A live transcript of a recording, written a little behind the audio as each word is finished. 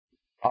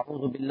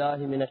اعوذ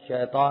باللہ من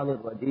الشیطان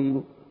الرجیم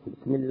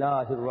بسم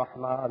اللہ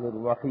الرحمن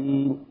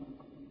الرحیم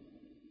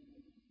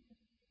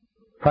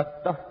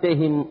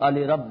فاستفتهم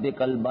ألربك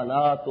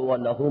البنات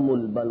ولهم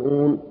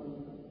البنون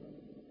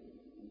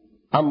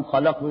أم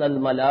خلقنا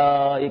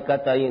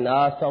الملائكة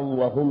إناثا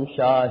وهم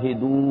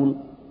شاهدون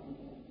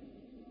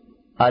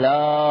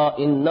ألا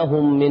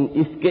إنهم من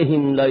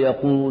إفكهم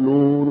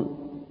ليقولون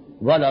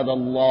ولد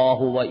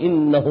الله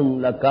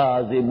وإنهم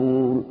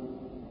لكاذبون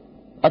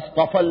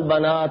أصطفى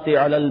البنات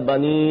على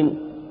البنين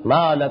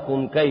ما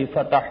لكم كيف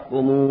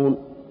تحكمون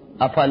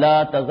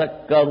أفلا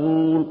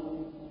تذكرون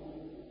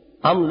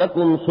أم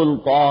لكم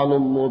سلطان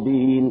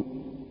مبين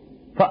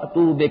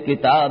فأتوا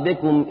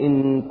بكتابكم إن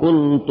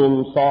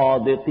كنتم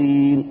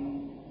صادقين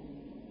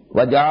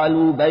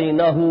وجعلوا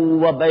بينه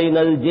وبين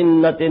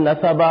الجنة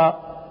نسبا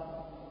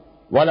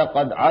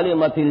ولقد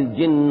علمت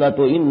الجنة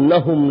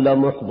إنهم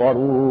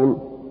لمحضرون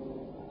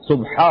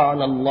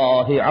سبحان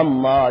الله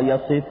عما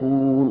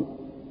يصفون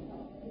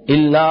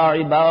إلا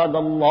عباد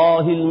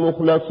الله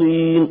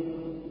المخلصين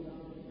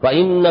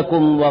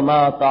فإنكم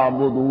وما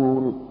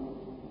تعبدون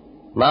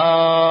ما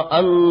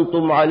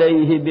أنتم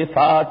عليه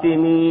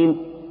بفاتنين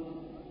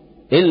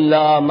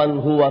إلا من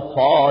هو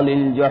صال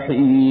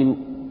الجحيم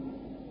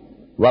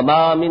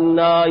وما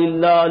منا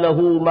إلا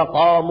له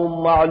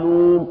مقام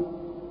معلوم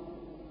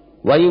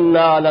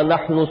وإنا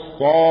لنحن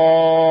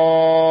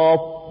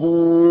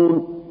الصافون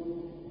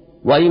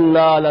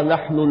وإنا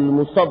لنحن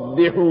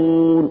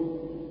المسبحون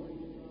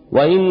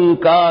وإن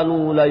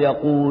كانوا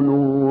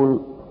ليقولون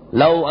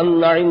لو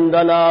أن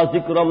عندنا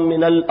ذكرا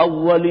من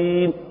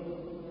الأولين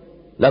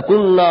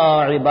لكنا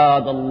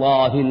عباد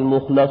الله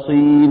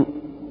المخلصين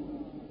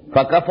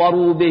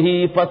فكفروا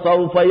به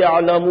فسوف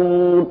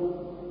يعلمون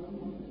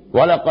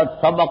ولقد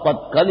سبقت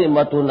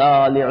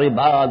كلمتنا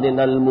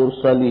لعبادنا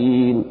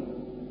المرسلين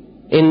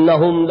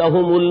إنهم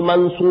لهم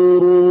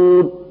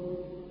المنصورون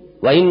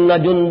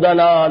وإن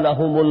جندنا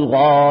لهم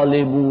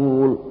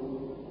الغالبون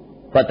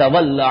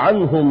فتول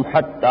عنهم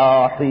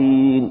حتى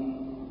حين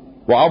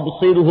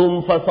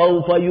وأبصرهم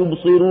فسوف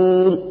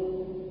يبصرون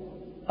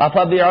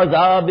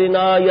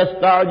أفبعذابنا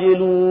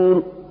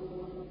يستعجلون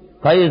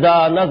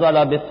فإذا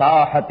نزل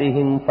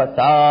بساحتهم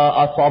فساء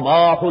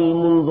صباح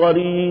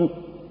المنذرين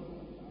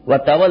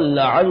وتول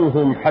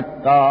عنهم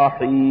حتى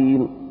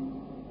حين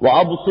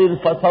وأبصر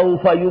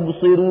فسوف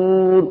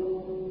يبصرون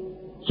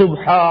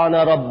سبحان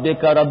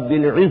ربك رب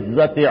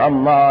العزة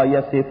عما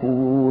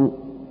يصفون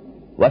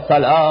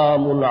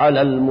وسلام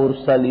على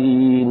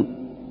المرسلين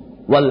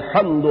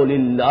والحمد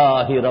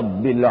لله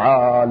رب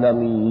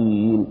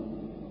العالمين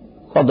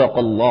صدق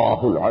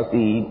الله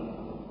العظيم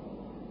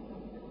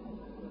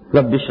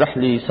رب اشرح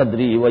لي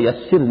صدري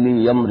ويسر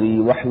لي امري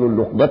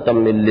واحلل عقدة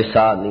من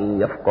لساني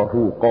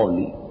يفقهوا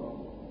قولي.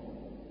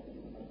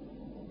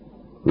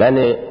 میں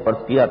نے عرض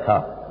کیا تھا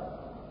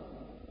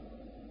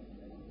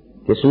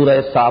کہ سورہ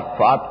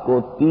صافات کو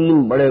 3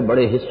 بڑے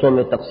بڑے حصوں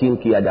میں تقسیم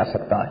کیا جا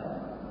سکتا ہے.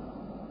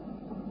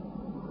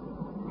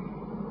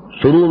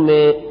 شروع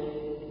میں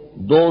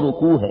 2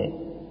 رکوع ہیں.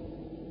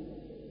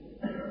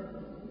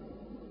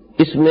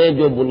 اس میں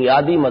جو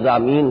بنیادی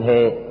مضامین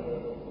ہیں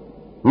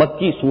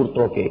مکی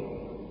صورتوں کے،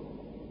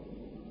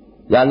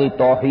 یعنی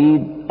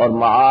توحید اور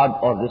معاد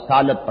اور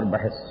رسالت پر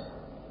بحث،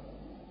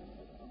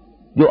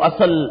 جو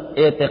اصل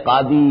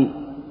اعتقادی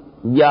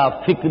یا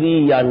فکری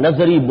یا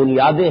نظری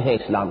بنیادیں ہیں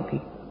اسلام کی،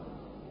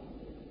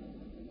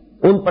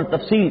 ان پر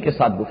تفصیل کے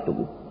ساتھ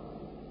گفتگو.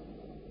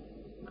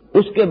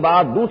 اس کے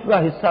بعد دوسرا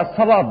حصہ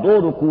 2.25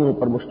 رکوعوں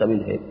پر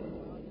مشتمل ہے،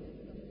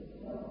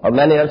 اور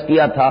میں نے عرض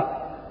کیا تھا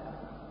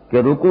کہ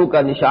رکوع کا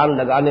نشان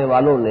لگانے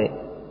والوں نے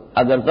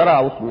اگر ذرا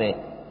اس میں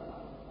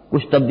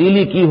کچھ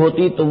تبدیلی کی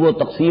ہوتی تو وہ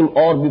تقسیم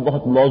اور بھی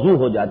بہت موزوں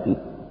ہو جاتی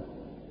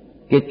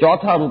کہ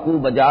چوتھا رکوع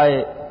بجائے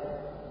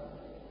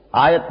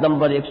آیت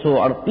نمبر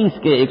 138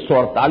 کے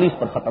 148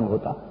 پر ختم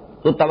ہوتا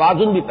تو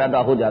توازن بھی پیدا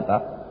ہو جاتا.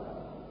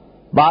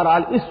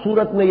 بہرحال اس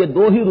صورت میں یہ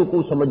 2 ہی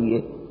رکوع سمجھیے.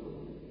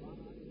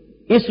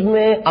 اس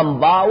میں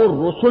انباء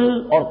الرسل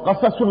اور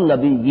قصص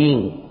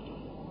النبیین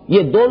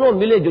یہ دونوں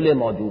ملے جلے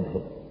موجود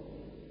ہیں.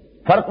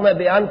 فرق میں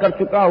بیان کر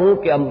چکا ہوں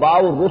کہ انباء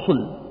الرسل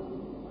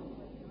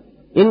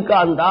ان کا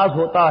انداز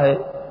ہوتا ہے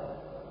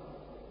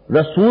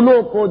رسولوں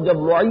کو جب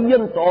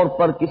معین طور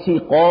پر کسی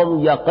قوم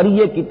یا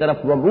قریے کی طرف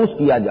مبعوث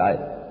کیا جائے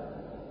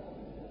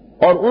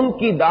اور ان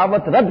کی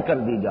دعوت رد کر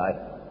دی جائے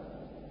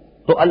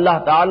تو اللہ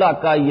تعالی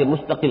کا یہ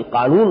مستقل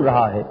قانون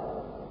رہا ہے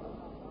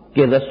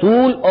کہ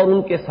رسول اور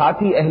ان کے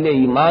ساتھی اہل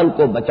ایمان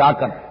کو بچا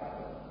کر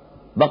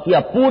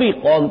بقیہ پوری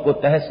قوم کو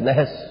تہس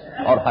نہس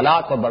اور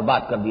ہلاک اور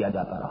برباد کر دیا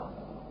جاتا رہا.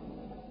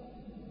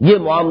 یہ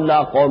معاملہ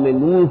قوم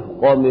نوح،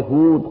 قوم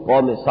ہود،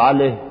 قوم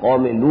صالح،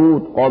 قوم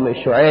لوط، قوم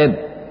شعیب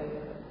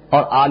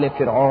اور آل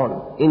فرعون،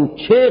 ان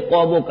 6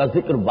 قوموں کا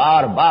ذکر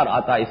بار بار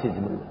آتا ہے اسی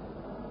ضمن میں.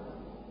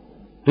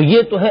 تو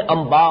یہ تو ہے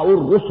انباء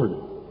الرسل،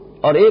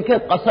 اور ایک ہے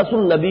قصص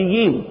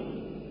النبیین،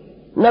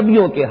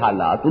 نبیوں کے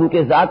حالات، ان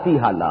کے ذاتی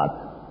حالات،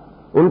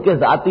 ان کے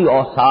ذاتی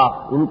اوصاف،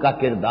 ان کا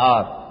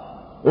کردار،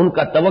 ان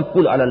کا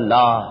توکل علی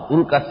اللہ،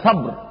 ان کا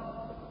صبر،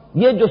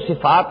 یہ جو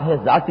صفات ہیں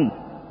ذاتی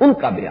ان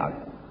کا بیان.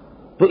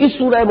 تو اس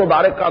سورہ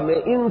مبارکہ میں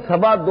ان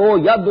 2.25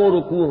 یا 2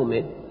 رکوعوں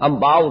میں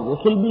انباء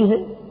الرسل بھی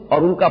ہیں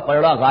اور ان کا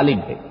پلڑا غالب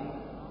ہے،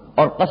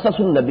 اور قصص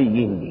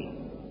النبیین بھی۔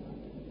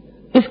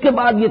 اس کے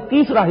بعد یہ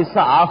تیسرا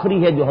حصہ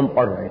آخری ہے جو ہم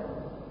پڑھ رہے ہیں۔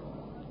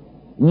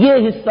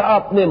 یہ حصہ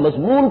اپنے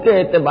مضمون کے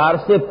اعتبار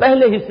سے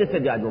پہلے حصے سے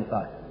جا جوتا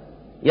ہے،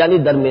 یعنی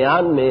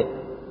درمیان میں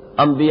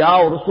انبیاء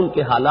اور رسل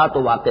کے حالات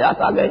و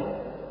واقعات آ گئے،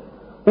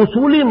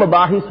 اصولی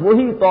مباحث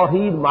وہی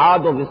توحید،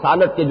 معاد اور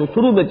رسالت کے جو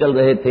شروع میں چل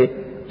رہے تھے،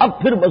 اب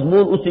پھر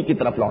مضمون اسی کی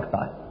طرف لوٹتا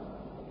ہے۔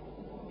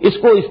 اس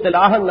کو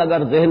اصطلاحاً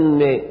اگر ذہن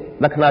میں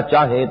رکھنا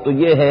چاہیں تو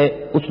یہ ہے،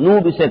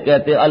 اسلوب اسے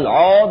کہتے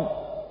العود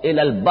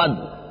الی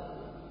البدء،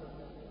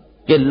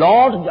 کہ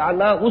لوٹ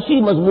جانا اسی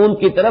مضمون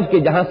کی طرف کہ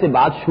جہاں سے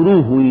بات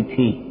شروع ہوئی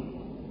تھی۔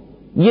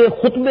 یہ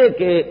خطبے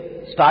کے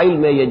سٹائل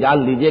میں یہ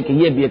جان لیجئے کہ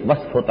یہ بھی ایک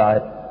وصف ہوتا ہے،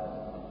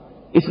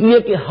 اس لیے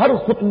کہ ہر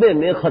خطبے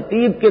میں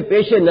خطیب کے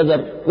پیش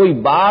نظر کوئی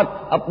بات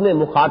اپنے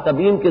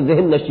مخاطبین کے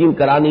ذہن نشین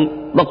کرانی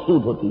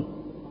مقصود ہوتی،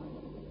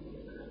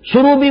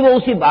 شروع بھی وہ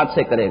اسی بات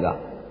سے کرے گا،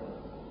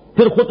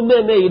 پھر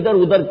خطبے میں ادھر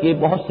ادھر کی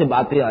بہت سے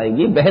باتیں آئیں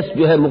گی، بحث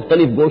جو ہے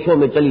مختلف گوشوں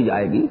میں چلی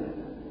جائے گی،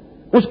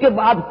 اس کے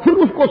بعد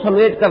پھر اس کو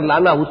سمیٹ کر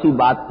لانا اسی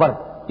بات پر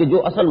کہ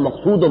جو اصل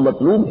مقصود و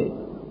مطلوب ہے،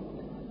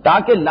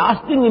 تاکہ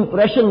لاسٹنگ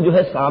امپریشن جو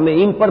ہے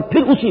سامعین پر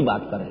پھر اسی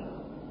بات کریں،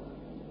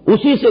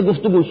 اسی سے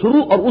گفتگو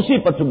شروع اور اسی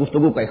پر سے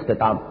گفتگو کا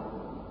اختتام۔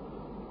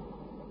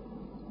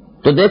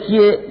 تو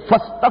دیکھیے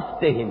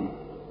فاستفتہم،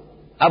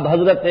 اب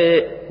حضرت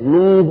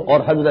نوح اور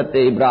حضرت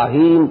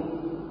ابراہیم،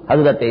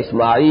 حضرت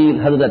اسماعیل،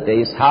 حضرت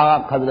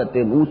اسحاق، حضرت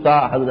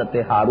موسیٰ، حضرت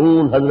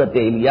ہارون، حضرت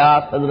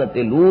الیاس، حضرت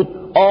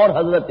لوط اور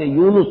حضرت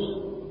یونس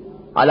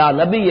علی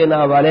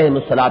نبینا علیہ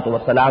الصلوۃ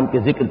والسلام کے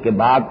ذکر کے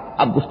بعد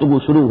اب گفتگو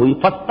شروع ہوئی۔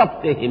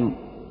 فاستفتہم،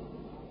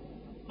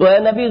 تو اے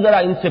نبی ذرا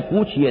ان سے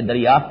پوچھئے،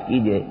 دریافت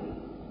کیجئے،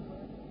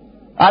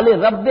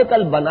 ربک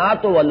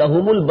البنات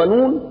ولہم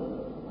البنون،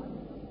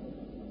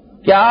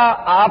 کیا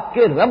آپ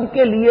کے رب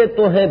کے لیے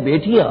تو ہیں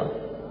بیٹیاں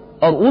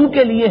اور ان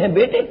کے لیے ہیں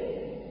بیٹے؟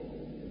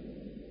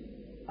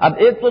 اب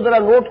ایک تو ذرا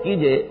نوٹ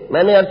کیجئے،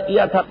 میں نے عرض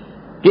کیا تھا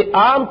کہ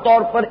عام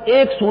طور پر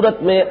ایک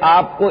صورت میں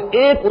آپ کو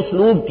ایک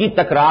اسلوب کی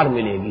تکرار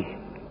ملے گی،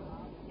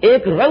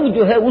 ایک رنگ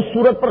جو ہے اس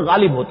صورت پر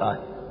غالب ہوتا ہے۔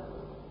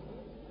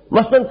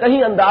 مثلا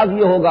کہیں انداز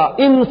یہ ہوگا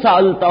ان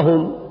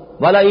سألتہم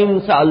وَلَئِن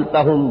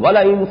سَأَلْتَهُمْ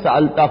وَلَئِن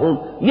سَأَلْتَهُمْ،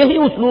 یہی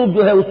اسلوب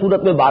جو ہے اس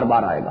صورت میں بار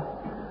بار آئے گا۔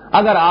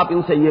 اگر آپ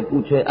ان سے یہ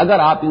پوچھیں، اگر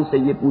آپ ان سے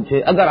یہ پوچھیں،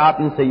 اگر آپ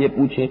ان سے یہ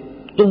پوچھیں،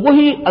 تو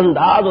وہی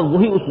انداز اور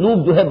وہی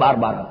اسلوب جو ہے بار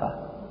بار آتا ہے۔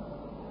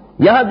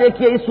 یہاں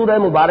دیکھیے اس سورہ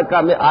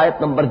مبارکہ میں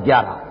آیت نمبر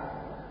 11،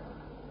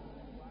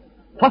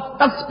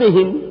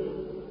 فاستفتہم،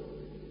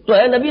 تو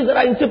اے نبی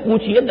ذرا ان سے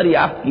پوچھئے،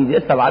 دریافت کیجئے،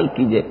 سوال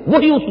کیجئے،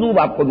 وہی اسلوب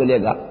آپ کو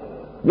ملے گا،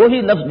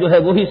 وہی لفظ جو ہے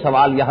وہی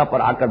سوال یہاں پر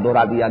آ کر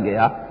دوہرا دیا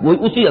گیا، وہی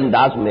اسی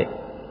انداز میں۔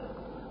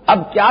 اب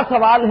کیا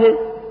سوال ہے؟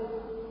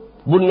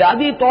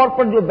 بنیادی طور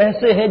پر جو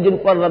بحثیں ہیں جن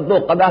پر رد و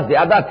قدع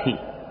زیادہ تھی،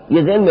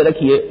 یہ ذہن میں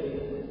رکھیے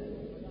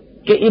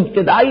کہ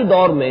ابتدائی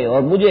دور میں،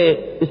 اور مجھے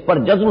اس پر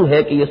جزم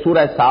ہے کہ یہ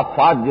سورہ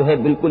صافات جو ہے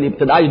بالکل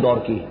ابتدائی دور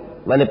کی ہے،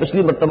 میں نے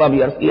پچھلی مرتبہ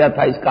بھی عرض کیا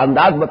تھا، اس کا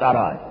انداز بتا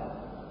رہا ہے،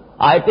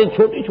 آیتیں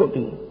چھوٹی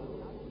چھوٹی ہیں،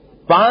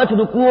 5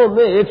 رکوعوں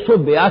میں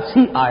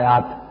 182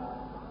 آیات،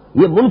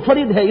 یہ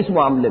منفرد ہے اس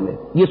معاملے میں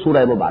یہ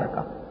سورہ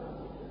مبارکہ۔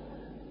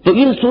 تو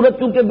ان صورت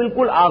کیونکہ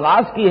بالکل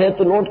آغاز کی ہے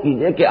تو نوٹ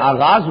کیجئے کہ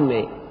آغاز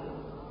میں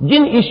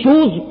جن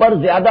ایشوز پر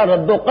زیادہ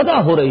رد و قدع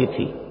ہو رہی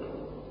تھی،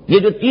 یہ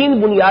جو 3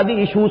 بنیادی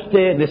ایشوز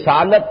تھے،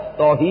 رسالت،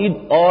 توحید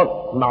اور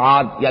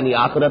معاد یعنی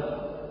آخرت۔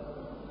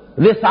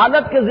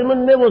 رسالت کے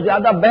ضمن میں وہ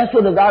زیادہ بحث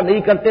و نظار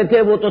نہیں کرتے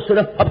تھے، وہ تو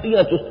صرف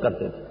پھٹیاں چست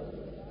کرتے تھے،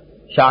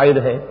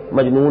 شاعر ہے،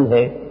 مجنون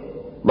ہے،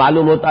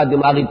 معلوم ہوتا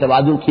دماغی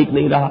توازن ٹھیک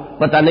نہیں رہا،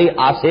 پتہ نہیں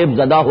آصیب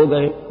زدہ ہو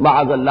گئے،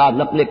 معاذ اللہ،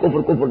 نقل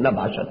کفر کفر نہ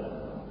باشد۔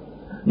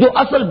 جو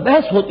اصل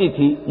بحث ہوتی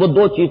تھی وہ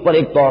 2 چیز پر،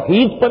 ایک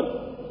توحید پر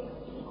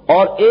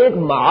اور ایک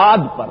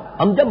معاد پر۔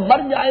 ہم جب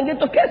مر جائیں گے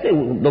تو کیسے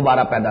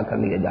دوبارہ پیدا کر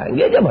لیے جائیں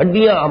گے؟ جب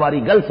ہڈیاں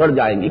ہماری گل سڑ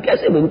جائیں گی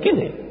کیسے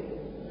ممکن ہے؟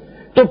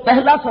 تو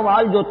پہلا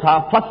سوال جو تھا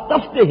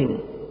فاستفتہم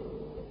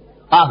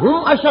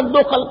اہم اشد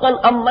خلقا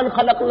ام من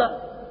خلقنا،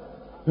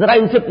 ذرا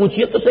ان سے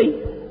پوچھئے تو صحیح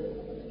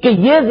کہ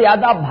یہ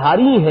زیادہ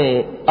بھاری ہیں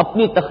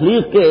اپنی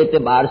تخلیق کے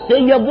اعتبار سے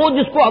یا وہ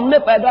جس کو ہم نے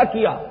پیدا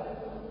کیا؟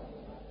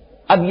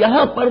 اب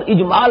یہاں پر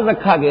اجمال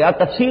رکھا گیا،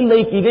 تفصیل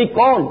نہیں کی گئی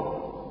کون،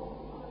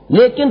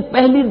 لیکن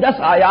پہلی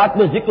 10 آیات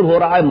میں ذکر ہو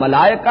رہا ہے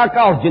ملائکہ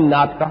کا اور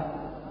جنات کا۔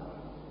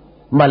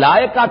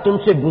 ملائکہ تم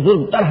سے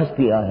بزرگ تر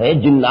ہستیاں ہیں،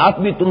 جنات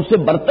بھی تم سے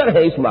برتر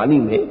ہے اس معنی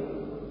میں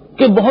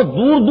کہ بہت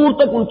دور دور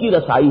تک ان کی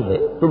رسائی ہے۔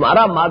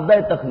 تمہارا مادہ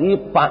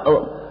تخلیق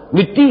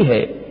مٹی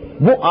ہے،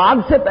 وہ آگ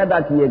سے پیدا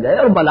کیے گئے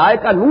اور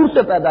ملائکہ نور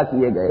سے پیدا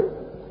کیے گئے۔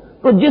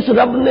 تو جس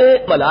رب نے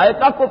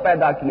ملائکہ کو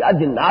پیدا کیا،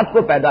 جنات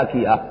کو پیدا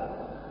کیا،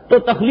 تو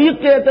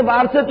تخلیق کے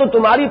اعتبار سے تو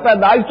تمہاری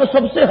پیدائش تو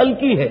سب سے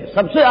ہلکی ہے،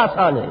 سب سے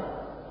آسان ہے۔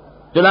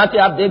 چنانچہ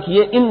آپ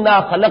دیکھیے انا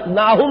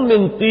خلقناہم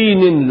من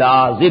طین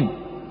لازب،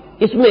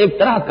 اس میں ایک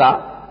طرح کا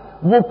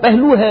وہ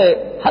پہلو ہے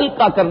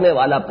ہلکا کرنے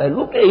والا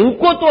پہلو کہ ان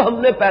کو تو ہم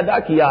نے پیدا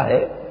کیا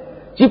ہے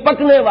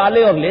چپکنے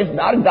والے اور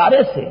لیسدار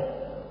گارے سے،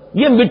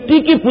 یہ مٹی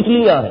کی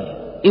پتلیاں ہیں،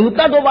 ان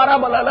کا دوبارہ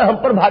بنانا ہم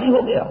پر بھاری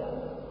ہو گیا۔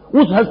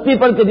 اس ہستی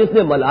پر کہ جس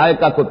نے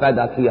ملائکہ کو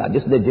پیدا کیا،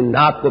 جس نے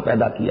جنات کو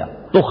پیدا کیا۔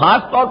 تو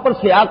خاص طور پر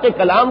سیاق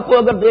کلام کو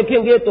اگر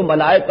دیکھیں گے تو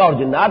ملائکہ اور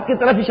جنات کی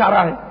طرف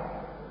اشارہ ہے،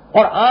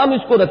 اور عام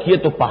اس کو رکھیے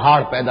تو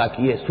پہاڑ پیدا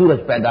کیے، سورج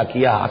پیدا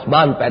کیا،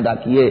 آسمان پیدا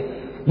کیے،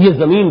 یہ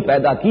زمین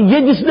پیدا کی، یہ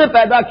جس نے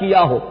پیدا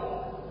کیا ہو۔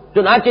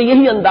 چنانچہ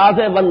یہی انداز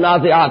ہے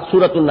والنازعات،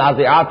 سورۃ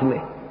النازعات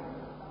میں،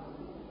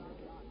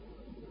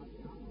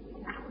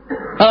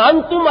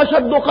 انتم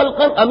اشد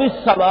خلقا ام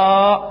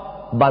السماء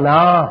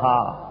بناها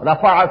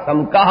رفع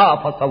سمكها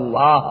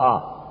فسواها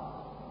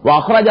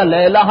واخرج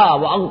ليلها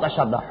واغطش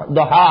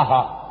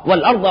ضحاها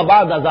والارض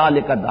بعد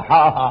ذلك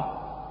دحاها۔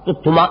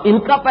 تو ان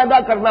کا پیدا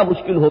کرنا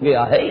مشکل ہو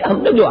گیا ہے، ہم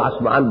نے جو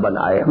آسمان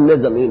بنائے، ہم نے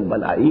زمین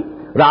بنائی،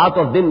 رات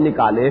اور دن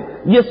نکالے،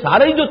 یہ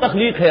سارے جو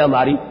تخلیق ہے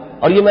ہماری،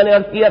 اور یہ میں نے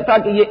عرض کیا تھا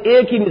کہ یہ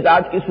ایک ہی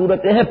مزاج کی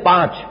صورتیں ہیں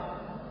 5،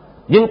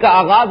 جن کا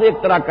آغاز ایک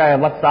طرح کا ہے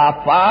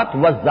والصافات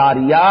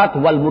والزاریات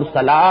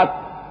والمرسلات،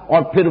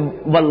 اور پھر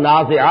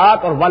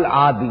والنازعات اور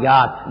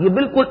والعادیات، یہ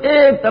بالکل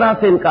ایک طرح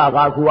سے ان کا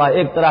آغاز ہوا،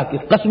 ایک طرح کی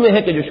قسمیں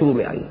ہیں کہ جو شروع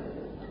میں آئی۔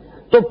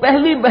 تو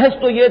پہلی بحث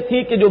تو یہ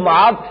تھی کہ جو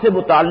معاد سے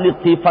متعلق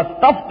تھی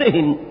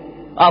فاستفتہم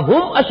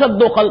اہم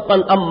اشد خلقا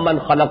ام من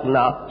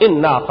خلقنا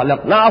انا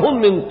خلقناہم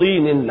من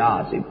طین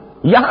لازب،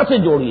 یہاں سے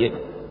جوڑیے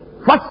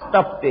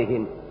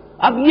فاستفتہم۔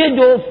 اب یہ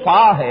جو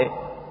فا ہے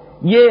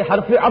یہ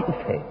حرف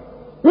عطف ہے،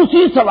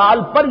 اسی سوال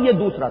پر یہ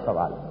دوسرا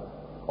سوال ہے،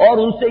 اور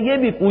ان سے یہ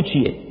بھی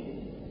پوچھیے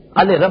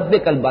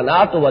الربک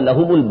البنات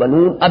ولہم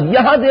البنون۔ اب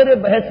یہاں زیر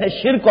بحث ہے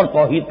شرک اور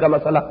توحید کا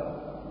مسئلہ۔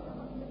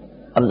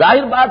 اب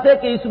ظاہر بات ہے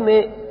کہ اس میں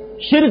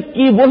شرک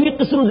کی وہی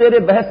قسم زیر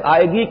بحث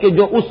آئے گی کہ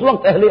جو اس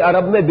وقت اہل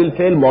عرب میں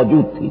بالفعل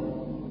موجود تھی،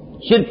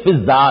 شرک فی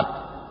الذات۔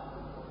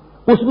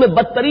 اس میں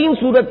بدترین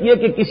صورت یہ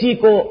کہ کسی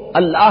کو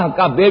اللہ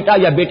کا بیٹا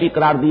یا بیٹی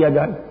قرار دیا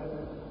جائے۔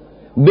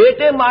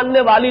 بیٹے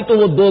ماننے والی تو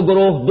وہ 2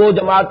 گروہ، 2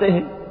 جماعتیں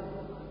ہیں۔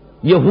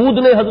 یہود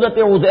نے حضرت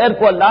عزیر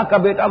کو اللہ کا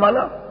بیٹا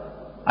مانا،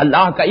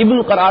 اللہ کا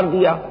ابن قرار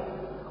دیا،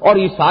 اور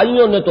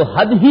عیسائیوں نے تو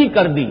حد ہی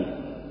کر دی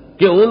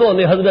کہ انہوں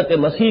نے حضرت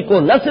مسیح کو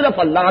نہ صرف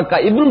اللہ کا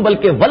ابن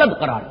بلکہ ولد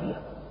قرار دیا۔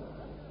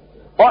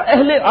 اور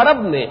اہل عرب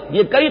میں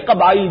یہ کئی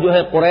قبائل جو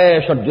ہیں،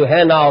 قریش اور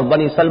جوہینہ اور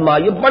بنی سلمہ،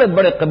 یہ بڑے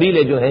بڑے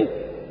قبیلے جو ہیں،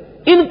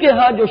 ان کے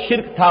ہاں جو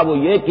شرک تھا وہ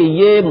یہ کہ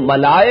یہ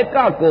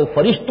ملائکہ کو،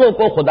 فرشتوں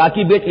کو خدا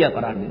کی بیٹیاں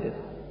قرار دیتے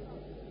تھے،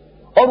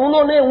 اور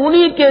انہوں نے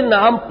انہی کے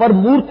نام پر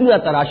مورتیاں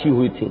تراشی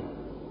ہوئی تھیں۔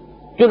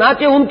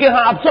 چنانچہ ان کے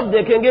ہاں آپ سب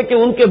دیکھیں گے کہ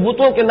ان کے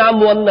بتوں کے نام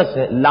مؤنث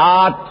ہیں،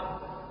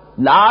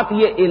 لات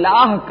یہ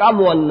الہ کا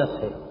مؤنث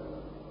ہے،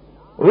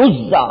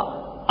 عزا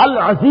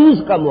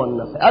العزیز کا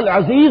مؤنث ہے،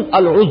 العزیز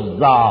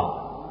العزا،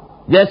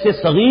 جیسے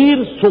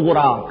صغیر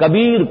صغرا،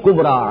 کبیر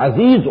کبرا،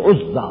 عزیز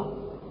عزا،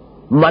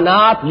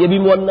 منات یہ بھی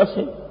مؤنث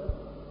ہے۔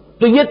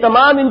 تو یہ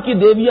تمام ان کی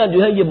دیویاں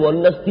جو ہیں یہ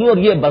مؤنث تھیں، اور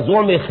یہ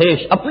بزوم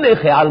خیش اپنے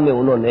خیال میں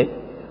انہوں نے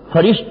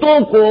فرشتوں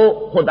کو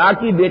خدا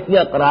کی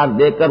بیٹیاں قرار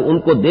دے کر ان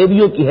کو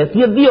دیویوں کی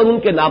حیثیت دی اور ان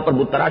کے نام پر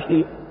بت تراش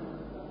لیے۔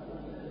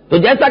 تو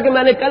جیسا کہ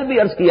میں نے کل بھی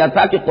عرض کیا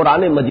تھا کہ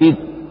قرآن مجید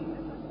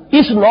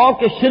اس نوع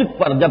کے شرک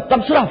پر جب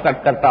تبصرہ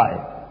کرتا ہے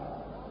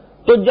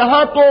تو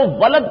جہاں تو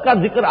ولد کا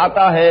ذکر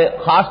آتا ہے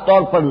خاص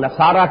طور پر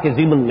نصارہ کے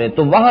ضمن میں،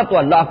 تو وہاں تو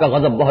اللہ کا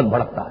غضب بہت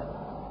بھڑکتا ہے،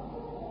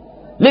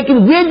 لیکن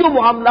یہ جو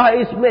معاملہ ہے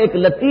اس میں ایک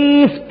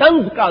لطیف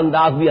طنز کا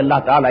انداز بھی اللہ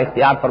تعالیٰ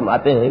اختیار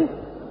فرماتے ہیں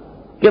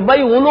کہ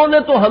بھائی انہوں نے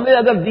تو ہمیں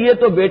اگر دیے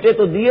تو بیٹے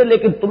تو دیے،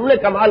 لیکن تم نے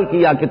کمال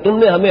کیا کہ تم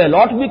نے ہمیں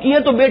الاٹ بھی کیے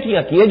تو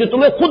بیٹیاں کیے جو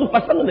تمہیں خود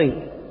پسند نہیں۔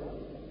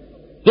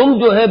 تم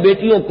جو ہے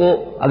بیٹیوں کو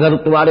اگر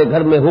تمہارے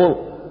گھر میں ہو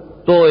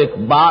تو ایک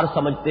بار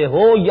سمجھتے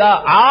ہو یا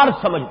آر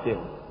سمجھتے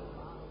ہو،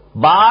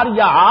 بار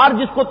یا آر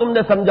جس کو تم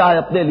نے سمجھا ہے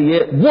اپنے لیے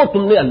وہ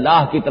تم نے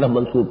اللہ کی طرف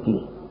منسوب کی۔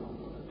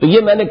 تو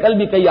یہ میں نے کل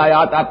بھی کئی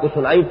آیات آپ کو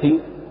سنائی تھی،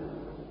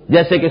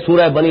 جیسے کہ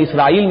سورہ بنی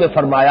اسرائیل میں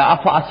فرمایا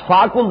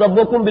افاصفاکم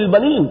ربکم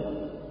بالبنین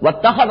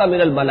واتخذ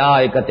من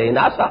الملائکۃ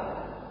اناسا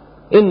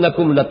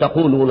انکم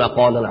لتقولون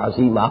قولا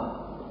عظیما۔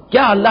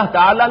 کیا اللہ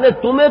تعالیٰ نے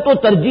تمہیں تو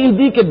ترجیح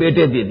دی کہ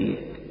بیٹے دے دیے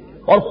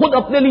اور خود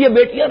اپنے لیے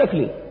بیٹیاں رکھ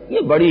لی؟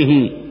 یہ بڑی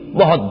ہی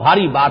بہت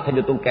بھاری بات ہے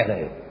جو تم کہہ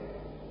رہے ہو۔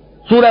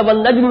 سورہ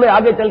والنجم میں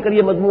آگے چل کر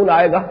یہ مضمون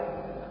آئے گا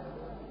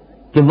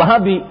کہ وہاں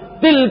بھی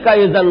تلک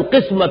اذا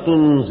قسمۃ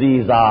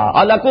ضیزا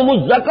الکم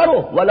الذکر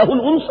ولہ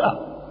الانثی،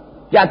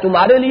 کیا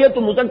تمہارے لیے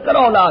تو مذکر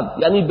اولاد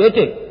یعنی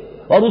بیٹے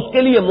اور اس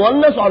کے لیے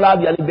مؤنث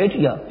اولاد یعنی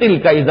بیٹیاں،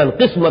 تلک اذا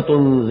قسمۃ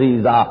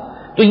ضیزا۔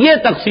 تو یہ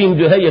تقسیم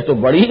جو ہے یہ تو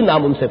بڑی ہی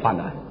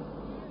نامنصفانہ ہے۔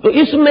 تو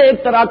اس میں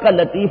ایک طرح کا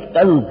لطیف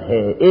طنز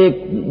ہے، ایک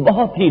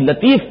بہت ہی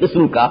لطیف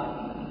قسم کا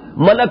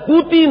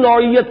ملکوتی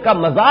نوعیت کا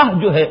مزاح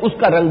جو ہے اس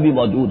کا رنگ بھی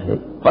موجود ہے۔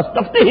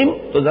 فاستفتہم،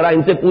 تو ذرا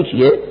ان سے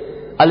پوچھئے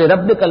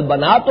الربک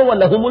البنات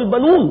ولہم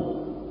البنون،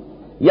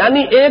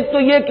 یعنی ایک تو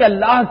یہ کہ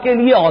اللہ کے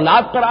لیے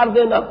اولاد قرار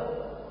دینا،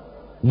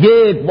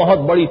 یہ ایک بہت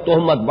بڑی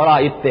تہمت، بڑا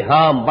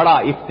اتہام، بڑا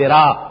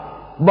افتراء،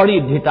 بڑی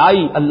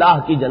ڈھٹائی، اللہ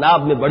کی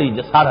جناب میں بڑی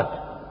جسارت،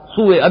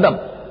 سوء ادب۔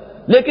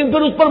 لیکن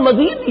پھر اس پر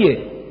مزید یہ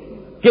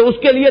کہ اس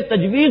کے لیے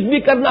تجویز بھی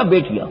کرنا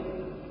بیٹیاں،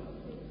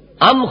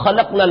 ام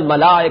خلقنا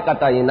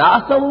الملائکۃ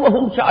اناسا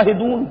وہم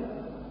شاہدون،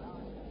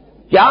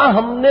 کیا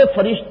ہم نے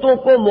فرشتوں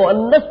کو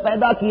مؤنث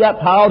پیدا کیا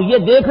تھا اور یہ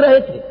دیکھ رہے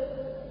تھے؟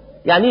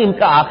 یعنی ان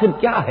کا آخر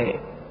کیا ہے؟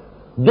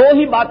 دو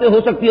ہی باتیں ہو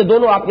سکتی ہیں،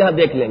 دونوں آپ یہاں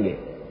دیکھ لیں گے.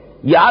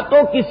 یا تو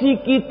کسی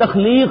کی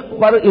تخلیق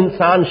پر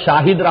انسان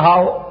شاہد رہا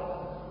ہو،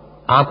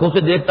 آنکھوں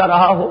سے دیکھتا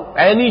رہا ہو،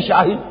 عینی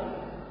شاہد،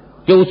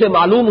 کہ اسے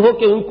معلوم ہو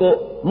کہ ان کو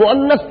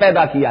مؤنث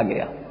پیدا کیا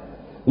گیا،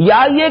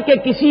 یا یہ کہ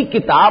کسی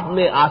کتاب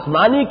میں،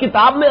 آسمانی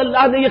کتاب میں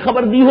اللہ نے یہ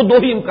خبر دی ہو. دو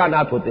ہی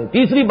امکانات ہوتے ہیں.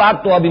 تیسری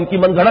بات تو اب ان کی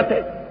من گھڑت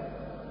ہے.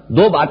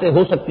 دو باتیں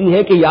ہو سکتی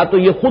ہیں کہ یا تو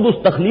یہ خود اس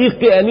تخلیق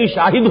کے عینی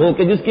شاہد ہو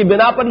کہ جس کی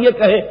بنا پر یہ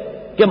کہے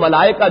کہ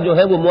ملائکہ جو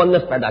ہے وہ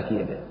مؤنث پیدا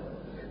کیے گئے،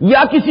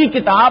 یا کسی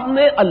کتاب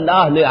میں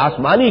اللہ نے،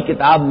 آسمانی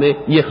کتاب میں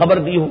یہ خبر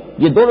دی ہو.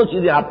 یہ دونوں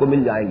چیزیں آپ کو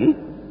مل جائیں گی.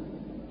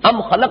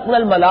 ام خلقنا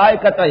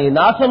الملائکۃ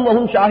اناثا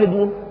وہم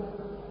شاہدون،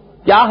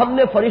 کیا ہم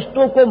نے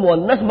فرشتوں کو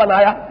مؤنث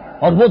بنایا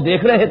اور وہ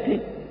دیکھ رہے تھے،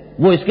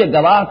 وہ اس کے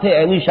گواہ تھے،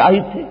 عینی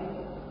شاہد تھے.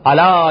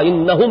 الا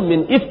انہم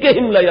من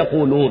افکہم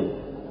لیقولون،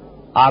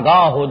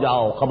 آگاہ ہو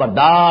جاؤ،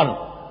 خبردار،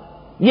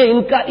 یہ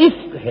ان کا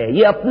افک ہے،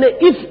 یہ اپنے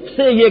افک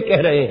سے یہ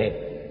کہہ رہے ہیں.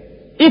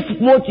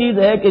 افک وہ چیز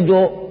ہے کہ جو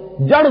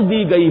جڑ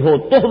دی گئی ہو،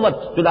 تہمت.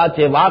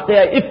 چنانچہ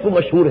واقعہ افک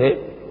مشہور ہے،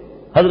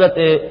 حضرت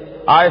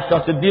عائشہ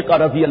صدیقہ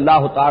رضی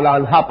اللہ تعالی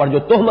عنہا پر جو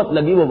تہمت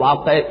لگی وہ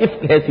واقعہ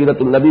افک ہے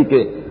سیرت النبی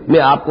کے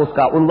میں آپ کو اس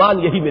کا عنوان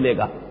یہی ملے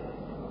گا.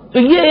 تو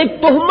یہ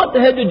ایک تہمت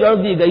ہے جو جڑ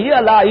دی گئی ہے.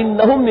 الا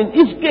انہم من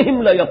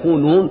افکہم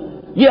لیقولون،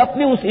 یہ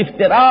اپنی اس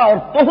افتراء اور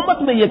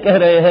تہمت میں یہ کہہ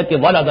رہے ہیں کہ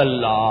ولد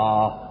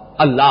اللہ،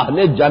 اللہ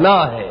نے جنا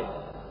ہے،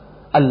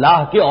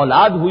 اللہ کی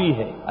اولاد ہوئی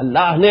ہے،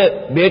 اللہ نے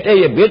بیٹے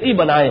یہ بیٹی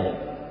بنائے ہیں.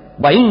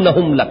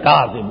 وَإِنَّهُمْ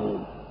لَكَاذِبُونَ.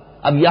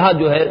 اب یہاں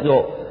جو ہے جو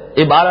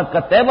عبارت کا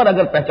تیور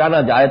اگر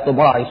پہچانا جائے تو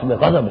بڑا اس میں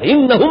غضب ہے.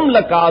 انہم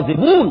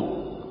لکاذبون،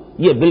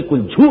 یہ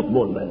بالکل جھوٹ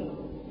بول رہے ہیں.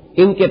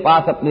 ان کے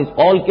پاس اپنے اس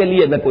قول کے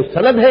لیے نہ کوئی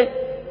سند ہے،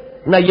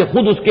 نہ یہ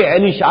خود اس کے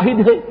عینی شاہد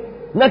ہے،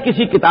 نہ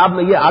کسی کتاب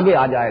میں یہ آگے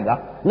آ جائے گا،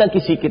 نہ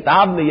کسی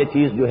کتاب میں یہ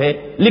چیز جو ہے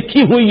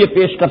لکھی ہوئی یہ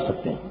پیش کر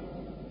سکتے ہیں.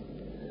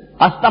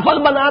 اصطفى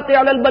البنات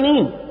علی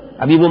البنین،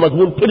 ابھی وہ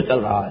مضمون پھر چل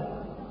رہا ہے.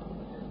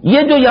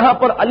 یہ جو یہاں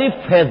پر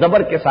الف ہے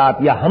زبر کے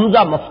ساتھ، یا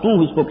حمزہ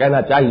مفتوح اس کو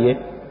کہنا چاہیے،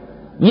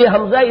 یہ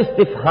حمزہ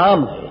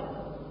استفہام ہے.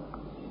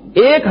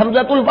 ایک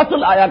حمزۃ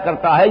الوصل آیا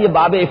کرتا ہے، یہ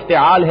باب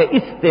افتعال ہے،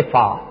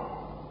 استفاء.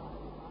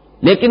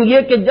 لیکن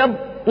یہ کہ جب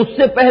اس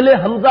سے پہلے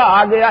حمزہ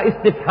آ گیا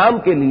استفہام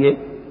کے لیے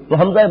تو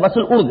حمزہ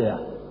وصل اڑ گیا،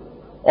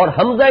 اور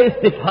حمزہ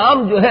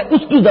استفہام جو ہے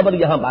اس کی زبر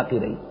یہاں باقی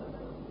رہی.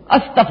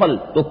 استفل،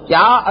 تو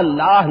کیا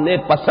اللہ نے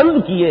پسند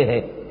کیے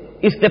ہیں.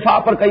 استفاء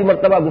پر کئی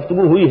مرتبہ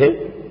گفتگو ہوئی ہے.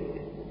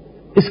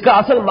 اس کا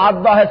اصل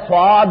مادہ ہے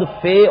صاد،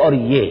 فے اور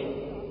یہ.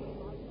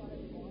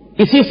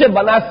 اسی سے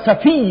بنا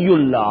صفی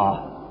اللہ،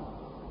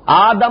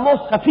 آدم و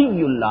صفی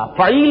اللہ.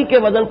 فعیل کے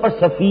وزن پر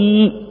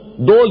صفی،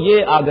 دو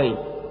یہ آ گئی،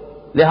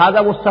 لہذا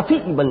وہ صفی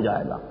بن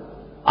جائے گا.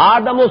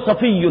 آدم و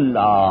صفی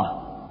اللہ،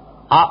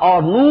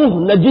 اور نوح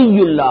نجی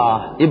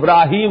اللہ،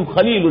 ابراہیم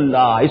خلیل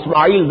اللہ،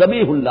 اسماعیل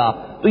ذبیح اللہ.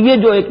 تو یہ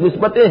جو ایک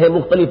نسبتیں ہیں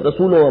مختلف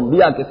رسولوں و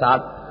انبیاء کے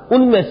ساتھ،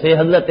 ان میں سے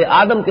حضرت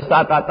آدم کے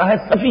ساتھ آتا ہے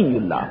صفی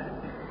اللہ،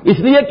 اس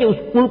لیے کہ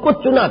ان کو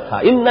چنا تھا.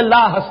 ان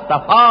اللہ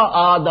اصطفى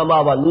آدم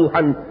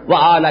ونوحا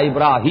وآل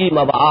ابراہیم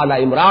وآل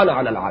عمران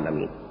علی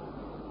العالمین.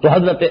 تو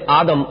حضرت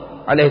آدم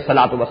علیہ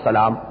الصلوۃ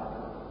والسلام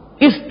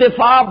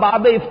استفاء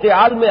باب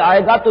افتعال میں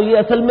آئے گا تو یہ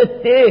اصل میں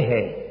تے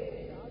ہے،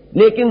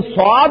 لیکن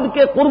صاد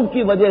کے قرب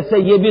کی وجہ سے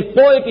یہ بھی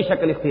توئے کی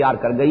شکل اختیار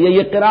کر گئی ہے.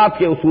 یہ قراءت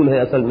کے اصول ہے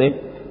اصل میں،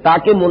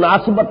 تاکہ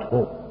مناسبت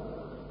ہو.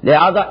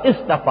 لہذا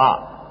استفاء،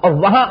 اور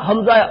وہاں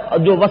حمزہ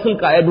جو وصل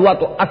کا عید ہوا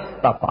تو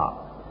استفاء.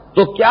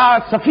 تو کیا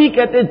صفی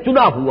کہتے ہیں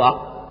چنا ہوا،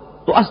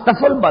 تو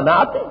استفل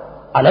بناتے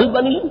علل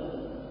بنی،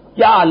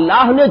 کیا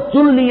اللہ نے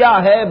چن لیا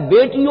ہے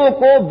بیٹیوں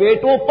کو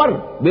بیٹوں پر،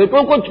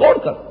 بیٹوں کو چھوڑ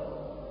کر.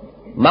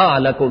 ما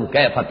لکم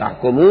کیف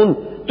تحکمون،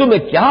 تمہیں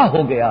کیا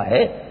ہو گیا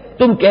ہے،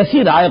 تم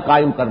کیسی رائے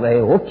قائم کر رہے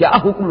ہو، کیا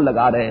حکم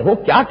لگا رہے ہو،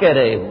 کیا کہہ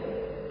رہے ہو.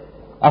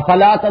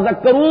 افلا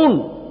تذکرون،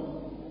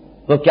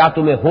 تو کیا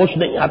تمہیں ہوش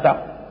نہیں آتا،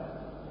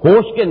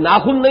 ہوش کے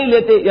ناخن نہیں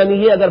لیتے. یعنی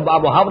یہ اگر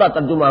بامحاورہ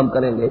ترجمہ ہم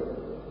کریں گے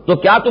تو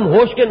کیا تم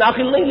ہوش کے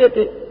ناخن نہیں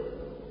لیتے.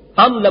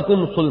 ام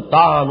لکم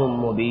سلطان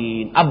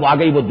مبین. اب آ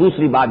گئی وہ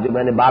دوسری بات جو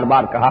میں نے بار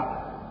بار کہا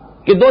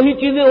کہ دو ہی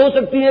چیزیں ہو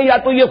سکتی ہیں، یا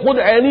تو یہ خود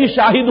عینی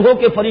شاہد ہو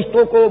کہ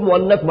فرشتوں کو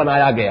مؤنث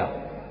بنایا گیا،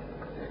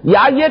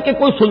 یا یہ کہ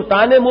کوئی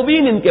سلطان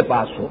مبین ان کے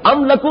پاس ہو.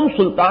 ام لکم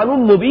سلطان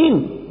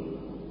مبین،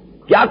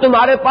 کیا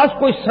تمہارے پاس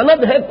کوئی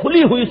سند ہے،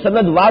 کھلی ہوئی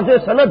سند،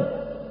 واضح سند.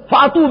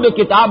 فاتو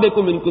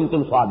بکتابکم ان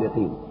کنتم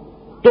صادقین،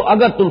 تو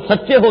اگر تم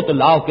سچے ہو تو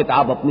لاؤ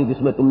کتاب اپنی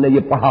جس میں تم نے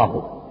یہ پڑھا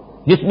ہو،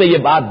 جس میں یہ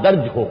بات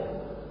درج ہو.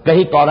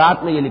 کہیں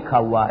تورات میں یہ لکھا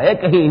ہوا ہے،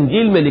 کہیں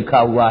انجیل میں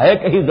لکھا ہوا ہے،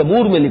 کہیں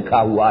زبور میں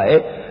لکھا ہوا ہے،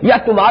 یا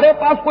تمہارے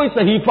پاس کوئی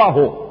صحیفہ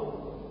ہو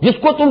جس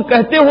کو تم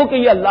کہتے ہو کہ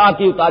یہ اللہ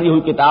کی اتاری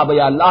ہوئی کتاب ہے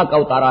یا اللہ کا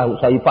اتارا ہوا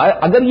صحیفہ ہے.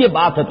 اگر یہ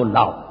بات ہے تو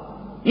لاؤ.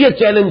 یہ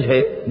چیلنج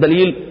ہے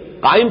دلیل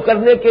قائم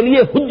کرنے کے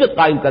لیے، حجت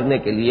قائم کرنے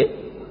کے لیے.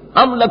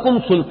 ام لکم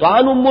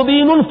سلطان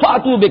مبین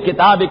فاتوا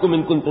بکتابکم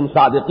ان کنتم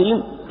صادقین،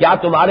 کیا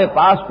تمہارے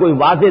پاس کوئی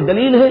واضح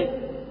دلیل ہے،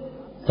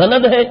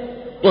 سند ہے،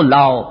 تو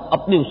لاؤ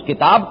اپنی اس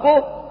کتاب کو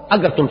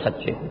اگر تم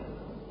سچے ہو.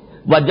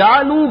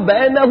 وجعلوا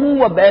بینہ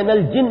وبین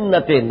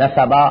الجنۃ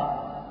نسبا،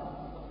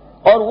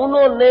 اور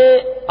انہوں نے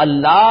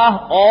اللہ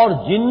اور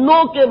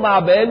جنوں کے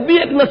مابین بھی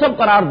ایک نسب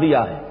قرار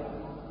دیا ہے.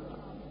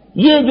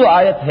 یہ جو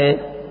آیت ہے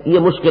یہ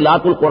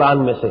مشکلات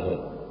القرآن میں سے ہے.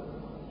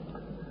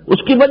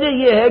 اس کی وجہ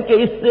یہ ہے کہ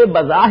اس سے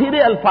بظاہر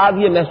الفاظ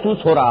یہ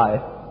محسوس ہو رہا ہے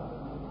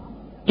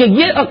کہ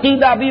یہ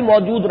عقیدہ بھی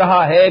موجود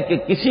رہا ہے کہ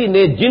کسی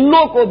نے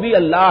جنوں کو بھی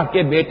اللہ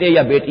کے بیٹے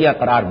یا بیٹیاں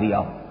قرار دیا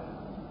ہو.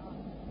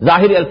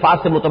 ظاہر الفاظ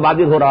سے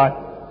متبادر ہو رہا ہے،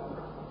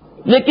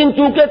 لیکن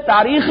چونکہ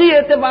تاریخی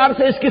اعتبار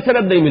سے اس کی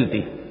سند نہیں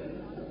ملتی،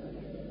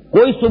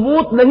 کوئی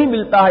ثبوت نہیں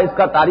ملتا ہے اس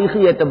کا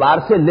تاریخی اعتبار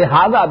سے،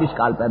 لہذا اب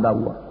اشکال پیدا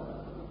ہوا.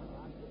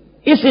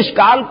 اس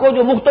اشکال کو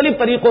جو مختلف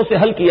طریقوں سے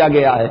حل کیا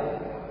گیا ہے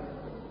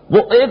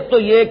وہ ایک تو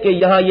یہ کہ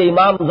یہاں یہ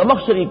امام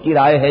زمخشری کی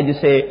رائے ہے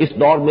جسے اس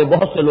دور میں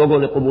بہت سے لوگوں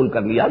نے قبول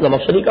کر لیا.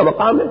 زمخشری کا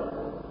مقام ہے،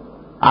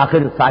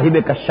 آخر صاحب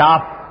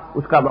کشاف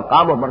اس کا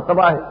مقام اور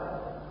مرتبہ ہے.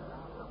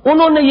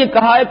 انہوں نے یہ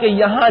کہا ہے کہ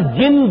یہاں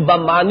جن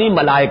بمانی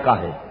ملائکہ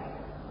ہے.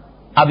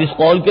 اب اس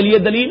قول کے لیے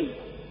دلیل،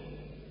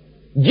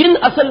 جن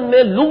اصل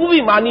میں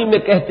لغوی معنی میں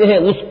کہتے ہیں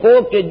اس کو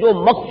کہ جو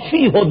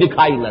مخفی ہو،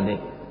 دکھائی نہ دے.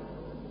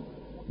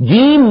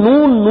 جیم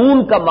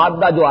نون کا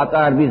مادہ جو آتا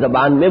ہے عربی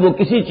زبان میں وہ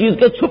کسی چیز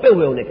کے چھپے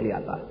ہوئے ہونے کے لیے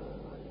آتا ہے.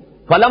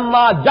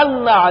 فلما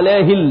جن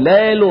علیہ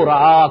اللیل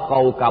رأى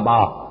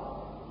کوكبا،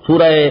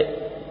 سورہ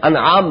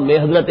انعام میں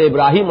حضرت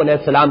ابراہیم علیہ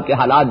السلام کے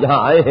حالات جہاں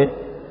آئے ہیں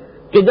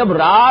کہ جب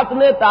رات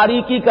نے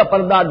تاریکی کا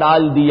پردہ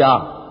ڈال دیا،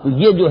 تو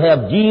یہ جو ہے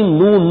اب جیم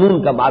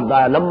نون کا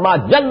مادہ ہے، لما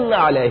جن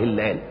علیہ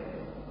اللیل.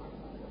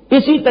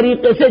 اسی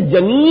طریقے سے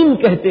جنین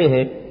کہتے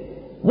ہیں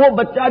وہ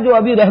بچہ جو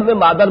ابھی رحم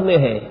مادر میں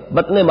ہے،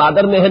 بطن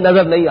مادر میں ہے،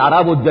 نظر نہیں آ رہا،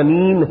 وہ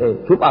جنین ہے،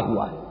 چھپا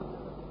ہوا ہے.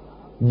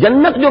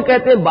 جنت جو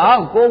کہتے ہیں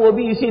باغ کو، وہ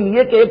بھی اسی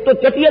لیے کہ ایک تو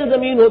چٹیل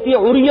زمین ہوتی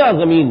ہے، عریاں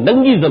زمین،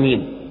 ننگی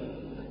زمین،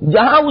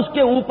 جہاں اس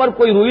کے اوپر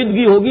کوئی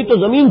روئیدگی ہوگی تو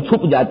زمین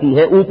چھپ جاتی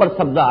ہے، اوپر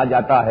سبزہ آ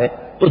جاتا ہے.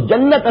 تو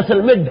جنت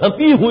اصل میں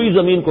ڈھپی ہوئی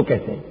زمین کو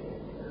کہتے ہیں.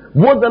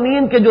 وہ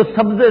زمین کے جو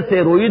سبزے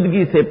سے،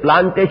 روئیدگی سے،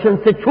 پلانٹیشن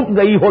سے چھپ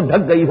گئی ہو،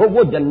 ڈھک گئی ہو،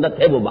 وہ جنت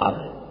ہے، وہ باغ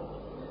ہے.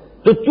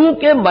 تو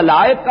چونکہ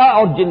ملائکہ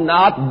اور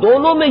جنات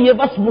دونوں میں یہ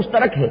وصف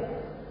مشترک ہے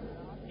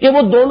کہ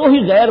وہ دونوں ہی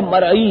غیر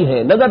مرئی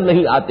ہیں، نظر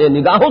نہیں آتے،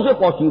 نگاہوں سے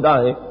پوشیدہ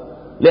ہیں،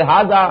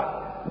 لہذا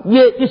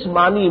یہ اس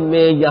معنی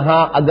میں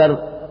یہاں اگر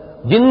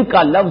جن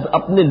کا لفظ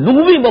اپنے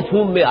لغوی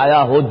مفہوم میں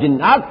آیا ہو،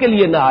 جنات کے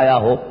لیے نہ آیا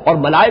ہو اور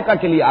ملائکہ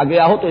کے لیے آ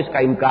گیا ہو، تو اس کا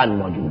امکان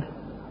موجود ہے.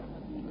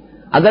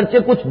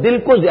 اگرچہ کچھ دل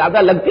کو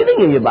زیادہ لگتی نہیں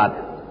ہے یہ بات،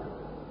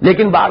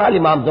 لیکن بہرحال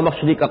امام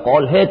زمخشری کا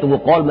قول ہے تو وہ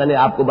قول میں نے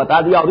آپ کو بتا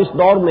دیا. اور اس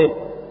دور میں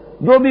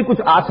جو بھی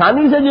کچھ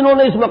آسانی سے جنہوں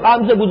نے اس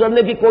مقام سے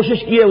گزرنے کی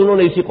کوشش کی ہے انہوں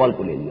نے اسی قول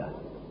کو لے لیا.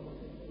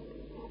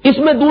 اس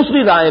میں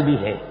دوسری رائے بھی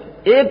ہے.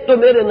 ایک تو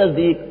میرے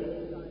نزدیک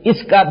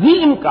اس کا بھی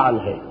امکان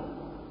ہے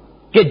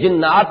کہ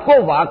جنات کو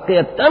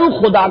واقعتاً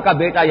خدا کا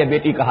بیٹا یا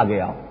بیٹی کہا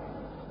گیا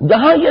ہو.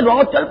 جہاں یہ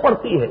رو چل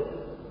پڑتی ہے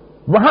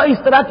وہاں اس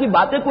طرح کی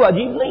باتیں کوئی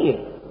عجیب نہیں ہے.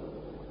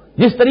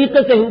 جس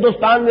طریقے سے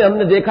ہندوستان میں ہم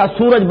نے دیکھا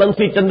سورج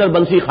بنسی چندر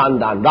بنسی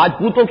خاندان،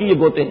 راجپوتوں کی یہ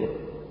گوتے ہیں.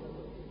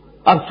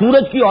 اب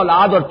سورج کی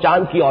اولاد اور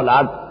چاند کی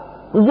اولاد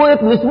وہ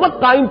ایک نسبت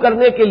قائم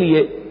کرنے کے لیے،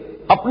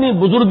 اپنی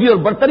بزرگی اور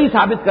برتری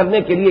ثابت کرنے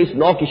کے لیے اس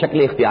نوع کی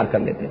شکلیں اختیار کر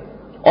لیتے ہیں.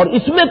 اور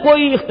اس میں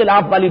کوئی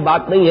اختلاف والی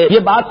بات نہیں ہے. یہ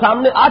بات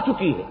سامنے آ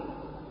چکی ہے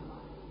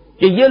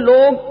کہ یہ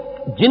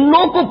لوگ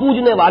جنوں کو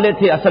پوجنے والے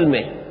تھے. اصل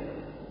میں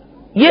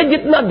یہ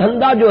جتنا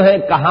دھندا جو ہے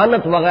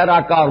کہانت وغیرہ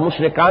کا اور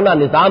مشرکانہ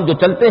نظام جو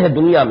چلتے ہیں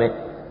دنیا میں،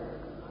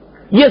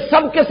 یہ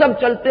سب کے سب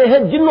چلتے ہیں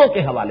جنوں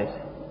کے حوالے سے.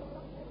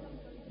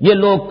 یہ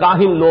لوگ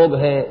کاہن لوگ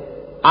ہیں،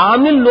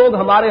 عامل لوگ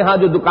ہمارے ہاں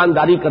جو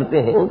دکانداری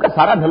کرتے ہیں، ان کا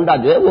سارا دھندا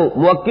جو ہے وہ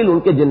موکل ان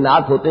کے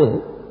جنات ہوتے ہیں.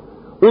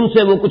 ان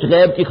سے وہ کچھ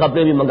غیب کی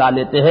خبریں بھی منگا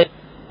لیتے ہیں.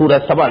 سورہ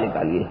سبا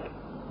نکالیے.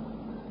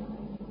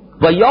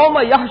 وَيَوْمَ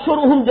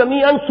يَحْشُرُهُمْ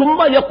جَمِيعًا ثُمَّ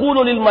يَقُولُ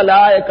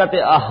لِلْمَلَائِكَةِ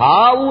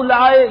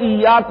أَهَٰؤُلَاءِ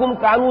إِيَّاكُمْ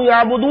كَانُوا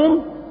يَعْبُدُونَ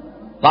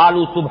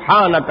قَالُوا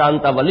سُبْحَانَكَ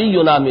أَنْتَ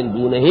وَلِيُّنَا مِن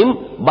دُونِهِمْ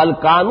بَلْ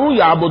كَانُوا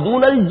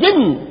يَعْبُدُونَ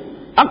الْجِنَّ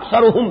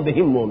أَكْثَرُهُمْ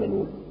بِهِمْ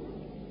مُؤْمِنُونَ.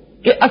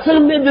 کہ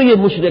اصل میں جو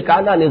یہ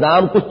مشرکانہ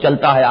نظام کچھ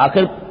چلتا ہے،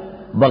 آخر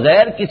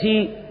بغیر کسی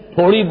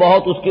تھوڑی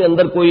بہت اس کے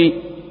اندر کوئی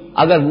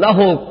اگر نہ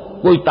ہو،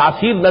 کوئی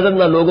تاثیر نظر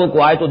نہ لوگوں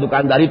کو آئے تو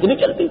دکانداری تو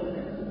نہیں چلتی.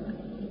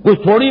 کوئی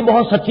تھوڑی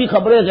بہت سچی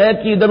خبریں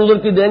غیب کی ادھر ادھر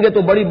کی دیں گے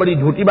تو بڑی بڑی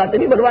جھوٹی باتیں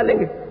بھی بنوا لیں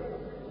گے.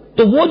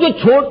 تو وہ جو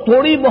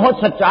تھوڑی بہت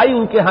سچائی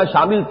ان کے ہاں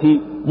شامل تھی،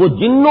 وہ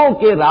جنوں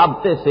کے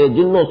رابطے سے،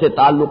 جنوں سے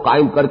تعلق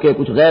قائم کر کے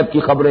کچھ غیب کی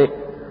خبریں،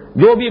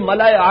 جو بھی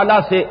ملائے اعلیٰ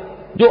سے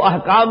جو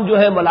احکام جو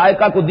ہے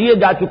ملائکہ کو دیے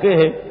جا چکے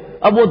ہیں،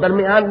 اب وہ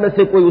درمیان میں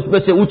سے کوئی اس میں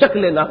سے اچک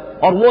لینا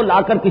اور وہ لا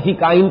کر کسی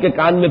کاہن کے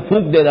کان میں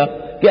پھونک دینا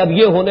کہ اب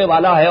یہ ہونے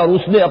والا ہے، اور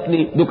اس نے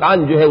اپنی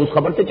دکان جو ہے اس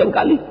خبر سے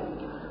چمکا لی.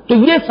 تو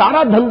یہ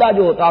سارا دھندا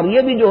جو ہوتا ہے، اور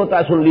یہ بھی جو ہوتا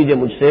ہے، سن لیجئے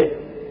مجھ سے،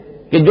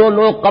 کہ جو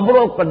لوگ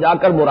قبروں پر جا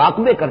کر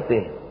مراقبے کرتے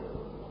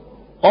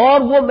ہیں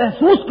اور وہ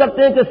محسوس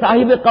کرتے ہیں کہ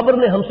صاحب قبر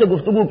نے ہم سے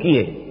گفتگو کی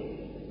ہے،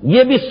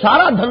 یہ بھی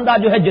سارا دھندا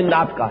جو ہے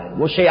جنات کا ہے.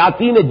 وہ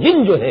شیاطین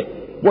جن جو ہے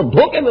وہ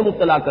دھوکے میں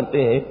مبتلا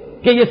کرتے ہیں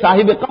کہ یہ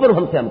صاحب قبر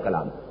ہم سے ہم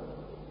کلام.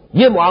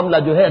 یہ معاملہ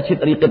جو ہے اچھی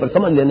طریقے پر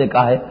سمجھ لینے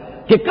کا ہے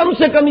کہ کم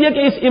سے کم یہ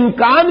کہ اس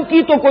امکان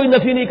کی تو کوئی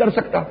نفی نہیں کر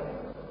سکتا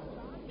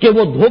کہ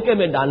وہ دھوکے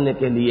میں ڈالنے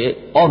کے لیے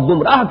اور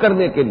گمراہ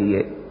کرنے کے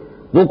لیے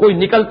وہ کوئی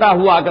نکلتا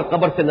ہوا اگر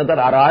قبر سے نظر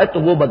آ رہا ہے تو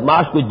وہ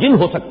بدماش کوئی جن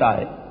ہو سکتا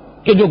ہے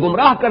کہ جو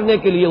گمراہ کرنے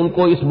کے لیے ان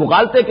کو اس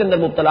مغالطے کے اندر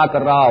مبتلا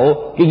کر رہا ہو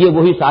کہ یہ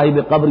وہی صاحب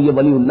قبر، یہ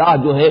ولی اللہ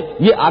جو ہے،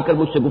 یہ آ کر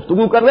مجھ سے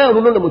گفتگو کر رہے ہیں اور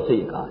انہوں نے مجھ سے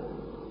یہ کہا ہے.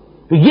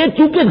 تو یہ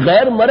چونکہ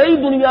غیر مرئی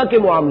دنیا کے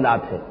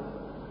معاملات ہیں،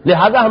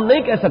 لہذا ہم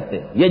نہیں کہہ سکتے.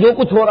 یہ جو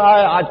کچھ ہو رہا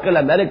ہے آج کل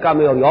امریکہ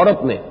میں اور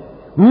یورپ میں،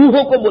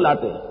 روحوں کو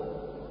بلاتے ہیں.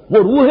 وہ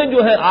روحیں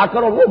جو ہے آ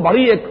کر، اور وہ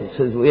بڑی ایک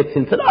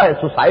سلسلہ ہے،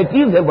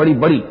 سوسائٹیز ہے بڑی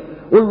بڑی،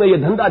 ان میں یہ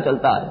دھندا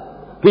چلتا ہے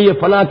کہ یہ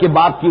فلاں کے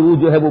باپ کی روح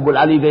جو ہے وہ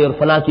بلا لی گئی اور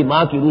فلاں کی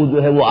ماں کی روح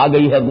جو ہے وہ آ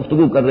گئی ہے،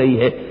 گفتگو کر رہی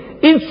ہے.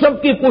 ان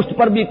سب کی پشت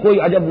پر بھی کوئی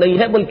عجب نہیں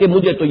ہے، بلکہ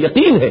مجھے تو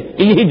یقین ہے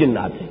کہ یہی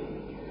جنات ہیں.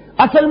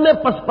 اصل میں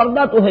پس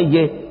پردہ تو ہے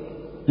یہ،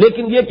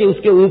 لیکن یہ کہ اس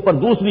کے اوپر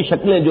دوسری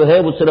شکلیں جو ہے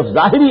وہ صرف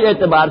ظاہری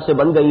اعتبار سے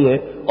بن گئی ہیں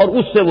اور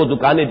اس سے وہ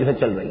دکانیں جو ہے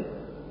چل رہی ہیں.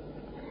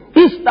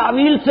 اس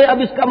تعویل سے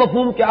اب اس کا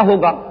مفہوم کیا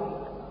ہوگا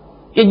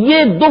کہ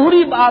یہ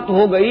دوہری بات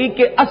ہو گئی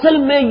کہ اصل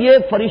میں یہ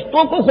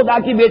فرشتوں کو خدا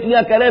کی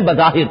بیٹیاں کہہ رہے ہیں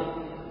بظاہر،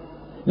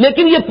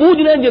 لیکن یہ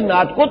پوج رہے ہیں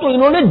جنات کو، تو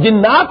انہوں نے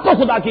جنات کو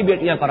خدا کی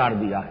بیٹیاں قرار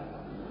دیا ہے.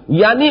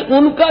 یعنی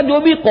ان کا جو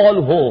بھی قول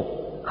ہو،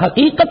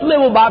 حقیقت میں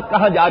وہ بات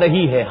کہاں جا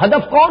رہی ہے.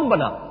 ہدف کون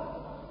بنا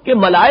کہ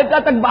ملائکہ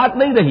تک بات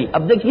نہیں رہی.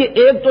 اب دیکھیے،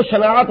 ایک تو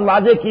شناعت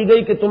واضح کی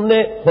گئی کہ تم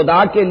نے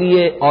خدا کے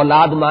لیے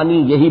اولاد مانی،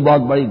 یہی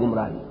بہت بڑی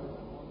گمراہی.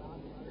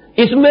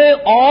 اس میں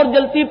اور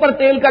جلتی پر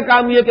تیل کا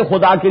کام یہ کہ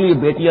خدا کے لیے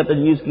بیٹیاں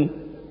تجویز کی.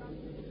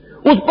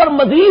 اس پر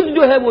مزید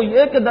جو ہے وہ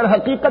یہ کہ در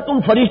حقیقت تم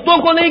فرشتوں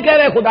کو نہیں کہہ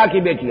رہے خدا کی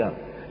بیٹیاں،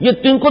 یہ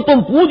جن کو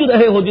تم پوج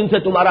رہے ہو، جن سے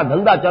تمہارا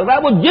دھندا چل رہا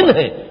ہے، وہ جن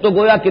ہے. تو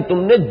گویا کہ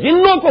تم نے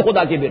جنوں کو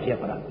خدا کی بیٹیاں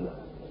قرار دیا.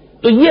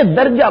 تو یہ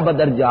درجہ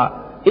بدرجہ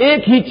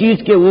ایک ہی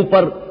چیز کے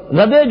اوپر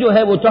ردے جو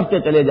ہے وہ چڑھتے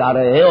چلے جا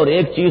رہے ہیں، اور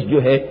ایک چیز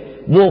جو ہے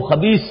وہ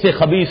خبیث سے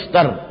خبیث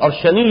تر اور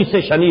شنی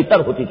سے شنی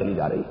تر ہوتی چلی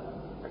جا رہی ہے.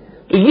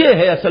 تو یہ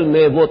ہے اصل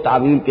میں وہ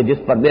تعویل کہ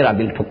جس پر میرا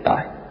دل ٹھکتا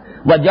ہے.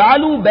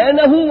 وَجَعَلُوا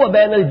بَيْنَهُ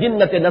وَبَيْنَ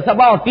الْجِنَّةِ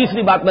نَسَبًا. اور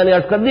تیسری بات میں نے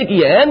عرض کر دی کہ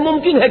یہ عین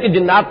ممکن ہے کہ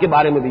جنات کے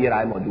بارے میں بھی یہ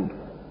رائے موجود ہے.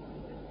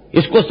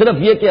 اس کو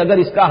صرف یہ کہ اگر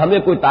اس کا ہمیں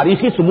کوئی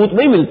تاریخی ثبوت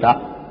نہیں ملتا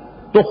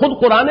تو خود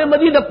قرآن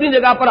مجید اپنی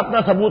جگہ پر اپنا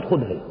ثبوت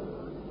خود ہے.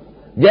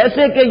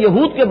 جیسے کہ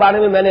یہود کے بارے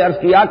میں میں نے عرض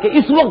کیا کہ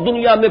اس وقت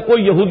دنیا میں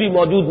کوئی یہودی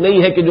موجود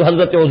نہیں ہے کہ جو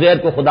حضرت عزیر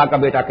کو خدا کا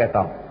بیٹا کہتا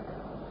ہو.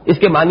 اس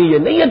کے معنی یہ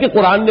نہیں ہے کہ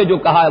قرآن نے جو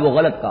کہا ہے وہ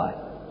غلط کہا ہے.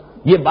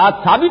 یہ بات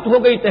ثابت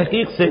ہو گئی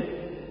تحقیق سے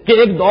کہ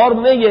ایک دور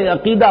میں یہ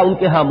عقیدہ ان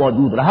کے ہاں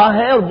موجود رہا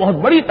ہے، اور بہت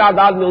بڑی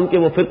تعداد میں ان کے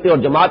وہ فرقے اور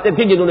جماعتیں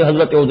تھیں جنہوں نے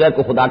حضرت عزیر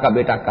کو خدا کا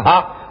بیٹا کہا.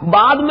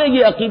 بعد میں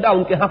یہ عقیدہ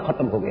ان کے ہاں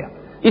ختم ہو گیا.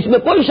 اس میں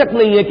کوئی شک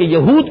نہیں ہے کہ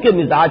یہود کے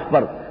مزاج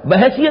پر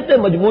بحیثیت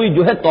مجموعی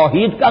جو ہے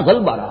توحید کا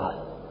غلبہ رہا ہے.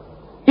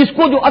 اس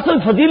کو جو اصل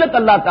فضیلت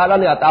اللہ تعالیٰ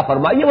نے عطا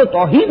فرمائی ہے وہ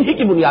توحید ہی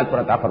کی بنیاد پر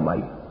عطا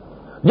فرمائی ہے.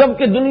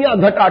 جبکہ دنیا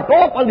گھٹا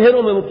ٹوپ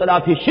اندھیروں میں مبتلا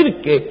تھی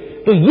شرک کے،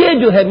 تو یہ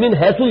جو ہے من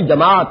حیث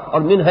الجماعت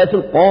اور من حیث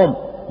القوم،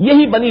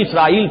 یہی بنی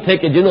اسرائیل تھے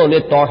کہ جنہوں نے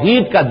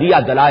توحید کا دیا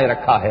جلائے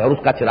رکھا ہے اور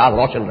اس کا چراغ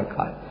روشن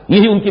رکھا ہے.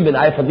 یہی ان کی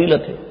بنائے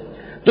فضیلت ہے.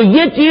 تو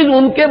یہ چیز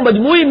ان کے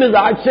مجموعی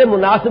مزاج سے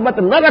مناسبت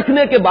نہ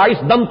رکھنے کے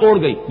باعث دم توڑ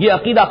گئی، یہ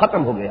عقیدہ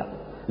ختم ہو گیا.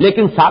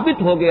 لیکن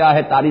ثابت ہو گیا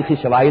ہے تاریخی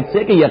شواہد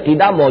سے کہ یہ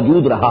عقیدہ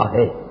موجود رہا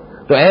ہے.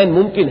 تو عین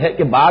ممکن ہے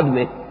کہ بعد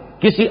میں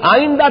کسی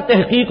آئندہ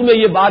تحقیق میں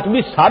یہ بات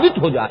بھی ثابت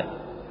ہو جائے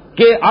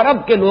کہ عرب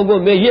کے لوگوں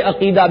میں یہ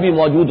عقیدہ بھی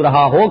موجود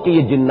رہا ہو کہ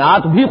یہ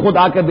جنات بھی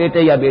خدا کے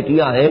بیٹے یا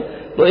بیٹیاں ہیں.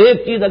 تو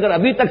ایک چیز اگر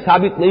ابھی تک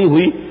ثابت نہیں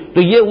ہوئی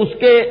تو یہ اس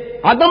کے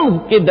عدم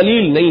کی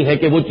دلیل نہیں ہے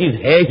کہ وہ چیز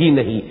ہے ہی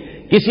نہیں.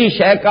 کسی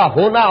شے کا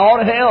ہونا اور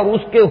ہے اور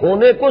اس کے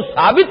ہونے کو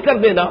ثابت کر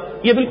دینا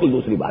یہ بالکل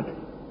دوسری بات ہے.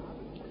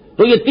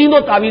 تو یہ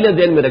تینوں تعویلیں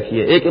ذہن میں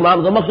رکھیے. ایک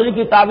امام زمخشری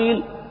کی تعویل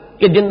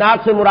کہ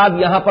جنات سے مراد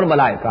یہاں پر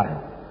ملائکہ ہے،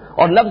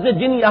 اور لفظ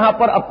جن یہاں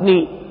پر اپنی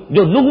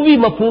جو لغوی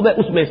مفہوم ہے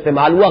اس میں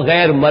استعمال ہوا،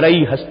 غیر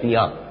مرئی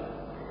ہستیاں.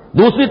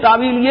 دوسری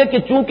تعویل یہ کہ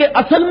چونکہ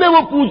اصل میں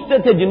وہ پوچھتے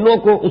تھے جنوں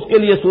کو، اس کے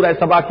لیے سورہ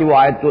سبا کی وہ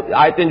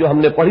آیتیں جو ہم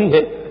نے پڑھی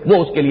ہیں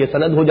وہ اس کے لیے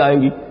سند ہو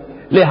جائیں گی.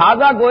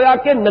 لہذا گویا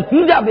کہ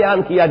نتیجہ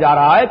بیان کیا جا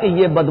رہا ہے کہ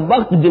یہ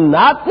بدبخت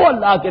جنات کو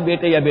اللہ کے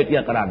بیٹے یا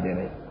بیٹیاں قرار دے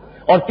رہے ہیں.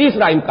 اور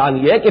تیسرا امکان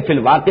یہ ہے کہ فی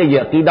الواقع یہ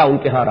عقیدہ ان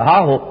کے ہاں رہا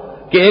ہو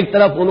کہ ایک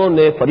طرف انہوں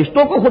نے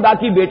فرشتوں کو خدا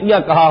کی بیٹیاں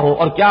کہا ہو،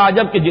 اور کیا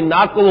عجب کہ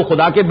جنات کو وہ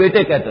خدا کے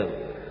بیٹے کہتے ہیں،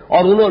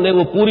 اور انہوں نے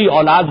وہ پوری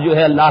اولاد جو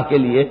ہے اللہ کے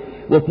لیے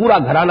وہ پورا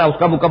گھرانہ اس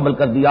کا مکمل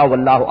کر دیا.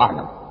 واللہ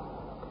اعلم.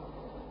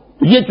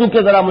 یہ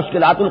چونکہ ذرا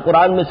مشکلات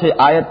القرآن میں سے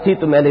آیت تھی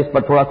تو میں نے اس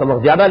پر تھوڑا سا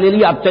وقت زیادہ لے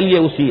لیا. اب چلیے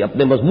اسی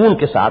اپنے مضمون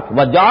کے ساتھ.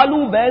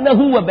 وَجَعَلُوا بَيْنَهُ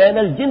وَبَيْنَ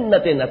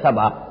الْجِنَّةِ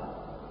نَسَبًا.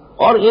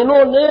 اور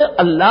انہوں نے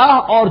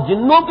اللہ اور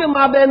جنوں کے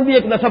مابین بھی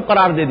ایک نسب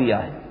قرار دے دیا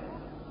ہے.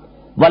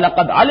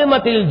 وَلَقَدْ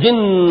عَلِمَتِ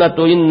الْجِنَّةُ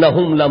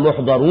إِنَّهُمْ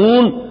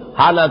لَمُحْضَرُونَ.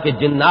 حالانکہ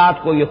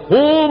جنات کو یہ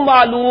خوب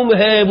معلوم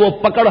ہے وہ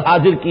پکڑ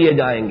حاضر کیے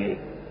جائیں گے.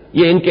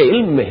 یہ ان کے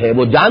علم میں ہے،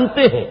 وہ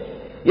جانتے ہیں.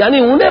 یعنی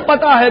انہیں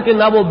پتا ہے کہ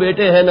نہ وہ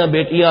بیٹے ہیں نہ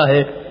بیٹیاں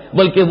ہیں،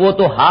 بلکہ وہ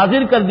تو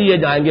حاضر کر دیے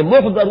جائیں گے.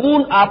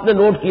 محضرون آپ نے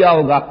نوٹ کیا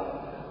ہوگا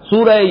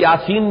سورہ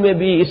یاسین میں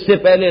بھی، اس سے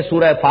پہلے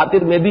سورہ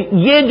فاطر میں بھی،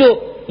 یہ جو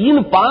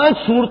ان 5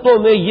 سورتوں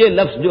میں یہ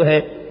لفظ جو ہے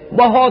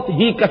بہت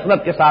ہی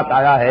کثرت کے ساتھ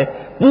آیا ہے.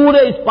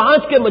 پورے اس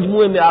 5 کے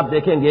مجموعے میں آپ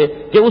دیکھیں گے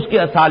کہ اس کے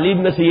اسالیب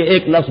میں سے یہ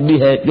ایک لفظ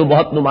بھی ہے جو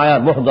بہت نمایاں،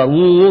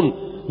 محضرون.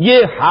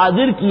 یہ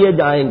حاضر کیے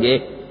جائیں گے.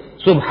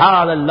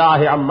 سبحان اللہ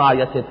عما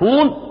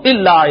یصفون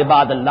الا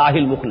عباد اللہ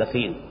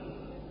المخلصین.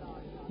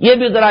 یہ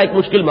بھی ذرا ایک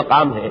مشکل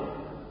مقام ہے.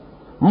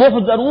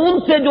 محضرون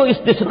سے جو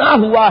استثناء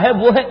ہوا ہے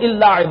وہ ہے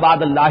الا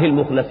عباد اللہ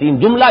المخلصین.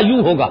 جملہ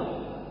یوں ہوگا،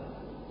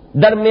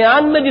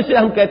 درمیان میں جسے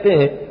ہم کہتے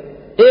ہیں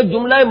ایک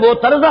جملہ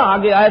معترضہ آ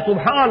گیا ہے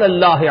سبحان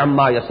اللہ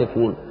عما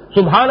یصفون.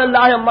 سبحان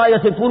اللہ عما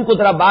یصفون کو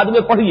ذرا بعد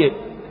میں پڑھیے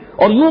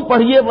اور یوں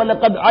پڑھیے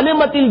وَلَقَدْ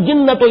عَلِمَتِ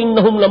الْجِنَّةُ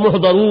إِنَّهُمْ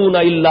لَمُحْضَرُونَ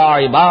إِلَّا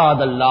عِبَادَ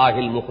اللَّهِ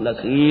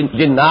الْمُخْلَصِينَ.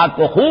 جنات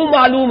کو خوب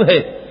معلوم ہے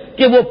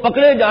کہ وہ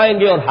پکڑے جائیں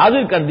گے اور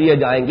حاضر کر دیے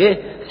جائیں گے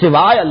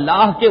سوائے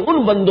اللہ کے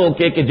ان بندوں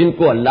کے کہ جن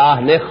کو اللہ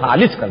نے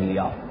خالص کر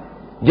لیا.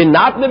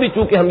 جنات میں بھی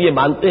چونکہ ہم یہ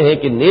مانتے ہیں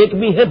کہ نیک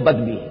بھی ہے بد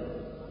بھی ہے،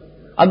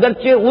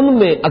 اگرچہ ان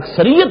میں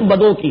اکثریت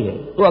بدوں کی ہے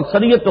تو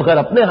اکثریت تو خیر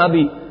اپنے ہاں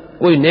بھی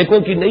کوئی نیکوں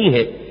کی نہیں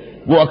ہے.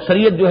 وہ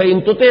اکثریت جو ہے ان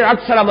تطع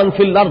اکثر من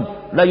فی الارض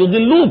لا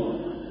یضلوک،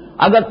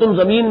 اگر تم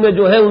زمین میں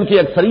جو ہے ان کی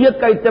اکثریت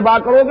کا اتباع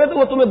کرو گے تو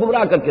وہ تمہیں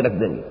گمراہ کر کے رکھ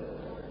دیں گے.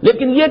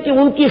 لیکن یہ کہ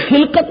ان کی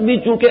خلقت بھی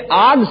چونکہ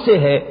آگ سے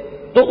ہے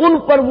تو ان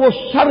پر وہ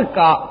شر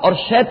کا اور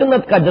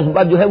شیطنت کا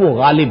جذبہ جو ہے وہ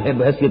غالب ہے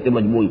بحیثیت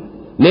مجموعی.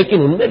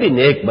 لیکن ان میں بھی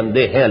نیک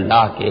بندے ہیں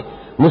اللہ کے،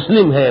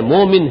 مسلم ہیں،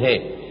 مومن ہیں.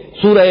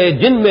 سورہ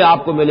جن میں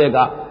آپ کو ملے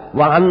گا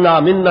وَأَنَّا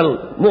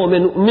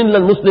مِنَّ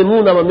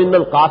الْمُسْلِمُونَ وَمِنَّ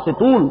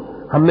الْقَاسِطُونَ،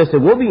 ہم میں سے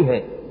وہ بھی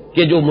ہیں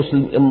کہ جو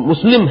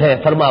مسلم ہیں،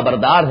 فرما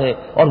بردار ہیں،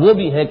 اور وہ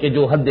بھی ہیں کہ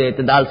جو حد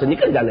اعتدال سے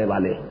نکل جانے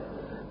والے ہیں.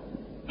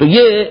 تو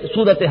یہ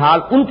صورتحال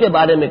ان کے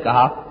بارے میں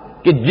کہا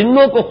کہ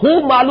جنوں کو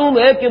خوب معلوم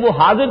ہے کہ وہ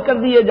حاضر کر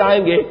دیے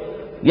جائیں گے،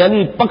 یعنی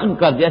پکڑ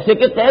کر جیسے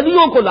کہ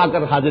قیدیوں کو لا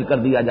کر حاضر کر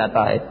دیا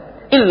جاتا ہے.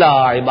 الا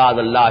عباد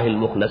اللہ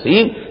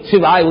المخلصین،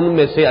 سوائے ان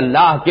میں سے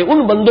اللہ کے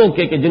ان بندوں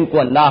کے کہ جن کو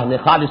اللہ نے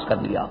خالص کر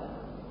لیا.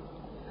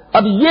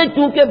 اب یہ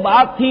چونکہ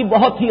بات تھی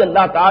بہت ہی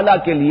اللہ تعالیٰ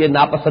کے لیے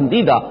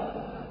ناپسندیدہ،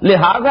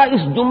 لہذا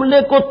اس جملے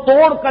کو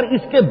توڑ کر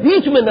اس کے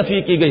بیچ میں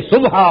نفی کی گئی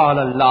سبحان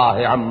اللہ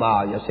عما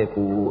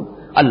یصفون.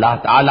 اللہ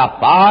تعالیٰ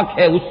پاک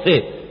ہے اس سے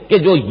کہ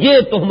جو یہ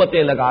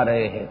تہمتیں لگا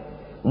رہے ہیں.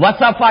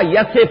 وصف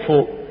یصف،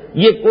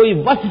 یہ کوئی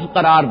وصف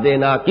قرار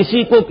دینا،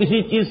 کسی کو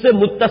کسی چیز سے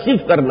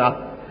متصف کرنا،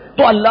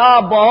 تو اللہ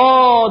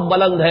بہت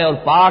بلند ہے اور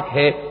پاک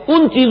ہے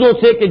ان چیزوں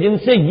سے کہ جن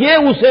سے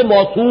یہ اسے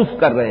موصوف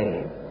کر رہے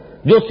ہیں.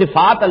 جو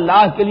صفات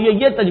اللہ کے لیے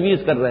یہ تجویز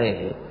کر رہے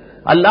ہیں،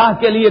 اللہ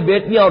کے لیے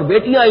بیٹیاں اور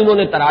بیٹیاں انہوں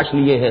نے تراش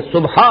لیے ہیں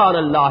سبحان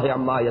اللہ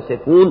عما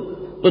یصفون.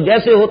 تو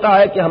جیسے ہوتا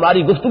ہے کہ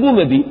ہماری گفتگو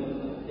میں بھی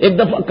ایک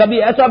دفعہ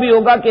کبھی ایسا بھی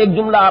ہوگا کہ ایک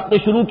جملہ آپ نے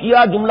شروع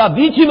کیا، جملہ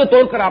بیچ ہی میں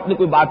توڑ کر آپ نے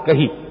کوئی بات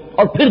کہی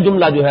اور پھر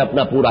جملہ جو ہے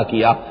اپنا پورا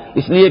کیا،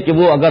 اس لیے کہ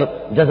وہ اگر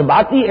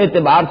جذباتی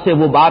اعتبار سے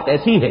وہ بات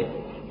ایسی ہے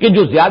کہ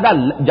جو زیادہ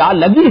جا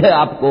لگی ہے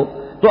آپ کو،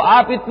 تو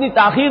آپ اتنی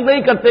تاخیر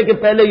نہیں کرتے کہ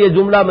پہلے یہ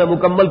جملہ میں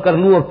مکمل کر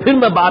لوں اور پھر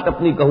میں بات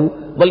اپنی کہوں،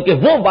 بلکہ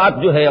وہ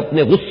بات جو ہے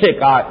اپنے غصے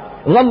کا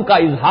غم کا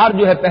اظہار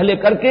جو ہے پہلے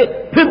کر کے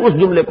پھر اس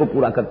جملے کو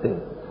پورا کرتے ہیں.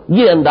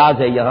 یہ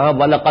انداز ہے یہاں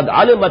وَلَقَدْ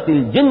عَلِمَتِ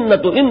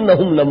الْجِنَّةُ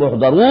إِنَّهُمْ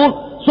لَمُحْضَرُونَ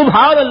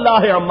سبحان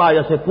اللہ عما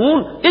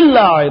یصفون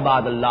الا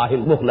عباد اللہ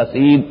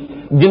المخلصین.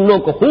 جنوں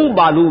کو خوب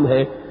معلوم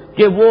ہے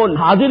کہ وہ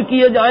حاضر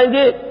کیے جائیں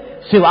گے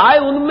سوائے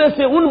ان میں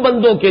سے ان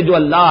بندوں کے جو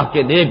اللہ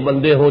کے نیک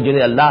بندے ہوں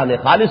جنہیں اللہ نے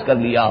خالص کر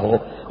لیا ہو،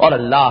 اور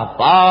اللہ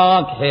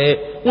پاک ہے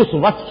اس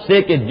وصف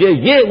سے کہ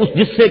یہ اس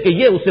جس سے کہ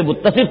یہ اسے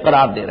متصف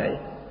قرار دے رہے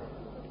ہیں.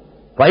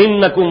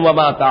 فَإِنَّكُمْ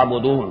وَمَا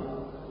تَعْبُدُونَ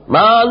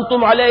مَا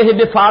أَنْتُمْ عَلَيْهِ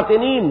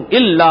بِفَاتِنِينَ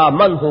إِلَّا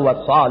مَنْ هُوَ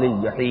صَالِ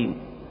الْجَحِيمِ.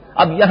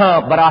 اب یہاں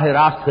براہ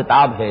راست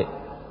خطاب ہے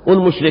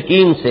ان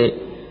مشرکین سے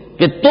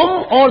کہ تم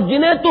اور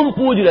جنہیں تم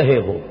پوج رہے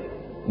ہو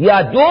یا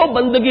جو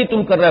بندگی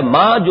تم کر رہے،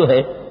 ماں جو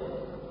ہے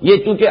یہ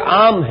چونکہ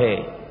عام ہے،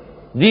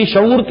 ذی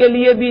شعور کے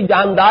لیے بھی،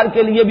 جاندار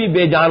کے لیے بھی،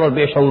 بے جان اور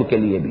بے شعور کے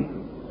لیے بھی،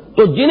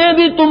 تو جنہیں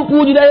بھی تم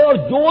پوج رہے ہو اور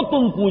جو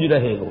تم پوج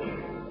رہے ہو،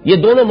 یہ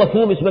دونوں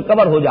مفہوم اس میں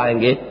کور ہو جائیں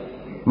گے.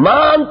 ما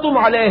انتم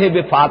علیہ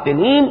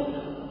بفاتنین،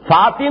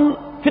 فاتن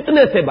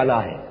فتنے سے بنا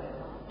ہے،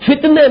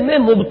 فتنے میں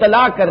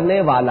مبتلا کرنے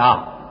والا.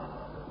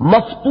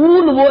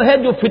 مفتون وہ ہے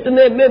جو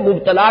فتنے میں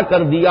مبتلا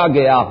کر دیا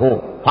گیا ہو.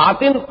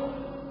 فاتن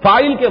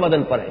فاعل کے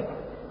وزن پر ہے.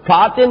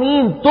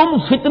 فاتنین، تم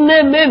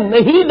فتنے میں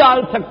نہیں ڈال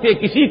سکتے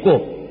کسی کو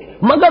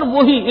مگر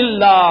وہی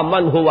الا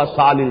من هو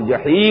صال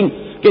الجحیم،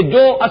 کہ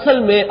جو اصل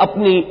میں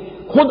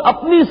خود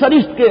اپنی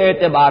سرشت کے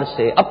اعتبار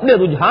سے، اپنے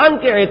رجحان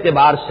کے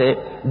اعتبار سے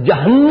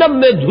جہنم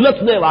میں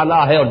جھلسنے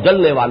والا ہے اور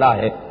جلنے والا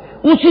ہے،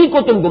 اسی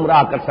کو تم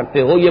گمراہ کر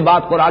سکتے ہو. یہ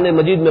بات قرآن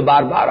مجید میں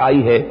بار بار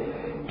آئی ہے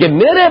کہ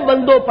میرے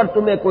بندوں پر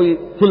تمہیں کوئی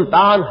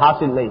سلطان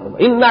حاصل نہیں ہوگا.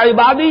 ان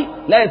عبادی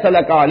لیس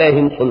لک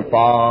علیہم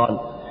سلطان.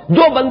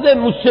 جو بندے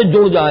مجھ سے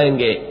جڑ جائیں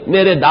گے،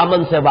 میرے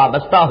دامن سے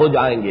وابستہ ہو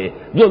جائیں گے،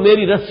 جو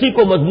میری رسی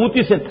کو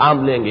مضبوطی سے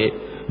تھام لیں گے،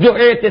 جو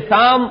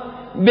اعتصام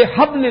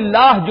بحبل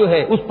اللہ جو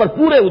ہے اس پر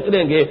پورے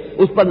اتریں گے،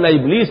 اس پر نہ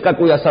ابلیس کا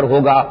کوئی اثر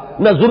ہوگا،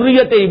 نہ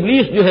ذریت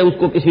ابلیس جو ہے اس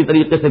کو کسی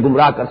طریقے سے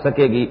گمراہ کر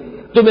سکے گی.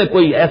 تمہیں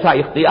کوئی ایسا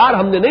اختیار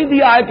ہم نے نہیں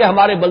دیا ہے کہ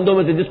ہمارے بندوں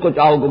میں سے جس کو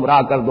چاہو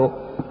گمراہ کر دو.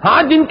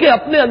 ہاں، جن کے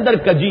اپنے اندر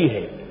کجی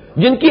ہے،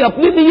 جن کی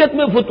اپنی نیت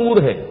میں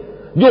فطور ہے،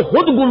 جو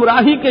خود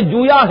گمراہی کے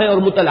جویا ہیں اور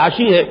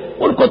متلاشی ہیں،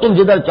 ان کو تم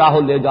جدھر چاہو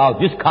لے جاؤ،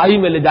 جس کھائی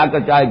میں لے جا کر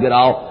چاہے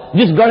گراؤ،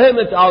 جس گڑھے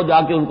میں چاہو جا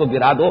کے ان کو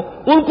گرا دو،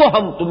 ان کو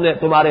ہم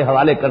تمہارے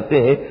حوالے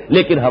کرتے ہیں.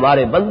 لیکن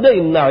ہمارے بندے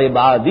ان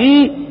عبادی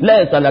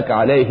لیس لک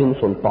علیہم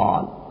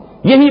سلطان.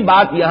 یہی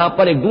بات یہاں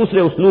پر ایک دوسرے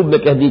اسلوب میں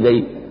کہہ دی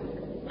گئی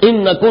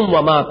انکم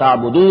وما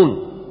تعبدون.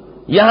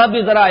 یہاں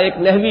بھی ذرا ایک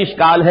نحوی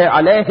اشکال ہے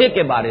علیہ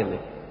کے بارے میں،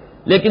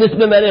 لیکن اس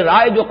میں میں نے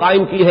رائے جو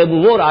قائم کی ہے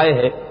وہ رائے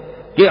ہے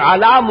کہ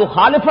علی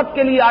مخالفت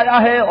کے لیے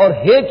آیا ہے اور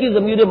ہے کی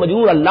ضمیر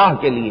مجرور اللہ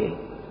کے لیے.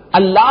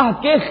 اللہ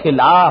کے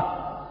خلاف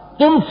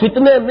تم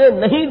فتنے میں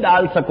نہیں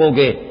ڈال سکو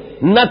گے،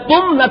 نہ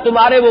تم نہ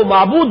تمہارے وہ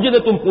معبود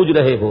جنہیں تم پوج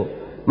رہے ہو،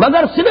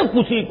 مگر صرف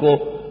اسی کو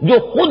جو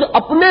خود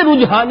اپنے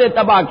رجحان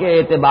تباہ کے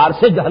اعتبار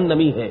سے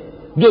جہنمی ہے،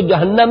 جو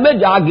جہنم میں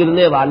جا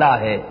گرنے والا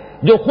ہے،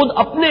 جو خود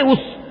اپنے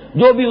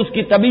جو بھی اس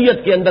کی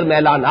طبیعت کے اندر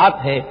میلانات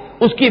ہیں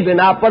اس کی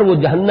بنا پر وہ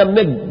جہنم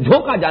میں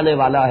جھونکا جانے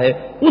والا ہے،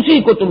 اسی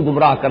کو تم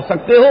گمراہ کر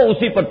سکتے ہو،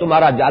 اسی پر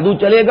تمہارا جادو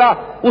چلے گا،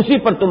 اسی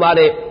پر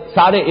تمہارے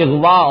سارے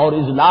اغوا اور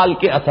اضلال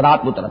کے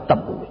اثرات مترتب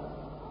ہوں گے.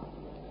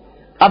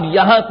 اب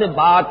یہاں سے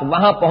بات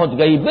وہاں پہنچ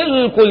گئی،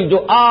 بالکل جو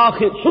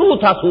آخر شروع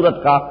تھا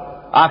سورت کا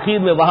آخر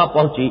میں وہاں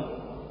پہنچی.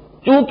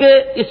 چونکہ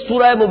اس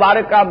سورہ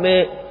مبارکہ میں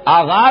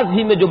آغاز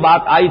ہی میں جو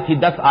بات آئی تھی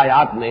 10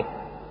 آیات میں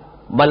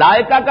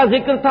ملائکہ کا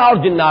ذکر تھا اور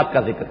جنات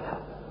کا ذکر تھا.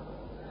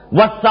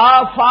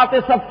 والصافات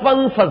صفا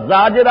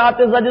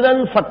فالزاجرات زجرا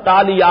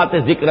فالتالیات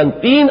ذکرا،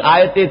 3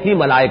 آیتیں تھی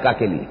ملائکہ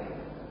کے لیے.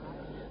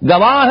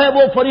 گواہ ہیں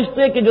وہ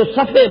فرشتے کہ جو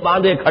صفے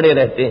باندھے کھڑے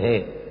رہتے ہیں،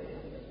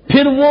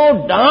 پھر وہ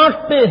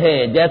ڈانٹتے ہیں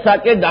جیسا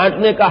کہ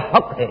ڈانٹنے کا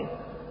حق ہے،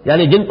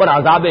 یعنی جن پر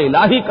عذاب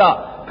الہی کا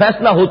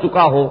فیصلہ ہو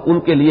چکا ہو ان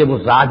کے لیے وہ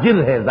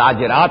زاجر ہیں،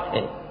 زاجرات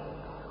ہیں.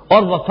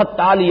 اور وہ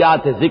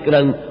فالتالیات ذکرا،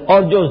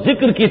 اور جو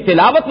ذکر کی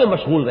تلاوت میں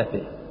مشغول رہتے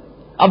ہیں.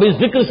 اب اس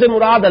ذکر سے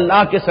مراد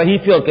اللہ کے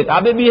صحیفے اور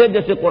کتابیں بھی ہیں،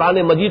 جیسے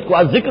قرآن مجید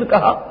کو ذکر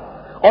کہا،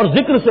 اور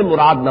ذکر سے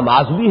مراد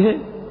نماز بھی ہے،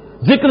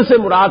 ذکر سے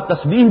مراد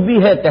تسبیح بھی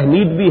ہے،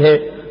 تحمید بھی ہے.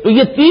 تو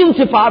یہ 3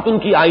 صفات ان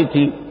کی آئی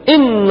تھی،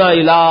 ان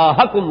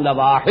الہکم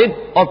لواحد،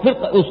 اور پھر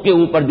اس کے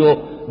اوپر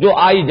جو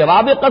آئی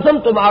جواب قسم،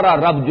 تمہارا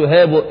رب جو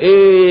ہے وہ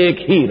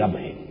ایک ہی رب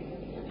ہے.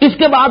 اس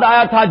کے بعد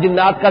آیا تھا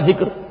جنات کا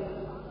ذکر،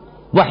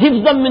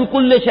 وحفظا من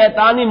کل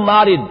شیطان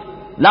مارد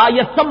لا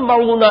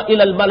يسمعون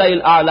الى الملأ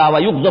الاعلى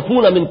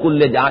ويقذفون من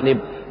كل جانب،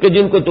 کہ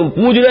جن کو تم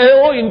پوج رہے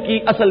ہو ان کی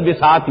اصل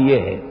بساط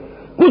یہ ہے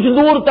کچھ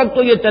دور تک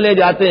تو یہ چلے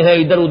جاتے ہیں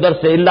ادھر ادھر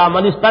سے، الا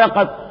من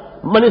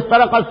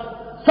استرق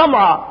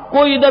سمع،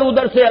 کوئی ادھر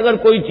ادھر سے اگر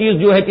کوئی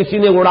چیز جو ہے کسی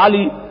نے اڑا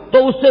لی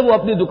تو اس سے وہ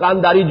اپنی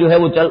دکانداری جو ہے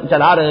وہ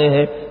چلا رہے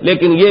ہیں.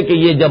 لیکن یہ کہ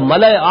یہ جب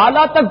ملأ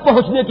اعلیٰ تک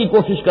پہنچنے کی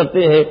کوشش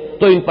کرتے ہیں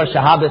تو ان پر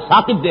شہاب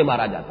ثاقب دے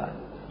مارا جاتا ہے.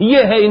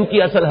 یہ ہے ان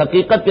کی اصل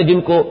حقیقت کہ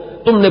جن کو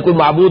تم نے کوئی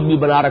معبود بھی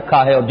بنا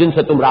رکھا ہے اور جن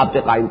سے تم رابطے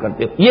قائم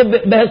کرتے ہو. یہ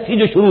بحث تھی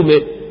جو شروع میں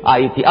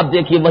آئی تھی. اب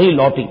دیکھیے وہی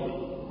لوٹی،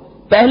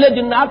 پہلے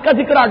جنات کا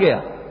ذکر آ گیا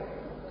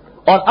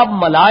اور اب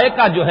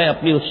ملائکہ جو ہے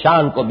اپنی اس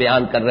شان کو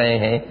بیان کر رہے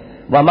ہیں.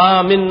 وما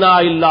منا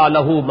الا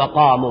له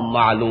مقام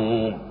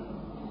معلوم،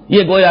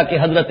 یہ گویا کہ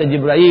حضرت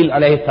جبرائیل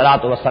علیہ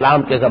الصلوۃ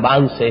والسلام کے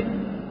زبان سے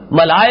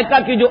ملائکہ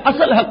کی جو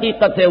اصل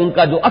حقیقت ہے، ان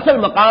کا جو اصل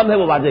مقام ہے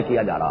وہ واضح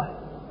کیا جا رہا ہے.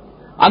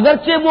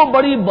 اگرچہ وہ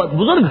بڑی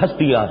بزرگ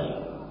ہستیاں ہیں،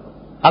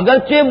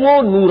 اگرچہ وہ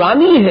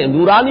نورانی ہیں،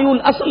 نورانی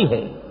الاصل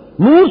ہے،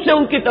 نور سے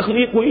ان کی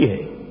تخلیق ہوئی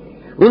ہے،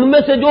 ان میں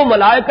سے جو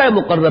ملائکہ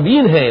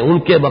مقربین ہیں ان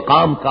کے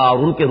مقام کا اور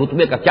ان کے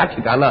رتبے کا کیا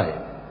ٹھکانہ ہے.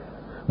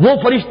 وہ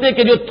فرشتے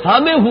کے جو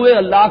تھامے ہوئے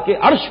اللہ کے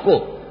عرش کو،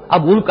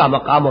 اب ان کا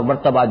مقام اور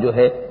مرتبہ جو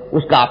ہے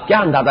اس کا آپ کیا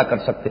اندازہ کر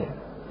سکتے ہیں.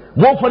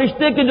 وہ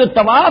فرشتے کے جو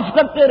طواف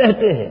کرتے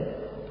رہتے ہیں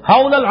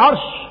حول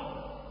العرش،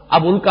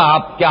 اب ان کا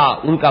آپ کیا،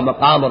 ان کا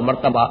مقام اور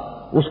مرتبہ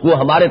اس کو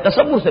ہمارے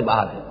تصور سے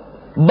باہر ہے.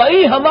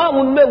 بئی ہما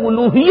ان میں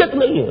الوہیت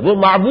نہیں ہے، وہ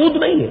معبود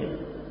نہیں ہے.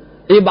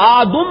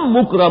 عباد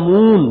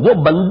مکرمون، وہ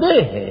بندے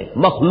ہیں،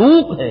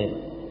 مخلوق ہیں،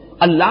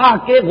 اللہ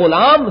کے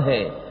غلام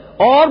ہیں.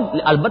 اور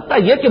البتہ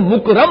یہ کہ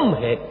مکرم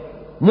ہے،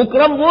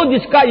 مکرم وہ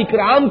جس کا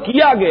اکرام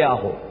کیا گیا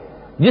ہو،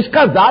 جس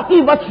کا ذاتی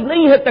وصف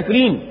نہیں ہے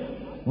تکریم،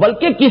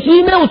 بلکہ کسی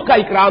نے اس کا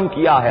اکرام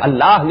کیا ہے.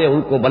 اللہ نے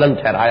ان کو بلند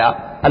ٹھہرایا،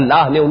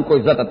 اللہ نے ان کو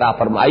عزت عطا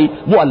فرمائی،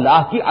 وہ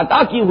اللہ کی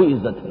عطا کی ہوئی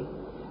عزت ہے.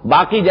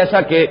 باقی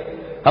جیسا کہ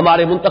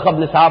ہمارے منتخب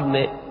نصاب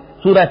میں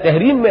سورہ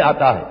تحریم میں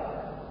آتا ہے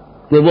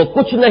کہ وہ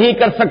کچھ نہیں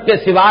کر سکتے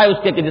سوائے اس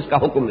کے کہ جس کا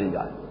حکم مل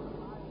جائے.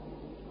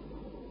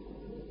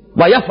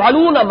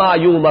 وَيَفْعَلُونَ مَا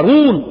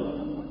يُؤْمَرُونَ،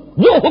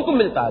 جو حکم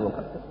ملتا ہے وہ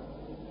کرتے ہیں.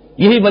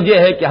 یہی وجہ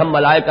ہے کہ ہم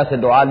ملائکہ سے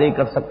دعا نہیں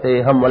کر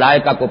سکتے، ہم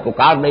ملائکہ کو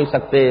پکار نہیں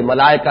سکتے،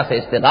 ملائکہ سے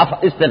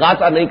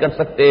استغاثہ نہیں کر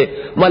سکتے،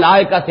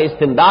 ملائکہ سے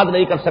استمداد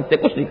نہیں کر سکتے،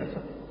 کچھ نہیں کر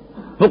سکتے.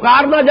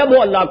 پکارنا جب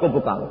ہو اللہ کو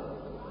پکارو،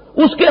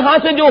 اس کے ہاں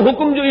سے جو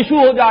حکم جو ایشو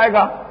ہو جائے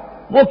گا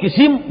وہ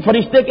کسی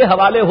فرشتے کے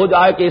حوالے ہو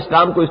جائے کہ اس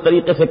کام کو اس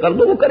طریقے سے کر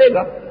دو، وہ کرے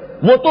گا.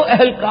 وہ تو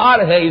اہلکار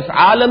ہے اس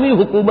عالمی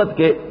حکومت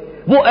کے،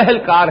 وہ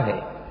اہلکار ہے.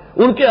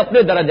 ان کے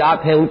اپنے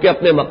درجات ہیں، ان کے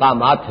اپنے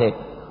مقامات ہیں،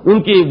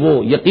 ان کی وہ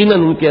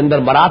یقیناً ان کے اندر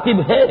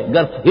مراتب ہیں.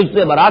 اگر حفظ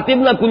مراتب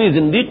نہ کنی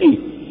زندگی،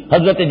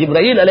 حضرت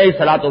جبرائیل علیہ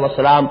الصلوۃ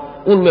والسلام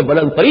ان میں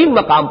بلند ترین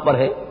مقام پر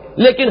ہے،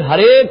 لیکن ہر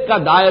ایک کا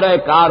دائرہ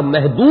کار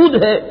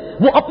محدود ہے،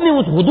 وہ اپنی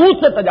اس حدود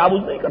سے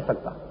تجاوز نہیں کر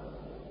سکتا.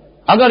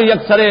 اگر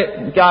یکسرے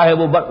کیا ہے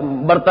وہ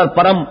برتر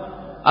پرم،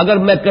 اگر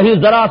میں کہیں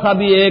ذرا سا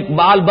بھی ایک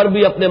بال بر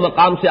بھی اپنے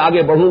مقام سے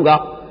آگے بڑھوں گا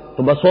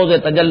تو بسوز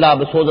تجلی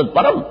بسوزت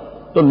پرم،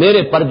 تو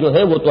میرے پر جو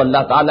ہے وہ تو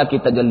اللہ تعالیٰ کی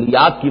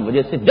تجلیات کی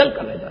وجہ سے جل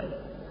کر رہ جائے.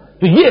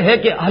 تو یہ ہے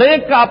کہ ہر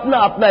ایک کا اپنا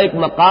اپنا ایک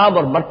مقام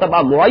اور مرتبہ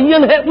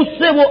معین ہے، اس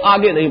سے وہ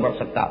آگے نہیں بڑھ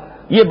سکتا.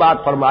 یہ بات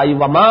فرمائی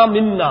وما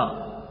منا،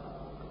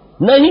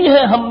 نہیں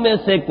ہے ہم میں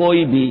سے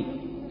کوئی بھی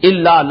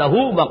الا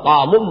لہو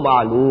مقام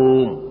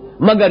معلوم،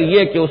 مگر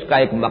یہ کہ اس کا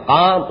ایک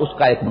مقام، اس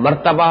کا ایک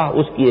مرتبہ،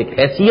 اس کی ایک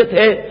حیثیت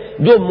ہے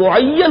جو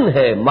معین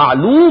ہے،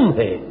 معلوم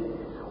ہے،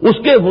 اس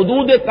کے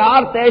حدود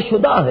کار طے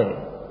شدہ ہے،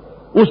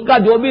 اس کا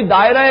جو بھی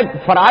دائرہ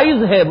فرائض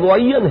ہے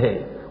معین ہے،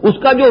 اس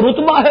کا جو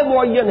رتبہ ہے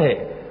معین ہے.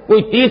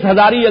 کوئی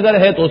 30,000 اگر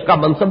ہے تو اس کا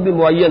منصب بھی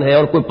معین ہے،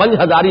 اور کوئی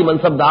 5,000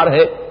 منصب دار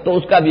ہے تو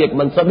اس کا بھی ایک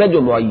منصب ہے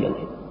جو معین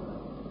ہے.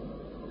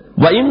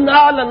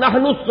 وَإِنَّا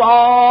لَنَحْنُ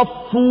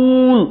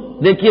الصَّافُّونَ،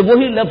 دیکھیے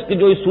وہی لفظ کہ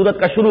جو اس سورت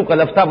کا شروع کا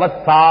لفظ تھا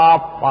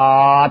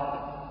وَالصَّافَّاتِ،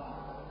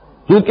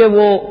 کیونکہ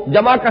وہ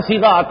جمع کا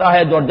صیغہ آتا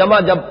ہے، اور جمع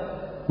جب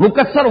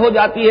مکسر ہو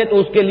جاتی ہے تو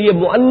اس کے لیے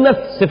مؤنث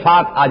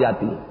صفات آ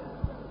جاتی ہے،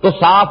 تو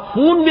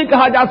صافون بھی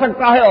کہا جا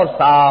سکتا ہے اور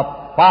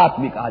صافات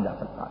بھی کہا جا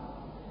سکتا ہے.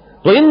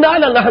 تو اِنَّا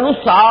لَنَحْنُ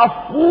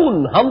الصَّافُّونَ،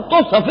 ہم تو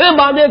صفے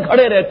باندھے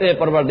کھڑے رہتے ہیں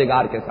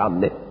پروردگار کے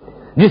سامنے.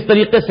 جس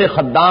طریقے سے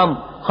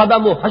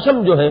خدم و حشم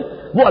جو ہیں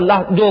وہ اللہ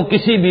جو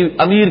کسی بھی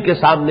امیر کے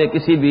سامنے،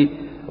 کسی بھی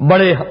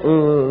بڑے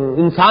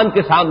انسان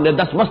کے سامنے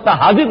دستبستہ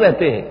حاضر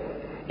رہتے ہیں،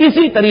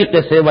 اسی طریقے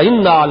سے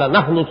وَإِنَّا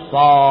لَنَحْنُ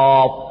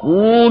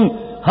الصَّافُّونَ،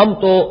 ہم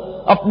تو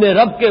اپنے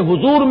رب کے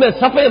حضور میں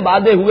صفے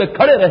باندھے ہوئے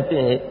کھڑے رہتے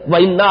ہیں.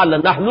 وَإِنَّا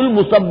لَنَحْنُ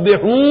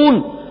الْمُسَبِّحُونَ،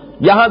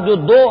 یہاں جو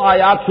 2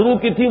 آیات شروع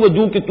کی تھی وہ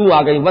جو کہ تو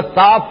آ گئی،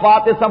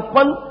 وَالصَّافَّاتِ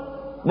صَفًّا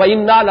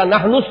وَإِنَّا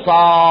لَنَحْنُ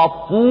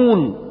الصَّافُّونَ،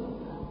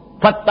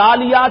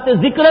 فَالتَّالِيَاتِ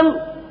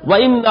ذِكْرًا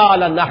وَإِنَّا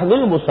لَنَحْنُ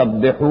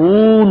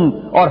الْمُسَبِّحُونَ،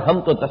 اور ہم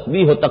تو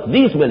تسبیح و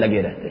تقدیس میں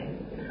لگے رہتے ہیں.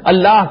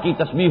 اللہ کی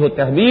تسبیح و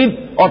تحمید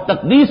اور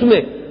تقدیس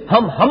میں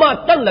ہم ہمہ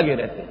تن لگے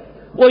رہتے ہیں.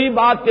 وہی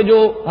بات کہ جو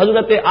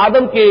حضرت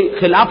آدم کے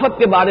خلافت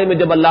کے بارے میں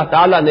جب اللہ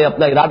تعالیٰ نے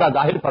اپنا ارادہ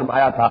ظاہر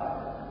فرمایا تھا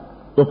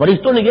تو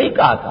فرشتوں نے یہی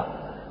کہا تھا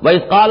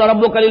وَإِذْ قَالَ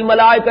رَبُّكَ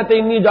لِلْمَلَائِكَةِ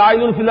إِنِّي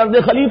جَاعِلٌ فِي الْأَرْضِ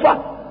خَلِيفَةً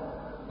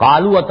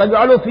قَالُوا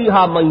أَتَجْعَلُ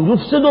فِيهَا مَن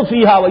يُفْسِدُ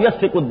فِيهَا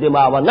وَيَسْفِكُ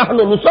الدِّمَاءَ وَنَحْنُ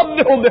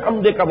نُسَبِّحُ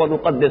بِحَمْدِكَ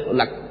وَنُقَدِّسُ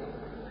لَكَ،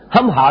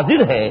 ہم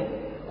حاضر ہیں،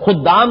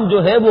 خدام جو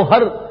ہے وہ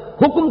ہر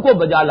حکم کو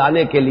بجا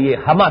لانے کے لیے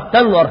ہمہ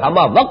تن اور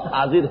ہمہ وقت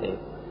حاضر ہیں.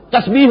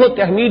 تسبیح و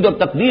تحمید اور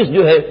تقدیس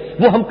جو ہے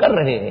وہ ہم کر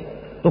رہے ہیں،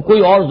 تو کوئی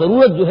اور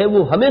ضرورت جو ہے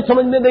وہ ہمیں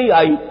سمجھ میں نہیں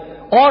آئی.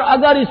 اور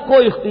اگر اس کو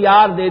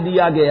اختیار دے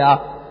دیا گیا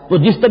تو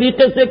جس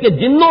طریقے سے کہ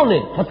جنوں نے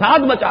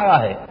فساد مچایا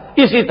ہے،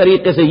 اسی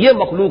طریقے سے یہ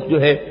مخلوق جو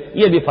ہے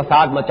یہ بھی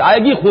فساد مچائے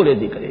گی،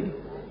 خوریزی کرے گی.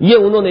 یہ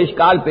انہوں نے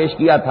اشکال پیش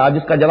کیا تھا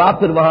جس کا جواب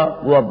پھر وہاں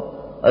وہ اب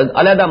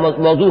علیحدہ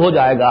موضوع ہو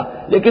جائے گا،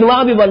 لیکن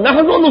وہاں بھی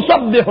وَنَحْنُ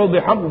نُسَبِّحُ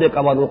بِحَمْدِكَ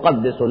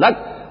وَنُقَدِّسُ لَكَ،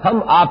 ہم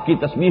آپ کی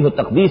تسبیح و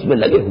تقدیس میں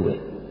لگے ہوئے.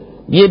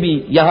 یہ بھی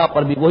یہاں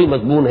پر بھی وہی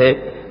مضمون ہے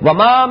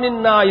وَمَا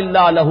مِنَّا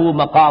إِلَّا لَهُ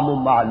مَقَامٌ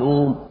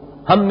مَّعْلُومٌ،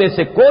 ہم میں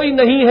سے کوئی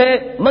نہیں ہے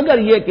مگر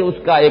یہ کہ اس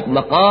کا ایک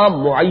مقام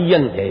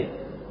معین ہے.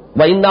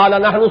 وَإِنَّا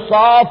لَنَحْنُ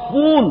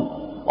الصَّافُّونَ،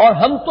 اور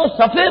ہم تو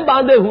صفے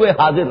باندھے ہوئے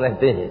حاضر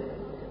رہتے ہیں.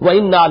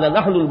 وَإِنَّا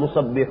لَنَحْنُ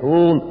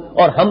الْمُسَبِّحُونَ،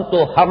 اور ہم تو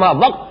ہمہ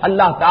وقت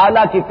اللہ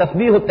تعالیٰ کی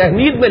تسبیح و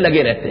تحمید میں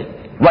لگے رہتے ہیں.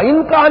 وَإِن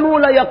كَانُوا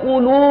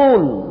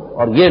لَيَقُولُونَ،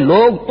 اور یہ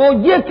لوگ تو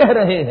یہ کہہ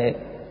رہے ہیں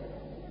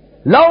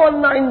لَوْ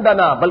أَنَّ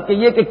عِندَنَا، بلکہ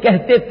یہ کہ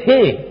کہتے تھے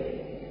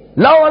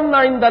لَوْ أَنَّ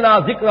عِندَنَا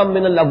ذِكْرًا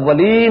مِّنَ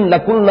الْأَوَّلِينَ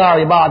لَكُنَّا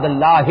عِبَادَ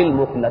اللَّهِ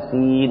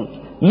الْمُخْلَصِينَ.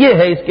 یہ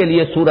ہے اس کے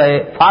لیے سورہ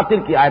فاطر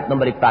کی آیت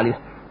نمبر 41،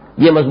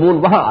 یہ مضمون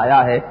وہاں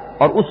آیا ہے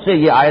اور اس سے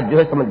یہ آیت جو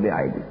ہے سمجھ میں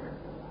آئے گی.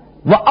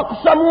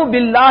 وَأَقْسَمُوا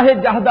بِاللَّهِ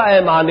جَهْدَ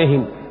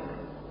أَيْمَانِهِمْ،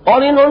 اور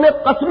انہوں نے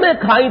قسمیں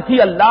کھائی تھی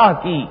اللہ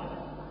کی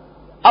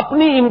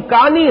اپنی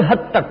امکانی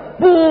حد تک،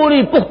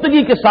 پوری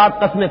پختگی کے ساتھ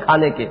قسمیں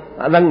کھانے کے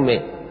رنگ میں.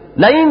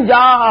 لَئِن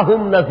جَاءَهُمْ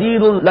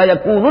نَذِيرٌ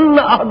لَيَكُونُنَّ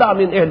أَهْدَىٰ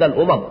مِنْ إِحْدَى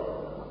الْأُمَمِ،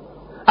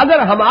 اگر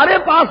ہمارے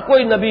پاس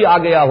کوئی نبی آ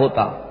گیا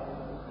ہوتا،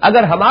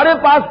 اگر ہمارے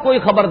پاس کوئی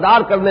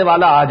خبردار کرنے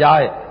والا آ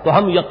جائے تو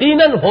ہم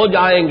یقیناً ہو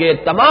جائیں گے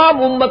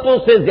تمام امتوں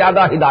سے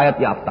زیادہ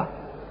ہدایت یافتہ.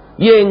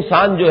 یہ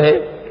انسان جو ہے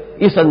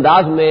اس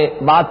انداز میں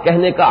بات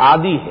کہنے کا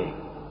عادی ہے.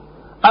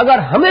 اگر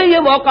ہمیں یہ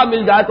موقع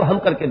مل جائے تو ہم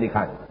کر کے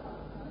دکھائیں.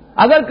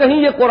 اگر کہیں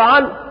یہ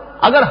قرآن،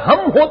 اگر ہم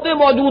ہوتے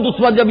موجود اس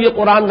وقت جب یہ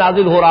قرآن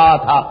نازل ہو رہا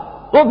تھا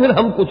تو پھر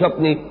ہم کچھ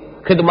اپنی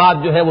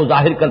خدمات جو ہے وہ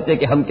ظاہر کرتے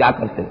کہ ہم کیا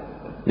کرتے.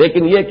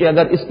 لیکن یہ کہ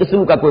اگر اس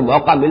قسم کا کوئی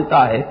موقع ملتا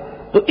ہے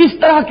تو اس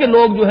طرح کے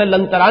لوگ جو ہے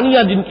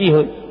لنترانیاں جن کی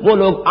ہیں وہ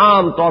لوگ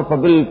عام طور پر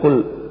بالکل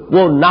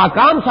وہ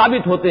ناکام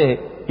ثابت ہوتے ہیں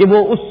کہ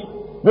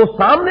وہ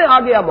سامنے آ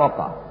گیا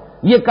موقع.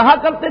 یہ کہا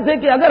کرتے تھے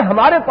کہ اگر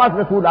ہمارے پاس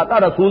رسول آتا،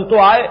 رسول تو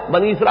آئے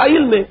بنی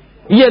اسرائیل میں،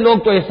 یہ لوگ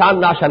تو احسان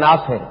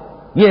ناشناس ہیں،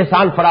 یہ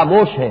احسان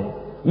فراموش ہیں،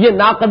 یہ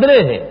ناقدرے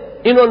ہیں،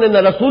 انہوں نے نہ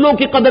رسولوں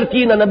کی قدر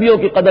کی، نہ نبیوں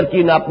کی قدر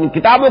کی، نہ اپنی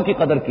کتابوں کی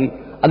قدر کی.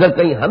 اگر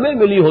کہیں ہمیں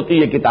ملی ہوتی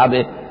یہ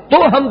کتابیں تو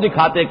ہم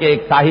دکھاتے کہ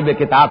ایک صاحب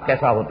کتاب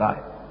کیسا ہوتا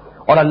ہے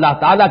اور اللہ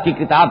تعالیٰ کی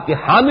کتاب کے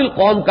حامل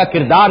قوم کا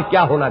کردار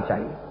کیا ہونا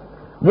چاہیے.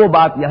 وہ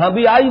بات یہاں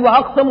بھی آئی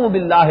وَأَقْسَمُوا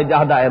بِاللَّهِ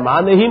جَهْدَ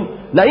أَيْمَانِهِمْ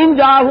لَئِن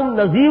جَاءَهُمْ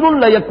نَذِيرٌ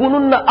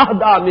لَيَكُونُنَّ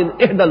أَهْدَىٰ مِنْ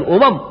إِحْدَى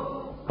الْأُمَمِ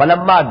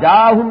فَلَمَّا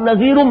جَاءَهُمْ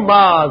نَذِيرٌ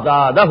مَّا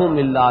زَادَهُمْ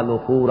إِلَّا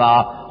نُفُورًا،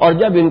 اور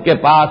جب ان کے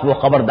پاس وہ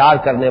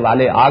خبردار کرنے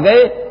والے آ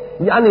گئے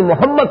یعنی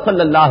محمد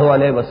صلی اللہ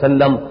علیہ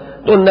وسلم،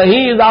 تو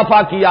نہیں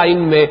اضافہ کیا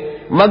ان میں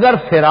مگر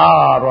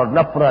فرار اور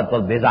نفرت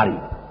اور بیزاری.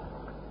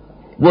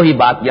 وہی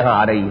بات یہاں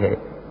آ رہی ہے.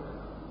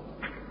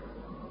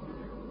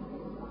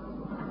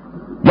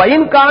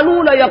 وَإِن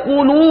كَانُوا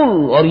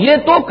لَيَقُولُونَ، اور یہ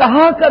تو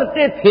کہا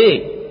کرتے تھے،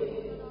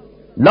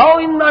 لَوْ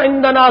إِنَّ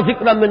عِندَنَا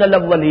ذِكْرًا مِّنَ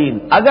الْأَوَّلِينَ،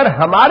 اگر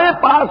ہمارے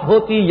پاس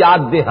ہوتی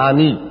یاد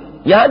دہانی.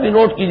 یہاں بھی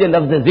نوٹ کیجئے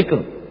لفظ ذکر،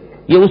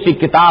 یہ اسی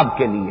کتاب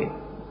کے لیے.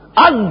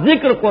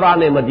 الذکر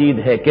قرآن مجید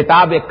ہے،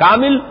 کتاب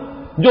کامل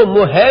جو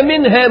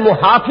مہیمن ہے،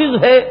 محافظ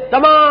ہے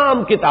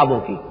تمام کتابوں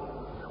کی،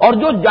 اور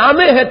جو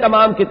جامع ہے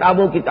تمام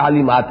کتابوں کی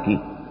تعلیمات کی،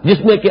 جس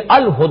میں کہ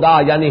الہدا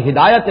یعنی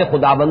ہدایت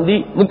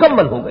خداوندی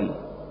مکمل ہو گئی.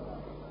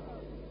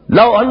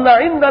 لو ان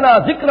عندنا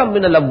ذکر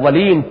من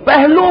الاولین،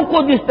 پہلوں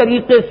کو جس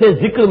طریقے سے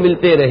ذکر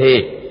ملتے رہے،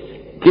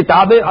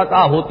 کتابیں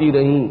عطا ہوتی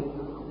رہیں،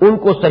 ان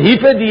کو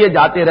صحیفے دیے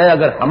جاتے رہے،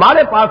 اگر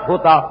ہمارے پاس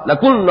ہوتا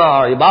لکنا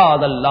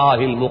عباد اللہ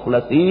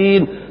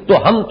المخلصین، تو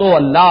ہم تو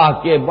اللہ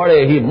کے بڑے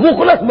ہی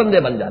مخلص بندے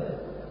بن جاتے،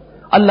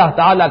 اللہ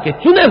تعالیٰ کے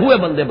چنے ہوئے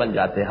بندے بن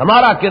جاتے.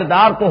 ہمارا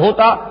کردار تو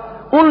ہوتا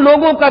ان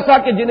لوگوں کا سا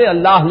کہ جنہیں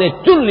اللہ نے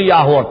چن لیا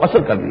ہو اور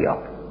پسند کر لیا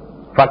ہو.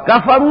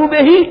 فکفروا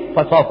بہ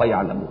فسوف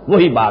یعلمون،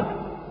 وہی بات.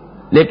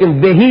 لیکن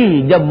بہی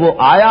جب وہ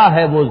آیا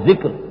ہے وہ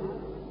ذکر،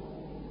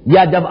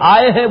 یا جب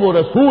آئے ہیں وہ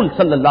رسول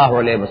صلی اللہ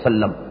علیہ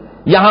وسلم،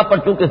 یہاں پر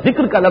چونکہ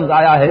ذکر کا لفظ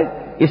آیا ہے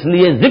اس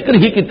لیے ذکر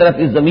ہی کی طرف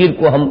اس ضمیر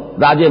کو ہم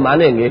راجع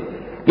مانیں گے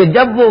کہ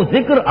جب وہ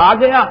ذکر آ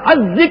گیا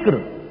الذکر،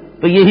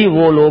 تو یہی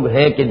وہ لوگ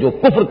ہیں کہ جو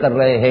کفر کر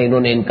رہے ہیں،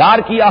 انہوں نے انکار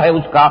کیا ہے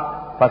اس کا.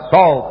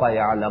 فسوف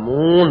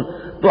یعلمون،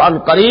 تو ان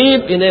قریب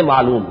انہیں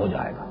معلوم ہو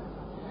جائے گا،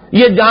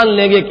 یہ جان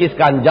لیں گے کہ اس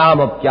کا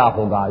انجام اب کیا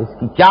ہوگا، اس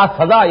کی کیا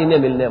سزا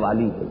انہیں ملنے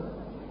والی ہے،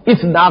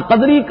 اس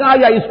ناقدری کا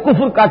یا اس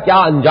کفر کا کیا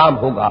انجام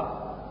ہوگا.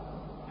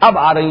 اب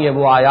آ رہی ہیں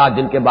وہ آیات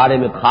جن کے بارے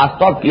میں خاص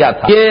طور کیا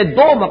تھا. یہ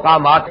دو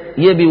مقامات،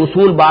 یہ بھی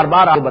اصول بار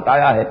بار آپ کو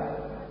بتایا ہے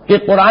کہ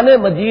قرآن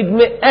مجید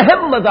میں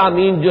اہم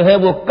مضامین جو ہے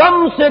وہ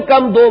کم سے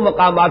کم دو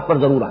مقامات پر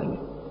ضرور آئیں گے.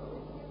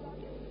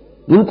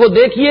 ان کو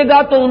دیکھیے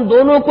گا تو ان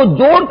دونوں کو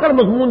جوڑ کر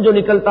مضمون جو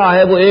نکلتا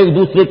ہے وہ ایک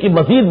دوسرے کی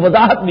مزید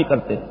وضاحت بھی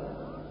کرتے ہیں.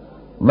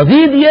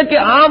 مزید یہ کہ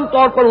عام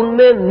طور پر ان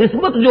میں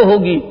نسبت جو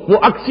ہوگی وہ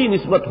عکسی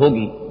نسبت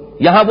ہوگی،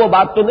 یہاں وہ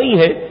بات تو نہیں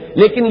ہے،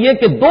 لیکن یہ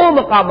کہ دو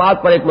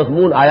مقامات پر ایک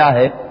مضمون آیا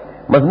ہے.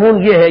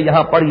 مضمون یہ ہے،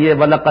 یہاں پڑھیے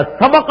وَلَقَدْ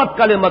سَبَقَتْ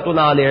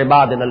كَلِمَتُنَا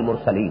لِعِبَادِنَا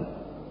الْمُرْسَلِينَ.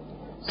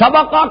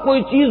 سبقہ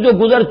کوئی چیز جو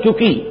گزر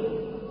چکی،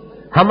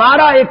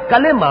 ہمارا ایک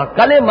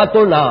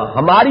کلمتنا،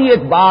 ہماری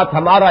ایک بات،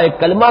 ہمارا ایک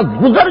کلمہ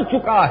گزر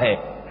چکا ہے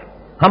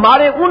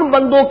ہمارے ان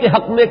بندوں کے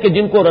حق میں کہ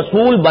جن کو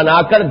رسول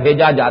بنا کر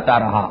بھیجا جاتا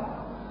رہا.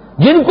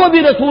 جن کو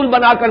بھی رسول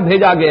بنا کر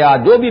بھیجا گیا،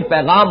 جو بھی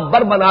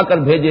پیغامبر بنا کر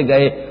بھیجے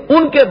گئے،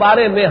 ان کے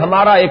بارے میں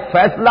ہمارا ایک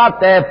فیصلہ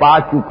طے پا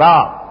چکا.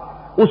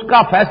 اس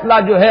کا فیصلہ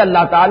جو ہے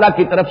اللہ تعالیٰ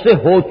کی طرف سے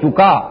ہو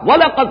چکا.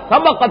 وَلَقَدْ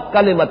سَبَقَتْ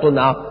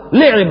كَلِمَتُنَا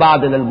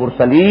لِعِبَادِنَا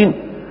الْمُرْسَلِينَ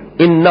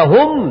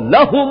إِنَّهُمْ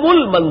لَهُمُ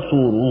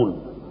الْمَنْصُورُونَ.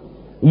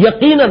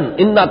 یقیناً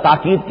اِنَّا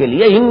تاکید کے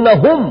لیے،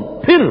 إِنَّهُمْ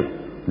پھر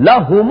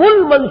لَهُمُ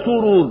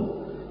الْمَنْصُورُونَ،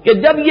 کہ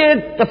جب یہ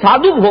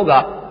تصادم ہوگا،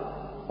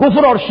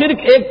 کفر اور شرک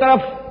ایک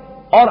طرف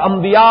اور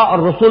انبیاء اور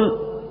رسل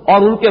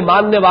اور ان کے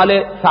ماننے والے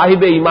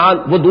صاحب ایمان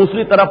وہ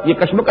دوسری طرف، یہ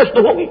کشمکش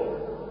تو ہوگی.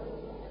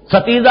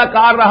 ستیزہ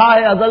کار رہا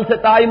ہے ازل سے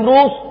تا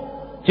امروز،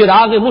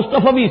 چراغ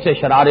مصطفی سے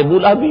شرار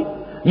بولا بھی،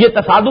 یہ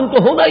تصادم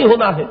تو ہونا ہی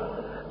ہونا ہے.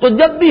 تو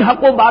جب بھی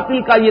حق و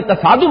باطل کا یہ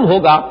تصادم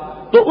ہوگا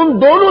تو ان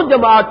دونوں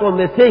جماعتوں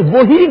میں سے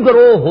وہی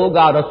گروہ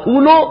ہوگا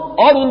رسولوں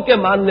اور ان کے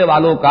ماننے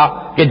والوں کا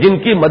کہ جن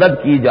کی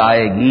مدد کی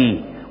جائے گی،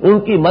 ان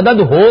کی مدد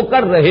ہو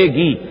کر رہے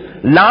گی.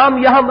 لام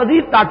یہاں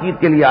مزید تاکید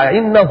کے لیے آیا،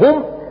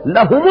 انہم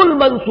لہم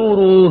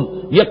المنصورون،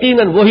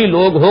 یقیناً وہی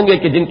لوگ ہوں گے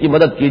کہ جن کی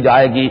مدد کی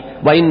جائے گی.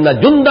 وَإِنَّ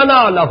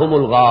جُنْدَنَا لَهُمُ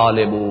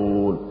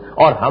الْغَالِبُونَ،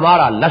 اور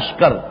ہمارا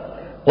لشکر.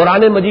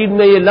 قرآن مجید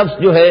میں یہ لفظ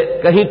جو ہے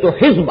کہیں تو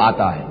حزب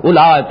آتا ہے،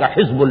 اولئک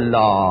حزب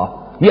اللہ،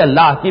 یہ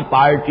اللہ کی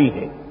پارٹی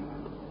ہے.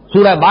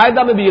 سورہ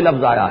مائدہ میں بھی یہ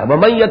لفظ آیا ہے،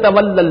 وَمَن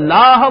يَتَوَلَّ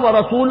اللَّهَ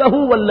وَرَسُولَهُ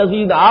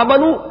وَالَّذِينَ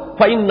آمَنُوا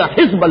فَإِنَّ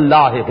حِزْبَ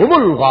اللَّهِ هُمُ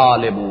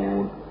الْغَالِبُونَ.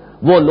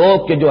 وہ لوگ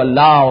کہ جو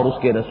اللہ اور اس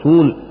کے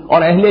رسول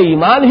اور اہل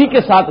ایمان ہی کے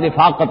ساتھ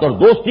رفاقت اور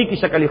دوستی کی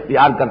شکل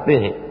اختیار کرتے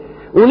ہیں،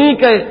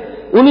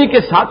 انہی کے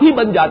ساتھی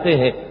بن جاتے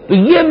ہیں، تو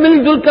یہ مل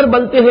جل کر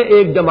بنتے ہیں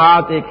ایک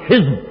جماعت، ایک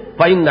حزب.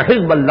 فَإِنَّ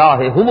حِزْبَ اللَّهِ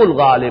هُمُ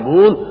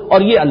الْغَالِبُونَ،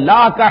 اور یہ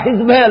اللہ کا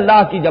حزب ہے،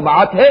 اللہ کی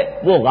جماعت ہے،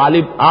 وہ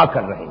غالب آ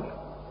کر رہیں گے.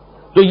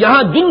 تو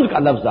یہاں جند کا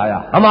لفظ آیا،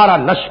 ہمارا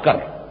لشکر.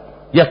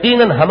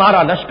 یقیناً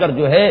ہمارا لشکر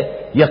جو ہے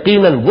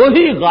یقیناً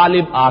وہی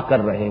غالب آ کر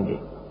رہیں گے.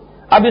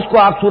 اب اس کو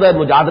آپ سورہ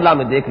مجادلہ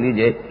میں دیکھ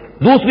لیجئے.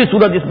 دوسری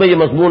سورت جس میں یہ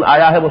مضمون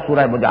آیا ہے وہ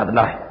سورہ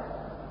مجادلہ ہے،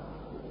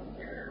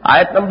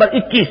 آیت نمبر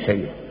 21 ہے.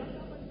 یہ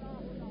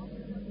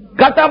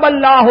کتب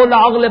اللہ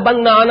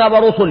لأغلبن انا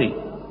ورسلی،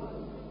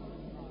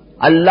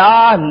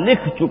 اللہ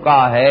لکھ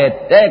چکا ہے،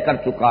 طے کر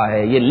چکا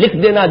ہے. یہ لکھ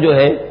دینا جو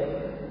ہے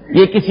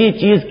یہ کسی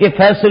چیز کے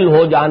فیصل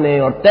ہو جانے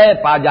اور طے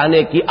پا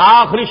جانے کی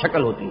آخری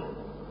شکل ہوتی ہے.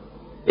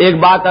 ایک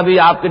بات ابھی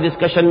آپ کے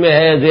ڈسکشن میں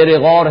ہے، زیر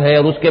غور ہے،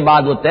 اور اس کے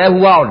بعد وہ طے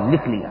ہوا اور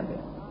لکھ لیا گیا.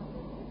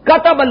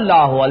 کتب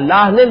اللہ،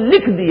 اللہ نے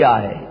لکھ دیا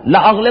ہے،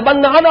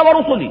 لأغلبن انا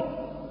ورسلی،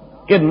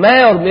 کہ میں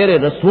اور میرے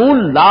رسول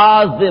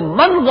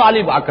لازماً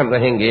غالب آ کر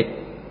رہیں گے.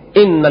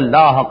 ان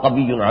اللہ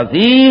قوی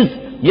عزیز،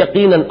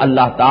 یقیناً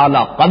اللہ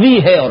تعالی قوی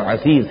ہے اور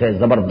عزیز ہے،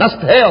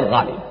 زبردست ہے اور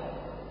غالب.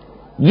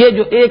 یہ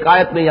جو ایک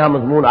آیت میں یہاں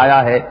مضمون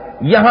آیا ہے،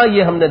 یہاں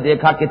یہ ہم نے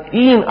دیکھا کہ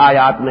 3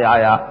 آیات میں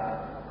آیا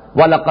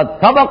وَلَقَدْ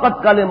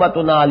سَبَقَتْ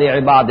كَلِمَتُنَا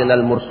لِعِبَادِنَا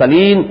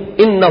الْمُرْسَلِينَ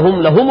إِنَّهُمْ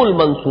لَهُمُ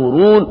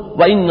الْمَنْصُورُونَ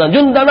وَإِنَّ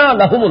جُنْدَنَا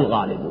لَهُمُ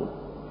الْغَالِبُونَ.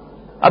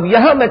 اب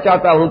یہاں میں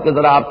چاہتا ہوں کہ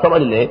ذرا آپ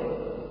سمجھ لیں،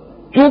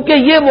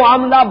 کیونکہ یہ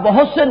معاملہ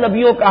بہت سے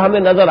نبیوں کا ہمیں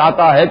نظر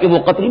آتا ہے کہ وہ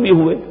قتل بھی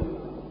ہوئے.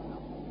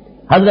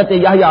 حضرت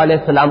یحییٰ علیہ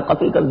السلام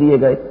قتل کر دیے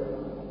گئے.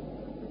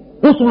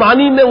 اس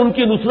معنی میں ان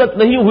کی نصرت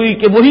نہیں ہوئی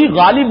کہ وہی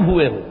غالب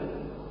ہوئے ہوں،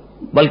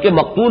 بلکہ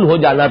مقتول ہو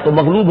جانا تو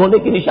مغلوب ہونے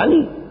کی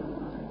نشانی.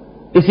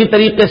 اسی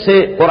طریقے سے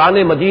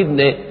قرآن مجید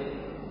نے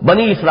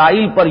بنی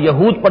اسرائیل پر،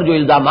 یہود پر جو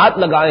الزامات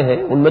لگائے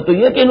ہیں، ان میں تو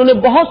یہ کہ انہوں نے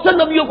بہت سے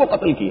نبیوں کو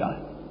قتل کیا ہے.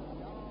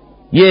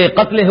 یہ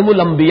قتلہم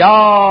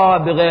الانبیاء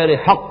بغیر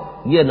حق،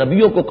 یہ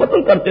نبیوں کو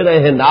قتل کرتے رہے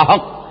ہیں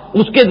ناحق.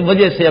 اس کے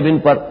وجہ سے اب ان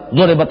پر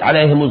ضربت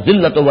علیہم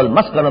الذلۃ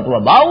والمسکنۃ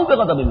وباؤوا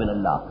بغضب من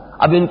اللہ،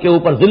 اب ان کے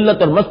اوپر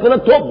ذلت اور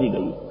مسکنت تھوپ دی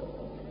گئی.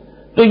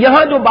 تو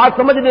یہاں جو بات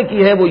سمجھنے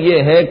کی ہے وہ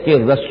یہ ہے کہ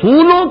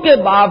رسولوں کے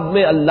باب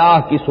میں اللہ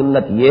کی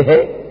سنت یہ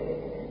ہے،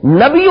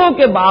 نبیوں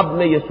کے باب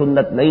میں یہ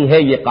سنت نہیں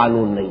ہے، یہ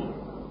قانون نہیں ہے.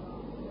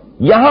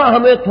 یہاں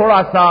ہمیں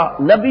تھوڑا سا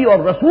نبی اور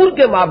رسول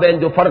کے مابین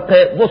جو فرق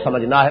ہے وہ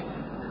سمجھنا ہے.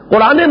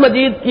 قرآن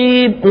مجید کی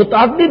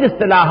متعدد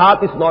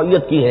اصطلاحات اس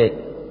نوعیت کی ہیں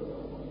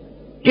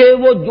کہ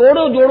وہ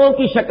جوڑوں جوڑوں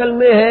کی شکل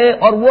میں ہے،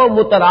 اور وہ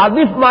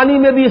مترادف معنی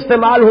میں بھی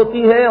استعمال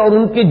ہوتی ہے، اور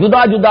ان کی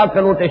جدا جدا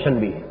کنوٹیشن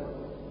بھی ہے.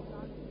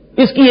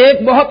 اس کی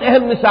ایک بہت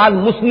اہم مثال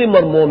مسلم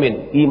اور مومن،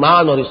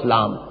 ایمان اور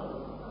اسلام.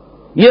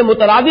 یہ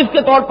مترادف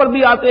کے طور پر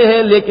بھی آتے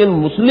ہیں، لیکن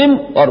مسلم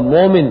اور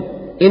مومن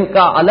ان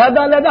کا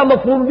علیحدہ علیحدہ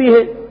مفہوم بھی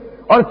ہے.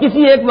 اور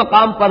کسی ایک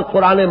مقام پر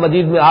قرآن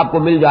مجید میں آپ کو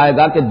مل جائے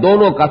گا کہ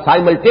دونوں کا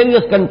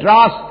سائملٹینیس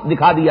کنٹراسٹ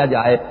دکھا دیا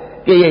جائے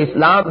کہ یہ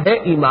اسلام ہے،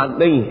 ایمان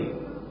نہیں ہے.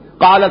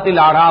 قالت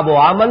الاعراب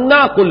آمنا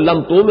قل لم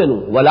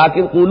تؤمنوا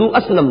ولكن قولوا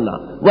اسلمنا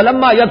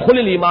ولما يدخل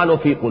الايمان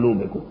في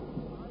قلوبكم.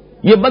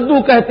 یہ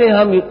بدو کہتے ہیں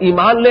ہم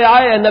ایمان لے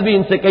آئے، نبی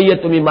ان سے کہیے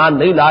تم ایمان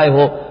نہیں لائے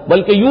ہو،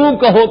 بلکہ یوں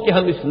کہو کہ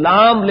ہم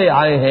اسلام لے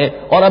آئے ہیں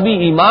اور ابھی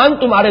ایمان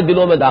تمہارے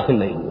دلوں میں داخل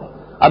نہیں ہوا.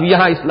 اب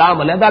یہاں اسلام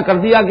علیحدہ کر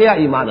دیا گیا،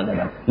 ایمان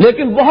علیحدہ.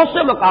 لیکن بہت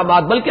سے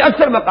مقامات، بلکہ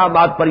اکثر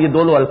مقامات پر یہ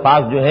دونوں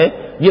الفاظ جو ہیں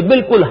یہ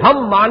بالکل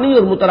ہم معنی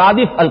اور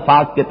مترادف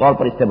الفاظ کے طور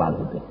پر استعمال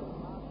ہوتے ہیں.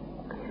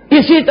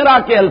 اسی طرح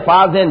کے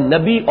الفاظ ہیں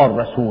نبی اور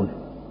رسول.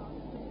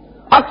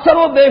 اکثر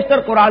و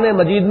بیشتر قرآن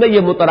مجید میں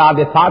یہ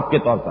مترادفات کے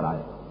طور پر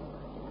آئے،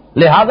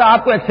 لہذا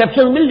آپ کو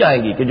ایکسیپشن مل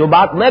جائیں گی کہ جو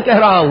بات میں کہہ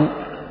رہا ہوں،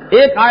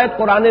 ایک آیت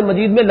قرآن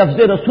مجید میں لفظ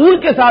رسول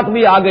کے ساتھ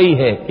بھی آ گئی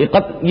ہے کہ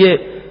یہ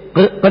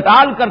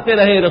قتال کرتے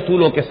رہے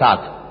رسولوں کے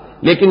ساتھ،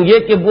 لیکن یہ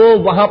کہ وہ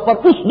وہاں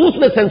پر اس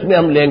دوسرے سینس میں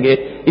ہم لیں گے،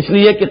 اس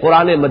لیے کہ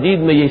قرآن مجید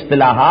میں یہ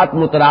اصطلاحات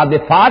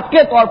مترادفات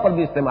کے طور پر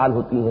بھی استعمال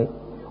ہوتی ہیں،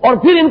 اور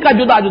پھر ان کا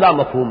جدا جدا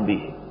مفہوم بھی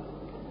ہے.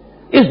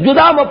 اس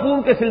جدا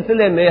مفہوم کے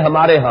سلسلے میں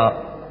ہمارے ہاں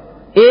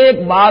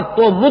ایک بات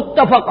تو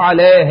متفق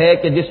علیہ ہے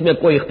کہ جس میں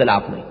کوئی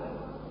اختلاف نہیں.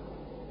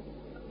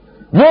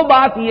 وہ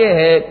بات یہ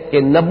ہے کہ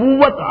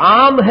نبوت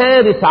عام ہے،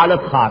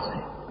 رسالت خاص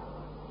ہے.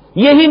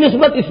 یہی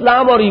نسبت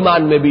اسلام اور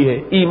ایمان میں بھی ہے.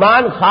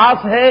 ایمان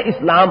خاص ہے،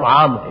 اسلام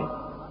عام ہے.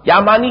 کیا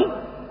مانی؟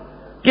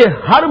 کہ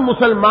ہر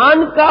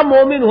مسلمان کا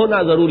مومن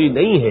ہونا ضروری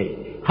نہیں ہے،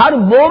 ہر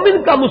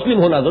مومن کا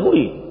مسلم ہونا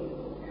ضروری ہے.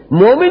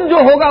 مومن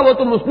جو ہوگا وہ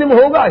تو مسلم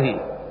ہوگا ہی،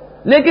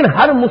 لیکن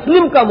ہر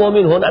مسلم کا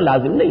مومن ہونا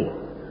لازم نہیں ہے.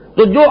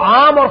 تو جو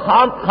عام اور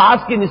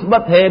خاص کی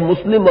نسبت ہے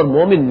مسلم اور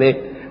مومن میں،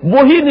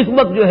 وہی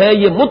نسبت جو ہے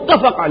یہ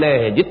متفق علیہ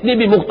ہے. جتنی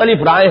بھی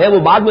مختلف رائے ہیں وہ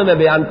بعد میں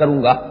بیان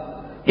کروں گا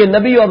کہ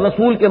نبی اور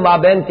رسول کے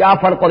مابین کیا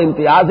فرق اور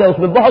امتیاز ہے. اس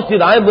میں بہت سی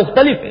رائے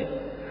مختلف ہیں،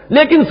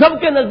 لیکن سب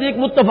کے نزدیک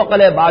متفق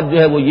علیہ بات جو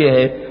ہے وہ یہ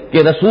ہے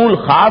کہ رسول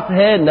خاص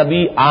ہے،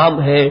 نبی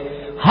عام ہے.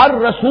 ہر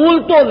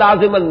رسول تو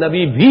لازماً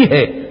نبی بھی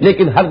ہے،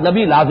 لیکن ہر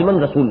نبی لازماً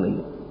رسول نہیں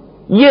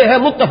ہے. یہ ہے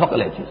متفق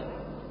علیہ چیز.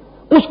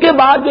 اس کے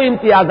بعد جو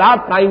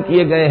امتیازات قائم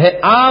کیے گئے ہیں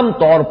عام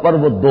طور پر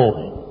وہ 2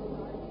 ہیں.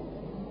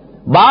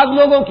 بعض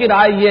لوگوں کی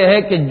رائے یہ ہے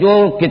کہ جو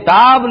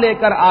کتاب لے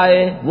کر آئے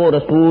وہ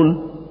رسول،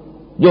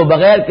 جو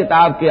بغیر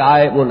کتاب کے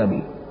آئے وہ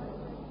نبی.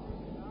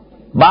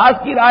 بعض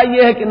کی رائے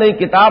یہ ہے کہ نہیں،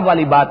 کتاب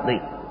والی بات نہیں.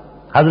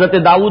 حضرت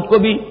داؤد کو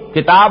بھی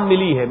کتاب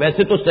ملی ہے،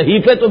 ویسے تو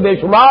صحیفے تو بے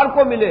شمار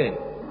کو ملے ہیں،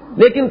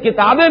 لیکن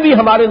کتابیں بھی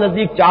ہمارے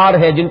نزدیک 4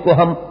 ہیں جن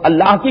کو ہم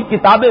اللہ کی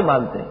کتابیں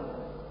مانتے ہیں: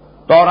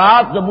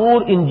 تورات،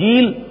 زبور،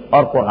 انجیل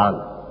اور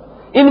قرآن.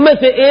 ان میں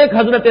سے ایک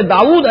حضرت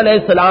داؤد علیہ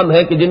السلام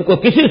ہے کہ جن کو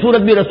کسی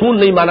صورت بھی رسول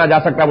نہیں مانا جا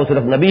سکتا، وہ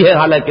صرف نبی ہے،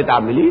 حالانکہ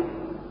کتاب ملی.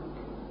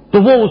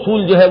 تو وہ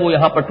اصول جو ہے وہ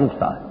یہاں پر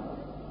ٹوٹتا ہے.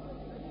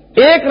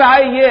 ایک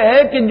رائے یہ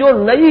ہے کہ جو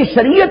نئی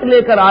شریعت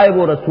لے کر آئے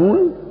وہ رسول،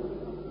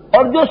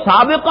 اور جو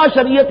سابقہ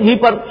شریعت ہی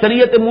پر،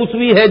 شریعت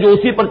موسوی ہے جو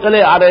اسی پر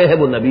چلے آ رہے ہیں،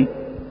 وہ نبی.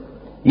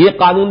 یہ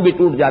قانون بھی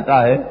ٹوٹ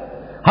جاتا ہے.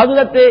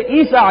 حضرت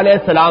عیسیٰ علیہ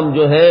السلام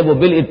جو ہے وہ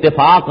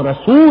بالاتفاق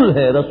رسول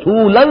ہے،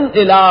 رسولاً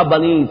الی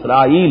بنی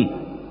اسرائیل،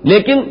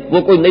 لیکن وہ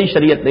کوئی نئی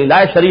شریعت نہیں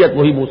لائے. شریعت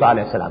وہی موسیٰ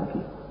علیہ السلام کی.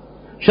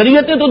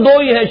 شریعتیں تو 2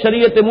 ہی ہیں،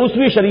 شریعت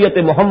موسوی، شریعت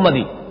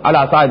محمدی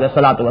علیہ صاحب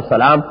الصلاۃ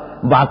والسلام.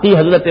 باقی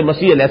حضرت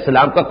مسیح علیہ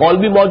السلام کا قول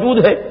بھی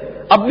موجود ہے،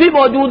 اب بھی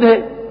موجود ہے۔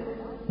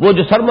 وہ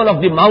جو سرمن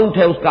آف دی ماؤنٹ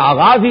ہے اس کا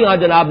آغاز ہی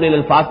جناب نے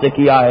الفاظ سے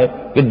کیا ہے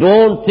کہ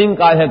don't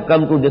think I have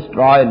come to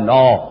destroy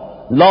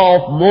law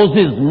of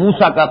Moses,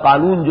 موسیٰ کا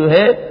قانون جو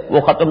ہے وہ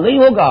ختم نہیں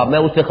ہوگا، میں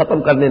اسے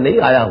ختم کرنے نہیں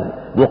آیا ہوں،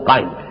 وہ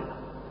قائم ہے۔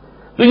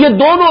 تو یہ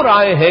دونوں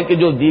رائے ہیں کہ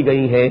جو دی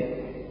گئی ہیں۔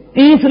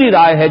 تیسری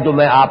رائے ہے جو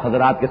میں آپ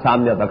حضرات کے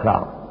سامنے رکھ رہا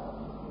ہوں،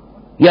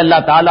 یہ اللہ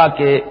تعالیٰ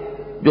کے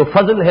جو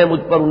فضل ہے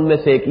مجھ پر، ان میں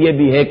سے ایک یہ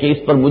بھی ہے کہ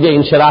اس پر مجھے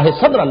انشراح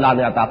صدر اللہ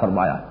نے عطا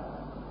فرمایا ہے۔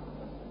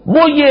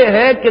 وہ یہ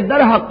ہے کہ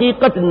در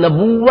حقیقت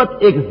نبوت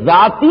ایک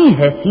ذاتی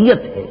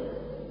حیثیت ہے،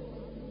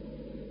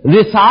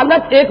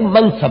 رسالت ایک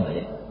منصب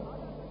ہے۔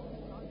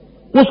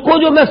 اس کو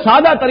جو میں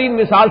سادہ ترین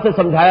مثال سے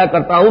سمجھایا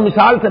کرتا ہوں،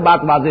 مثال سے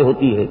بات واضح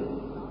ہوتی ہے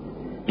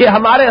کہ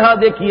ہمارے ہاں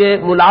دیکھیے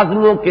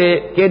ملازموں کے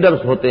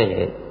کیڈرز ہوتے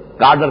ہیں،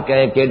 کاڈر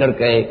کہیں کیڈر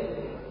کہیں،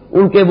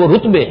 ان کے وہ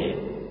رتبے ہیں۔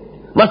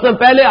 مثلا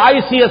پہلے آئی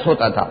سی ایس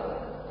ہوتا تھا،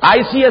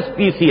 آئی C S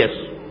P C S,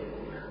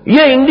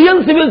 یہ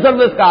انڈین سول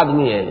سروس کا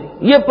آدمی ہے،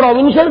 یہ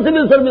پروونشل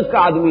سول سروس کا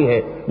آدمی ہے،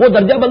 وہ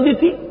درجہ بندی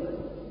تھی۔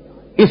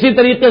 اسی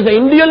طریقے سے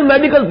انڈین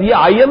میڈیکل، یہ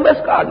آئی ایم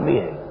ایس کا آدمی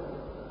ہے،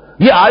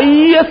 یہ آئی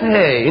ای ایس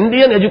ہے،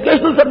 انڈین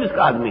ایجوکیشنل سروس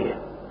کا آدمی ہے۔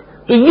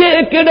 تو یہ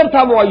ایک کیڈر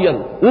تھا معین،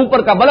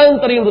 اوپر کا بلند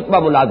ترین رتبہ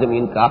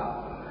ملازمین کا۔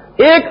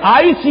 ایک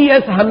آئی سی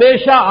ایس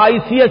ہمیشہ آئی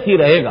سی ایس ہی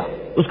رہے گا،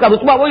 اس کا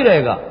رتبہ وہی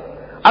رہے گا،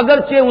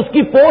 اگرچہ اس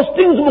کی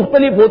پوسٹنگز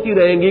مختلف ہوتی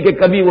رہیں گی کہ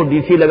کبھی وہ ڈی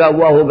سی لگا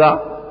ہوا ہوگا،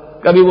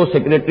 کبھی وہ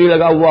سیکریٹری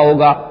لگا ہوا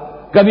ہوگا،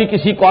 کبھی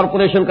کسی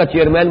کارپوریشن کا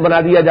چیئرمین بنا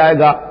دیا جائے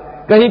گا،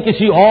 کہیں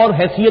کسی اور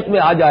حیثیت میں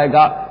آ جائے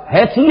گا۔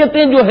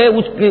 حیثیتیں جو ہے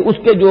اس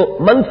کے جو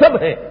منصب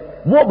ہے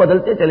وہ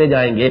بدلتے چلے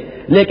جائیں گے،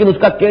 لیکن اس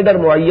کا کیڈر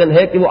معین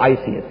ہے کہ وہ آئی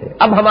سی ایس ہے۔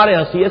 اب ہمارے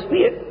ہاں سی ایس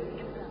پی ہے،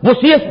 وہ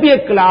سی ایس پی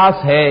ایک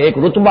کلاس ہے، ایک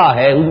رتبہ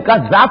ہے، ان کا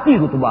ذاتی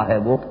رتبہ ہے،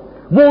 وہ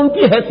ان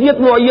کی حیثیت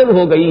معین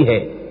ہو گئی ہے۔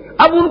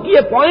 اب ان کی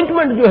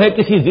اپوائنٹمنٹ جو ہے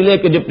کسی ضلع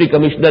کے ڈپٹی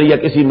کمشنر یا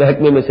کسی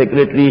محکمے میں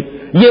سیکریٹری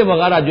یہ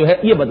وغیرہ جو ہے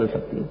یہ بدل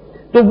سکتی ہے،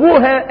 تو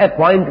وہ ہے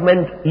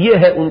اپوائنٹمنٹ، یہ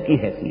ہے ان کی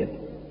حیثیت۔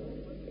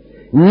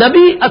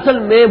 نبی اصل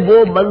میں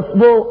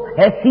وہ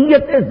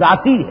حیثیت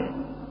ذاتی ہے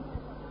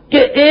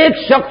کہ ایک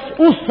شخص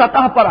اس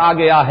سطح پر آ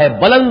گیا ہے،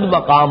 بلند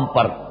مقام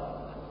پر۔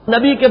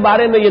 نبی کے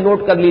بارے میں یہ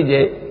نوٹ کر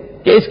لیجئے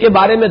کہ اس کے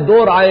بارے میں دو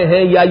رائے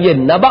ہیں، یا یہ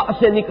نبا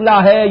سے نکلا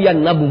ہے یا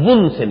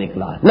نبون سے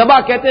نکلا ہے۔ نبا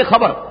کہتے ہیں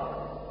خبر،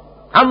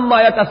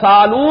 عما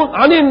یتساءلون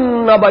عن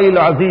النبأ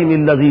العظیم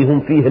الذی هم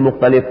فیہ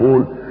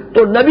مختلفون۔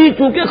 تو نبی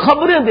چونکہ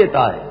خبریں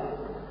دیتا ہے،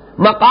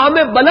 مقام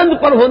بلند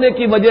پر ہونے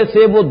کی وجہ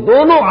سے وہ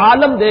دونوں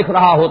عالم دیکھ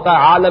رہا ہوتا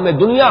ہے، عالم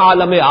دنیا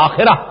عالم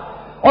آخرہ،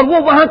 اور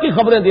وہ وہاں کی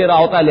خبریں دے رہا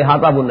ہوتا ہے،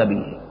 لہذا وہ نبی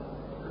ہے۔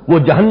 وہ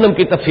جہنم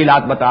کی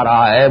تفصیلات بتا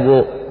رہا ہے، وہ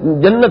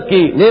جنت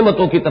کی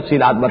نعمتوں کی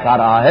تفصیلات بتا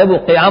رہا ہے، وہ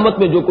قیامت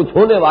میں جو کچھ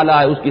ہونے والا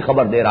ہے اس کی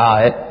خبر دے رہا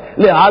ہے،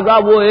 لہذا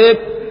وہ ایک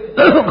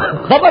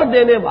خبر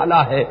دینے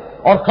والا ہے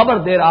اور خبر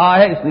دے رہا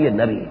ہے، اس لیے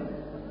نبی ہے۔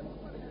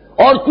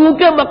 اور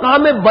کیونکہ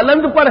مقام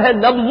بلند پر ہے،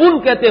 نبوون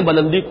کہتے ہیں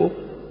بلندی کو،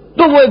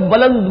 تو وہ ایک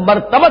بلند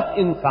مرتبت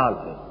انسان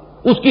ہے،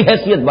 اس کی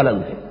حیثیت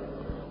بلند ہے۔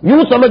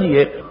 یوں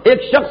سمجھیے ایک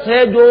شخص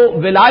ہے جو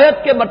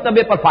ولایت کے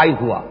مرتبے پر فائز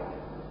ہوا۔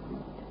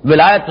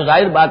 ولایت تو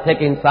ظاہر بات ہے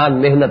کہ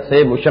انسان محنت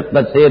سے،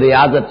 مشقت سے،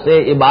 ریاضت سے،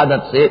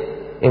 عبادت سے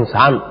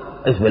انسان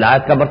اس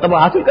ولایت کا مرتبہ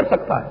حاصل کر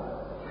سکتا ہے۔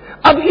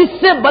 اب اس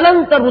سے بلند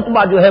تر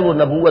رتبہ جو ہے وہ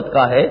نبوت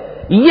کا ہے،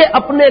 یہ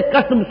اپنے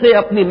کسب سے،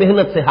 اپنی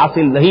محنت سے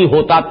حاصل نہیں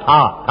ہوتا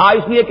تھا،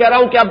 اس لیے کہہ رہا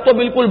ہوں کہ اب تو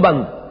بالکل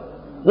بند،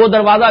 وہ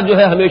دروازہ جو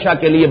ہے ہمیشہ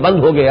کے لیے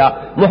بند ہو گیا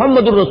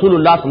محمد الرسول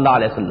اللہ صلی اللہ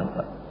علیہ وسلم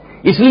پر۔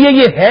 اس لیے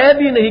یہ ہے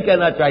بھی نہیں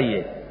کہنا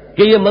چاہیے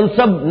کہ یہ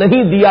منصب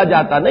نہیں دیا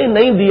جاتا،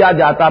 نہیں دیا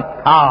جاتا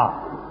تھا،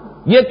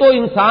 یہ تو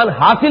انسان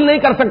حاصل نہیں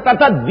کر سکتا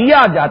تھا،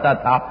 دیا جاتا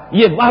تھا،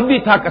 یہ وہبی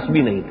تھا،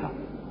 کسبی نہیں تھا۔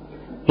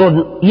 تو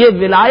یہ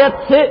ولایت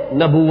سے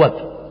نبوت،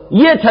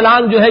 یہ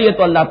چھلانگ جو ہے یہ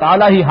تو اللہ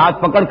تعالیٰ ہی ہاتھ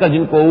پکڑ کر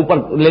جن کو اوپر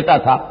لیتا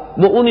تھا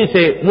وہ انہی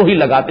سے وہی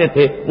لگاتے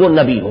تھے، وہ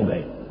نبی ہو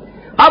گئے۔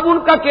 اب ان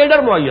کا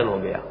کیڈر معین ہو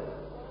گیا،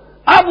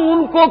 اب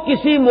ان کو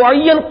کسی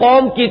معین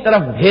قوم کی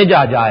طرف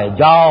بھیجا جائے،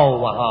 جاؤ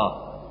وہاں،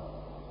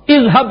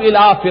 اذهب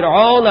الى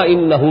فرعون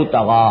انه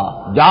طغى،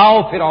 جاؤ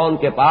فرعون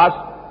کے پاس،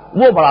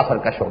 وہ بڑا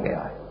سرکش ہو گیا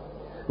ہے۔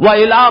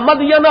 وَإِلَى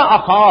مَدْيَنَ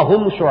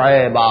أَخَاهُمْ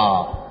شُعَيْبًا،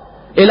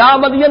 إِلَى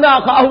مَدْيَنَ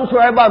أَخَاهُمْ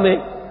شُعَيْبًا میں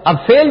اب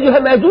فعل جو ہے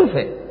محذوف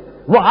ہے،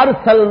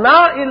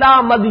 وَأَرْسَلْنَا إِلَى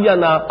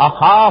مَدْيَنَ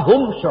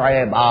أَخَاهُمْ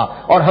شُعَيْبًا،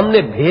 اور ہم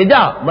نے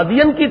بھیجا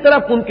مدین کی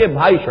طرف ان کے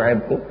بھائی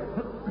شعیب کو۔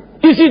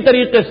 اسی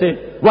طریقے سے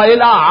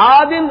وَإِلَى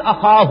عَادٍ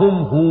أَخَاهُمْ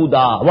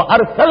هُودًا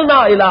وَأَرْسَلْنَا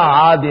إِلَى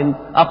عَادٍ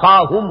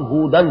أَخَاهُمْ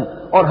هُودًا،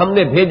 اور ہم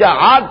نے بھیجا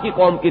عاد کی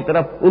قوم کی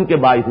طرف ان کے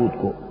بھائی ہود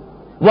کو۔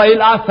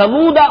 وَإِلَى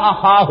ثَمُودَ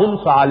أَخَاهُمْ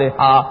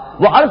صَالِحًا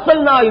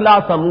وَأَرْسَلْنَا إِلَى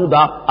ثَمُودَ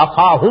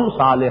أَخَاهُمْ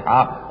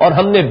صَالِحًا، اور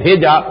ہم نے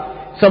بھیجا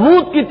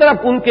سمود کی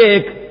طرف ان کے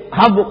ایک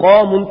ہب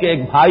قوم، ان کے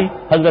ایک بھائی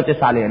حضرت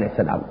صالح علیہ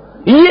السلام۔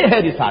 یہ ہے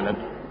رسالت۔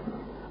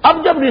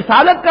 اب جب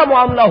رسالت کا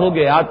معاملہ ہو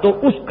گیا تو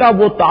اس کا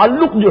وہ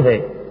تعلق جو ہے،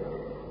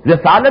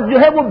 رسالت جو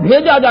ہے وہ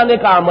بھیجا جانے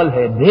کا عمل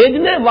ہے،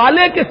 بھیجنے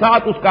والے کے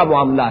ساتھ اس کا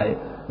معاملہ ہے،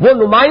 وہ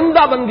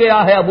نمائندہ بن گیا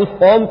ہے اب اس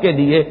قوم کے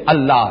لیے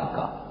اللہ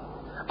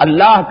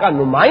کا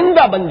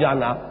نمائندہ بن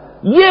جانا،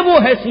 یہ وہ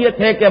حیثیت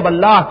ہے کہ اب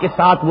اللہ کے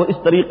ساتھ وہ اس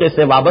طریقے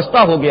سے وابستہ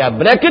ہو گیا،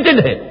 بریکٹڈ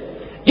ہے،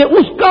 کہ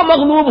اس کا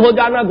مغلوب ہو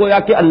جانا گویا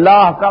کہ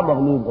اللہ کا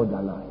مغلوب ہو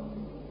جانا ہے۔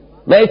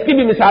 میں اس کی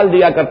بھی مثال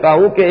دیا کرتا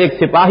ہوں کہ ایک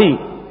سپاہی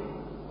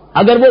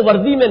اگر وہ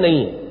وردی میں نہیں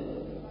ہے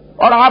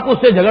اور آپ اس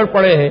سے جھگڑ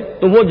پڑے ہیں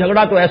تو وہ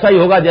جھگڑا تو ایسا ہی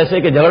ہوگا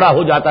جیسے کہ جھگڑا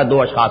ہو جاتا ہے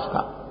دو اشخاص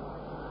کا،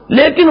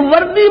 لیکن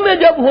وردی میں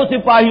جب وہ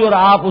سپاہی اور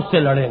آپ اس سے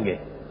لڑیں گے،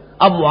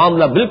 اب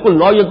معاملہ بالکل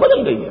نوعیت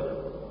بدل گئی ہے،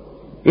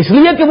 اس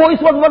لیے کہ وہ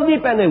اس وقت وردی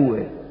پہنے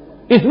ہوئے،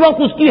 اس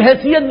وقت اس کی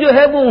حیثیت جو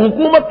ہے وہ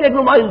حکومت کے ایک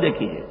نمائندے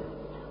کی ہے،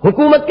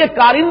 حکومت کے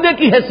کارندے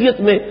کی حیثیت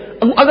میں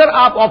اگر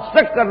آپ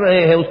آبسٹرکٹ کر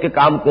رہے ہیں اس کے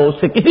کام کو، اس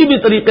سے کسی بھی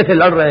طریقے سے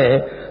لڑ رہے ہیں،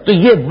 تو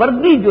یہ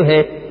وردی جو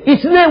ہے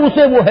اس نے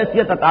اسے وہ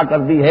حیثیت عطا کر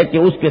دی ہے کہ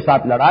اس کے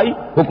ساتھ لڑائی،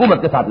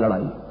 حکومت کے ساتھ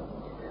لڑائی۔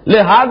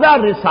 لہذا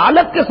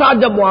رسالت کے ساتھ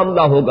جب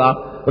معاملہ ہوگا،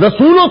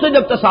 رسولوں سے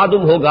جب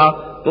تصادم ہوگا،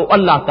 تو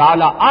اللہ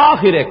تعالیٰ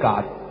آخر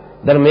کار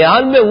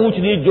درمیان میں اونچ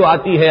نیچ جو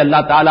آتی ہے،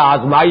 اللہ تعالیٰ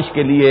آزمائش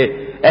کے لیے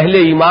اہل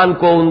ایمان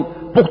کو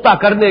پختہ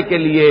کرنے کے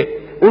لیے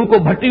ان کو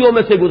بھٹیوں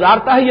میں سے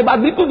گزارتا ہے، یہ بات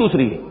بالکل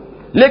دوسری ہے،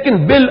 لیکن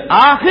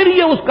بالآخر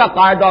یہ اس کا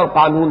قاعدہ اور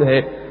قانون ہے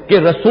کہ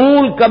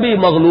رسول کبھی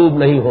مغلوب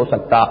نہیں ہو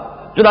سکتا۔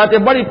 چنانچہ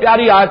بڑی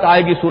پیاری آیت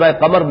آئے گی سورہ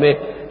قمر میں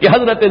کہ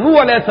حضرت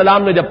نوح علیہ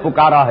السلام نے جب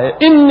پکارا ہے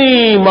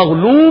انی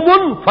مغلوب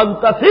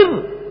فانتصر،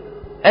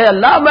 اے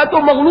اللہ میں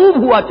تو مغلوب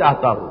ہوا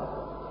چاہتا ہوں،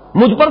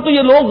 مجھ پر تو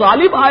یہ لوگ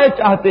غالب آئے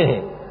چاہتے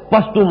ہیں،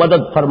 پس تو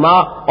مدد فرما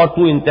اور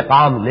تو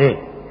انتقام لے۔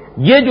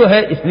 یہ جو ہے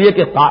اس لیے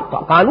کہ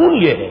قانون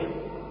یہ ہے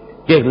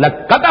کہ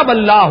کتب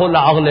اللہ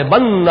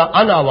لاغلبن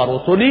انا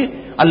ورسلی،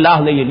 اللہ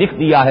نے یہ لکھ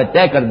دیا ہے،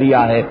 طے کر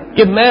دیا ہے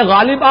کہ میں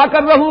غالب آ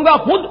کر رہوں گا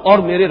خود اور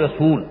میرے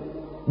رسول،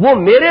 وہ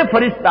میرے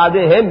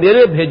فرستادے ہیں،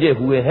 میرے بھیجے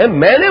ہوئے ہیں،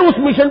 میں نے اس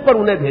مشن پر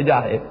انہیں بھیجا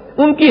ہے،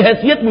 ان کی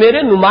حیثیت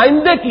میرے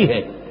نمائندے کی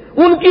ہے،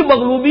 ان کی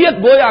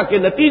مغلوبیت گویا کہ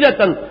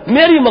نتیجتاً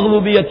میری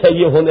مغلوبیت ہے،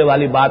 یہ ہونے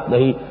والی بات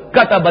نہیں۔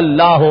 کتب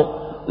اللہ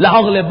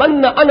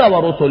لاغلبن انا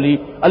ورسلی،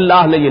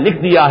 اللہ نے یہ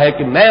لکھ دیا ہے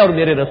کہ میں اور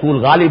میرے رسول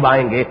غالب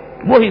آئیں گے۔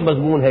 وہی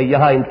مضمون ہے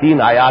یہاں ان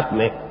تین آیات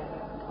میں،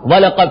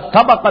 وَلَقَدْ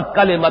سَبَقَتْ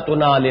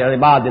كَلِمَتُنَا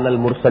لِعِبَادِنَا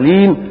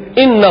الْمُرْسَلِينَ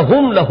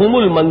إِنَّهُمْ لَهُمُ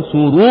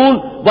الْمَنْصُورُونَ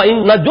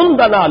وَإِنَّ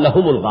جُنْدَنَا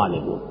لَهُمُ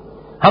الْغَالِبُونَ،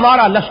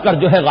 ہمارا لشکر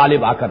جو ہے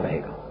غالب آ کر رہے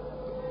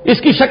گا۔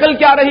 اس کی شکل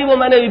کیا رہی وہ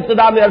میں نے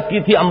ابتدا میں عرض کی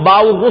تھی انباء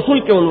الرسل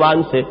کے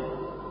عنوان سے،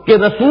 کہ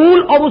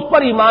رسول اور اس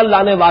پر ایمان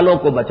لانے والوں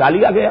کو بچا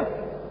لیا گیا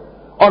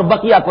اور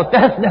بقیہ کو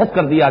تہس نہس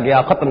کر دیا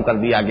گیا، ختم کر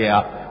دیا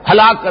گیا،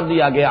 ہلاک کر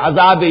دیا گیا،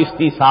 عذاب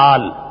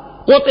استیصال،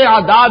 قطع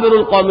دابر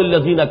القوم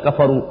الذین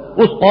کفروا،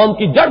 اس قوم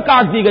کی جڑ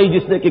کاٹ دی گئی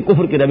جس نے کہ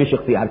کفر کی روش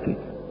اختیار کی۔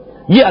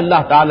 یہ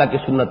اللہ تعالیٰ کی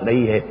سنت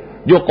رہی ہے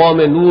جو قوم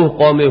نوح،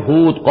 قوم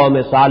ہود، قوم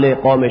صالح،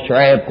 قوم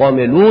شعیب، قوم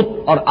لوط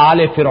اور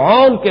آل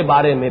فرعون کے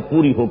بارے میں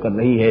پوری ہو کر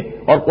رہی ہے،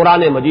 اور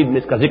قرآن مجید میں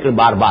اس کا ذکر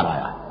بار بار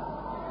آیا ہے۔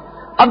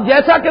 اب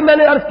جیسا کہ میں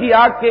نے عرض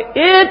کیا کہ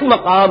ایک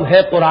مقام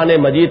ہے قرآن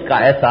مجید کا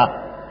ایسا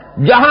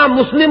جہاں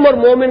مسلم اور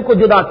مومن کو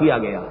جدا کیا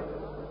گیا،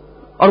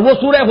 اور وہ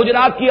سورہ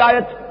حجرات کی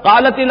آیت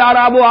قالت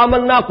الاعراب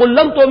آمنا قل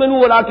لم تؤمنوا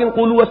ولکن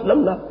قولوا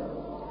اسلمنا۔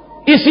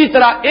 اسی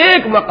طرح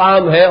ایک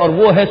مقام ہے اور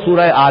وہ ہے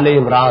سورہ آل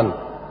عمران،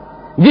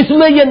 جس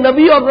میں یہ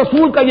نبی اور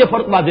رسول کا یہ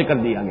فرق واضح کر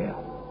دیا گیا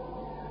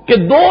کہ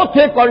دو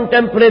تھے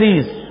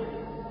کنٹمپریریز۔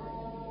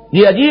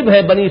 یہ عجیب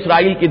ہے بنی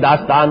اسرائیل کی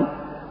داستان،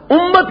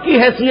 امت کی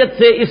حیثیت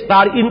سے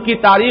ان کی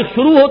تاریخ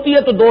شروع ہوتی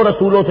ہے تو دو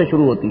رسولوں سے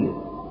شروع ہوتی ہے،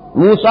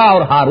 موسیٰ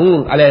اور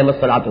ہارون علیہ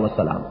الصلوۃ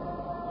والسلام،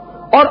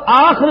 اور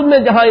آخر میں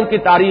جہاں ان کی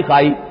تاریخ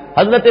آئی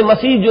حضرت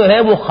مسیح جو ہے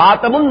وہ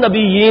خاتم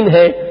النبیین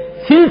ہے،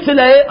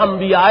 سلسلہ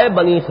انبیاء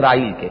بنی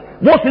اسرائیل کے،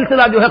 وہ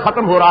سلسلہ جو ہے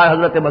ختم ہو رہا ہے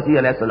حضرت مسیح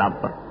علیہ السلام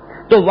پر،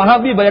 تو وہاں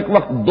بھی بیک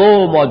وقت دو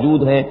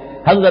موجود ہیں،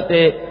 حضرت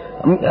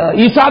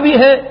عیسیٰ بھی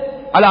ہے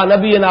علی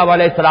نبینا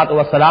علیہ الصلوۃ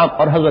والسلام،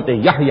 اور حضرت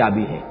یحییٰ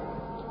بھی ہے۔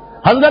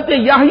 حضرت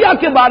یحییٰ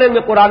کے بارے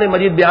میں قرآن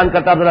مجید بیان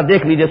کرتا، ذرا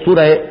دیکھ لیجئے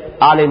سورہ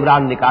آل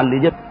عمران نکال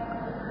لیجئے۔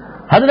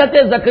 حضرت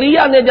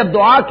زکریا نے جب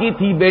دعا کی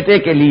تھی بیٹے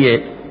کے لیے،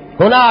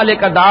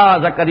 ہنالک دعا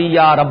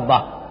زکریا ربہ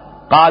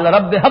قال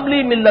رب هب لي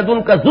من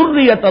لدنك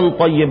ذرية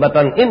طيبة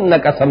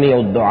انك سميع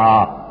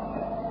الدعاء۔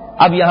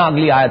 اب یہاں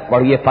اگلی آیت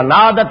پڑھیے،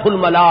 فنادته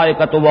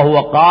الملائکۃ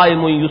وهو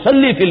قائم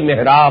يصلي في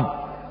المحراب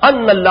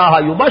ان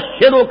الله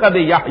يبشرك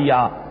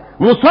بيحيى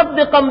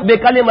مصدقا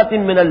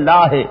بكلمة من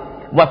الله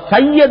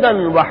وسيدا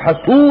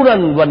وحصورا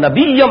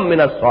ونبيا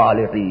من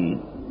الصالحين۔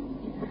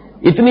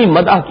 اتنی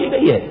مدح کی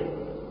گئی ہے،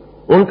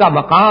 ان کا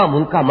مقام،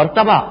 ان کا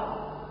مرتبہ،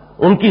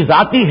 ان کی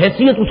ذاتی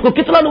حیثیت، اس کو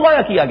کتنا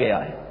نمایاں کیا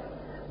گیا ہے۔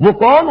 وہ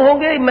کون ہوں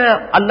گے؟ میں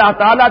اللہ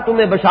تعالیٰ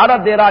تمہیں بشارت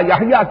دے رہا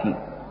یحییٰ کی،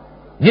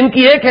 جن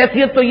کی ایک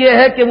حیثیت تو یہ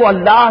ہے کہ وہ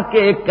اللہ کے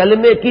ایک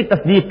کلمے کی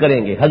تصدیق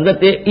کریں گے،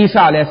 حضرت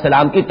عیسیٰ علیہ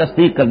السلام کی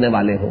تصدیق کرنے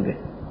والے ہوں گے،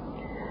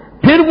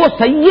 پھر وہ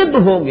سید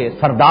ہوں گے،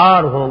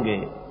 سردار ہوں گے،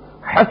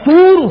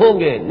 حصور ہوں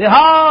گے،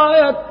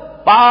 نہایت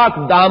پاک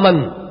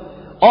دامن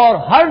اور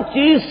ہر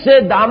چیز سے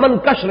دامن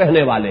کش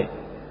رہنے والے،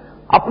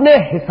 اپنے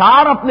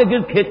حصار اپنے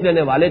گرد کھینچ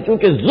لینے والے،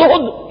 چونکہ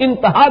زہد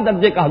انتہا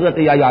درجے کا حضرت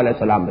یحییٰ علیہ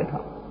السلام میں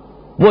تھا۔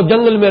 وہ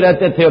جنگل میں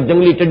رہتے تھے اور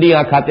جنگلی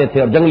ٹڈیاں کھاتے تھے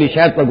اور جنگلی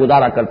شہد پر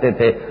گزارا کرتے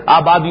تھے،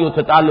 آبادیوں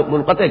سے تعلق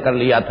منقطع کر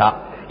لیا تھا،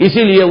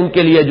 اسی لیے ان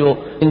کے لیے جو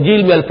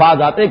انجیل میں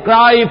الفاظ آتے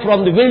کرائی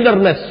فرام دی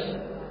ولڈرنس،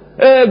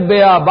 ایک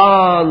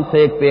بیابان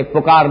سے ایک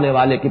پکارنے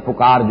والے کی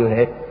پکار جو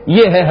ہے،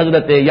 یہ ہے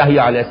حضرت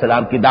یحییٰ علیہ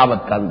السلام کی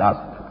دعوت کا انداز.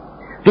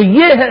 تو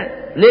یہ ہے.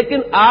 لیکن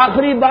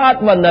آخری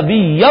بات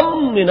وَنَبِيًّا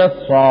مِّنَ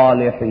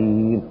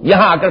الصَّالِحِينَ،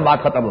 یہاں آ کر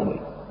بات ختم ہو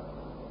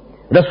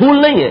گئی،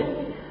 رسول نہیں ہے.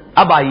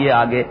 اب آئیے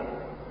آگے،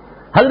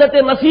 حضرت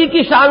مسیح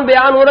کی شان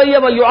بیان ہو رہی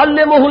ہے.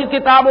 وَيُعَلِّمُهُ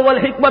الْكِتَابَ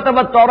وَالْحِكْمَةَ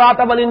وَالتَّوْرَاةَ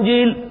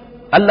وَالْإِنجِيلَ،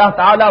 اللہ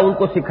تعالیٰ ان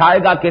کو سکھائے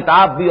گا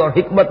کتاب بھی اور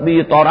حکمت بھی،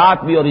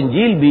 تورات بھی اور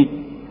انجیل بھی.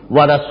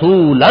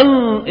 وَرَسُولًا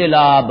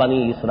إِلَىٰ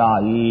بَنِي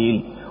إِسْرَائِيلَ،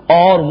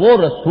 اور وہ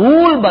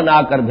رسول بنا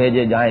کر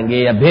بھیجے جائیں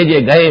گے یا بھیجے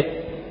گئے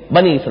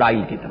بنی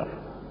اسرائیل کی طرف.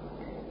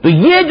 تو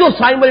یہ جو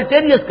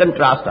سائملٹینیس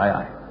کنٹراسٹ آیا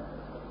ہے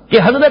کہ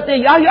حضرت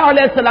یحییٰ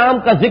علیہ السلام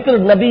کا ذکر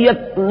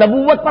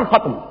نبوت پر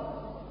ختم،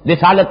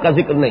 رسالت کا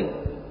ذکر نہیں،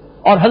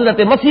 اور حضرت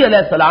مسیح علیہ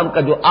السلام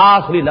کا جو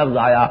آخری لفظ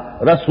آیا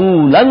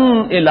رسولاً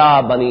الی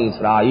بنی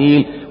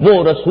اسرائیل، وہ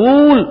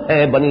رسول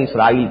ہے بنی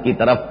اسرائیل کی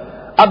طرف.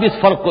 اب اس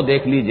فرق کو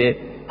دیکھ لیجئے،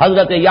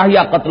 حضرت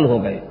یحییٰ قتل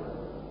ہو گئے،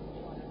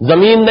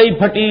 زمین نہیں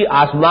پھٹی،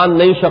 آسمان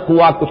نہیں شق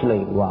ہوا، کچھ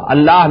نہیں ہوا،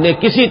 اللہ نے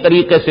کسی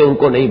طریقے سے ان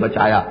کو نہیں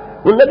بچایا.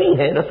 وہ نبی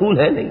ہے، رسول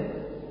ہے نہیں،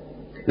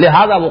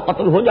 لہذا وہ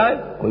قتل ہو جائے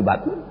کوئی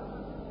بات نہیں.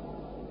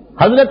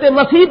 حضرت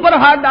مسیح پر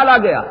ہاتھ ڈالا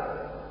گیا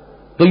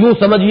تو یوں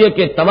سمجھیے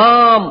کہ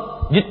تمام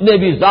جتنے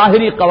بھی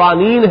ظاہری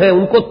قوانین ہیں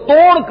ان کو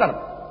توڑ کر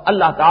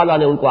اللہ تعالیٰ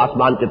نے ان کو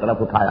آسمان کی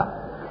طرف اٹھایا.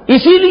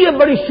 اسی لیے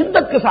بڑی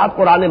شدت کے ساتھ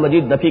قرآن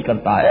مجید نفی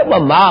کرتا ہے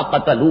وَمَا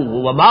قَتَلُوهُ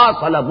وَمَا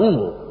صَلَبُوهُ،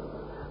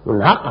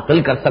 نہ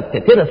قتل کر سکتے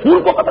تھے، رسول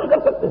کو قتل کر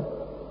سکتے تھے.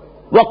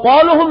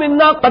 وَقَوْلُهُمْ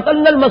إِنَّا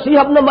قَتَلْنَا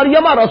الْمَسِيحَ ابْنَ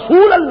مَرْيَمَ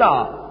رَسُولَ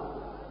اللَّهِ،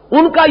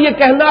 ان کا یہ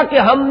کہنا کہ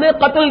ہم نے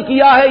قتل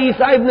کیا ہے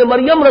عیسیٰ ابن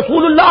مریم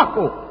رسول اللہ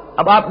کو.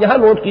 اب آپ یہاں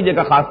نوٹ کیجئے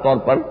گا خاص طور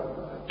پر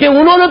کہ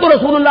انہوں نے تو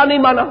رسول اللہ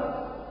نہیں مانا.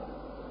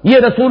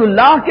 یہ رسول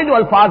اللہ کے جو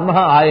الفاظ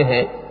وہاں آئے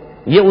ہیں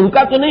یہ ان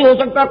کا تو نہیں ہو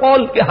سکتا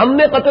قول کہ ہم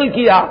نے قتل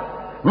کیا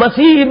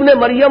مسیح ابن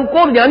مریم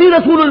کو یعنی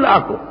رسول اللہ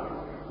کو.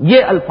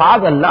 یہ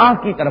الفاظ اللہ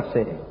کی طرف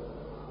سے ہیں.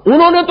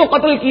 انہوں نے تو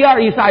قتل کیا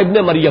عیسیٰ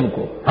ابن مریم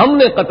کو، ہم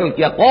نے قتل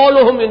کیا.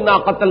 قولہم انا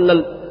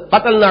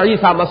قتلنا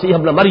عیسیٰ مسیح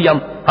ابن مریم،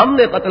 ہم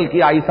نے قتل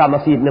کیا عیسیٰ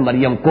مسیح ابن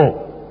مریم کو.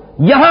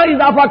 یہاں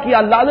اضافہ کیا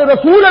اللہ نے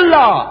رسول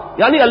اللہ،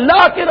 یعنی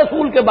اللہ کے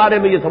رسول کے بارے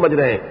میں یہ سمجھ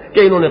رہے ہیں کہ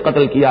انہوں نے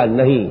قتل کیا.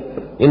 نہیں،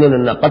 انہوں نے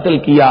نہ قتل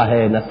کیا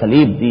ہے نہ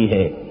صلیب دی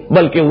ہے،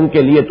 بلکہ ان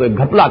کے لیے تو ایک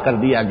گھپلا کر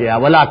دیا گیا.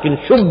 ولیکن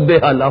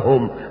شبہ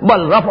لہم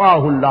بل رفعہ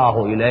اللہ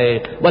الیہ،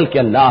 بلکہ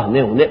اللہ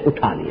نے انہیں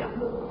اٹھا لیا.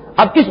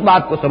 اب کس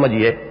بات کو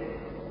سمجھیے،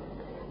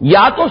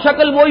 یا تو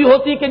شکل وہی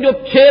ہوتی کہ جو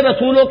 6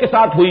 رسولوں کے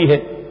ساتھ ہوئی ہے،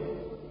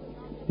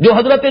 جو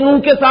حضرت نوح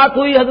کے ساتھ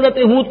ہوئی، حضرت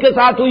ہود کے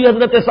ساتھ ہوئی،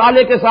 حضرت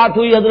صالح کے ساتھ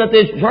ہوئی، حضرت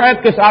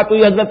شعیب کے ساتھ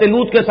ہوئی، حضرت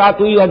لوط کے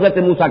ساتھ ہوئی، حضرت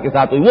موسیٰ کے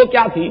ساتھ ہوئی. وہ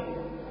کیا تھی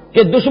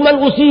کہ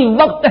دشمن اسی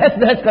وقت تہس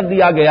نہس کر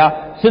دیا گیا،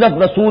 صرف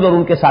رسول اور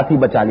ان کے ساتھی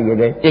بچا لیے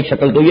گئے. ایک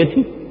شکل تو یہ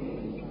تھی.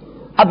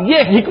 اب یہ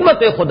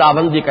حکمت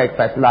خداوندی کا ایک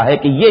فیصلہ ہے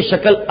کہ یہ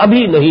شکل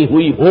ابھی نہیں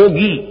ہوئی،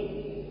 ہوگی.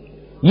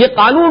 یہ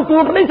قانون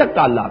ٹوٹ نہیں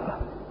سکتا، اللہ کا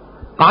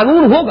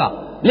قانون ہوگا،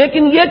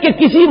 لیکن یہ کہ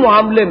کسی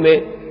معاملے میں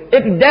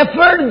ایک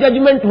ڈیفرڈ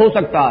ججمنٹ ہو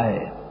سکتا ہے،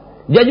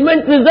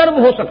 ججمنٹ ریزرو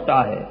ہو سکتا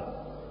ہے.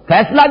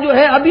 فیصلہ جو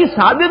ہے ابھی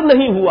صادر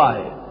نہیں ہوا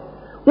ہے،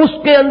 اس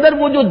کے اندر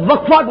وہ جو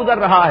وقفہ گزر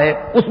رہا ہے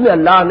اس میں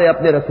اللہ نے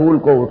اپنے رسول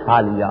کو اٹھا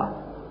لیا.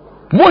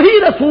 وہی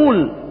رسول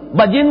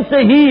بجنس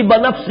ہی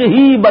بنفس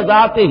ہی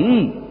بذات ہی،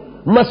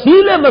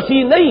 مسیح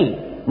نہیں،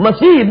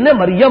 مسیح ابن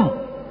مریم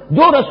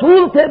جو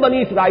رسول تھے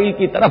بنی اسرائیل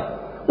کی طرف،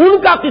 ان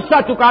کا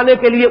قصہ چکانے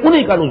کے لیے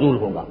انہی کا نزول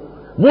ہوگا.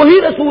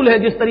 وہی رسول ہے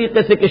جس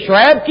طریقے سے کہ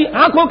شعیب کی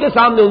آنکھوں کے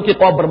سامنے ان کی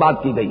قوم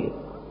برباد کی گئی ہے،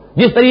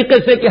 جس طریقے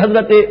سے کہ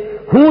حضرت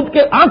ہود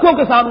کے آنکھوں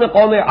کے سامنے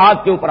قوم عاد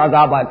کے اوپر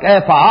عذاب آئے.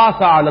 کیف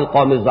عاصی علی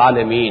القوم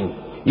الظالمین،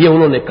 یہ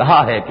انہوں نے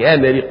کہا ہے کہ اے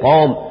میری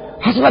قوم،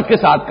 حسرت کے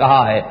ساتھ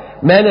کہا ہے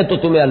میں نے تو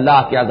تمہیں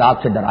اللہ کے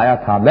عذاب سے ڈرایا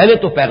تھا، میں نے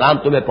تو پیغام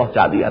تمہیں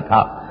پہنچا دیا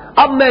تھا،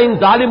 اب میں ان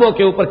ظالموں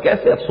کے اوپر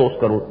کیسے افسوس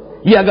کروں.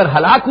 یہ اگر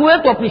ہلاک ہوئے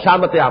تو اپنی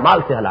شامت اعمال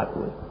سے ہلاک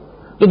ہوئے.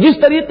 تو جس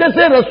طریقے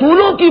سے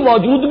رسولوں کی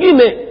موجودگی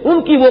میں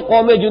ان کی وہ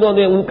قومیں جنہوں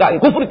نے ان کا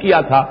کفر کیا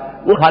تھا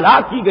وہ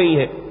ہلاک کی گئی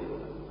ہیں،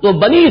 تو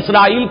بنی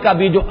اسرائیل کا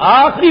بھی جو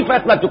آخری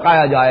فیصلہ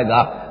چکایا جائے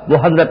گا وہ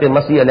حضرت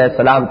مسیح علیہ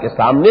السلام کے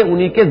سامنے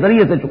انہی کے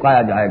ذریعے سے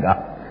چکایا جائے گا.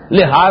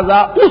 لہذا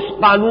اس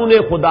قانون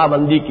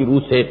خداوندی کی روح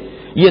سے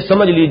یہ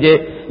سمجھ لیجئے،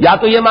 یا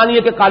تو یہ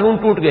مانیے کہ قانون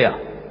ٹوٹ گیا.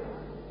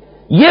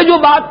 یہ جو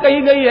بات کہی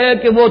گئی ہے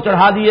کہ وہ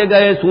چڑھا دیے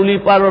گئے سولی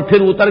پر اور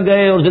پھر اتر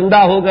گئے اور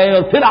زندہ ہو گئے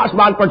اور پھر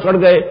آسمان پر چڑھ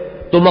گئے،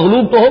 تو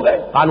مغلوب تو ہو گئے،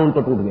 قانون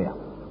تو ٹوٹ گیا.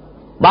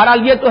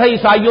 بہرحال یہ تو ہے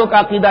عیسائیوں کا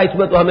عقیدہ، اس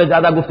میں تو ہمیں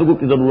زیادہ گفتگو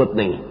کی ضرورت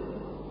نہیں.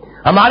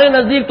 ہمارے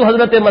نزدیک تو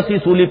حضرت مسیح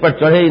سولی پر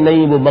چڑھے ہی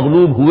نہیں، وہ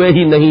مغلوب ہوئے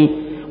ہی نہیں،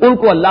 ان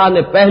کو اللہ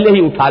نے پہلے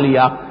ہی اٹھا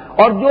لیا.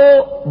 اور جو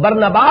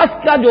برنباس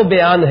کا جو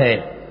بیان ہے،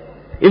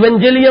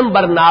 ایونجیلیم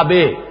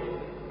برنابے،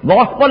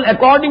 gospel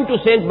according to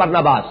Saint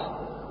Barnabas,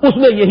 اس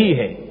میں یہی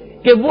ہے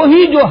کہ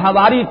وہی جو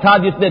حواری تھا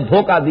جس نے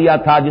دھوکہ دیا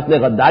تھا، جس نے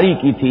غداری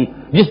کی تھی،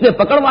 جس نے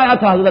پکڑوایا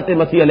تھا حضرت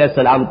مسیح علیہ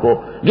السلام کو،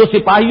 جو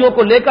سپاہیوں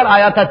کو لے کر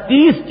آیا تھا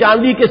 30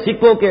 چاندی کے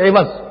سکوں کے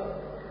عوض،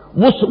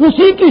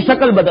 اسی کی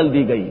شکل بدل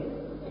دی گئی.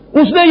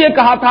 اس نے یہ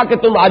کہا تھا کہ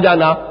تم آ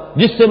جانا،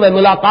 جس سے میں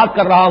ملاقات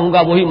کر رہا ہوں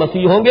گا وہی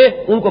مسیح ہوں گے،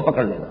 ان کو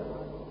پکڑ لینا.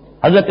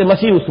 حضرت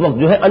مسیح اس وقت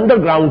جو ہے انڈر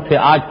گراؤنڈ تھے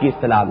آج کی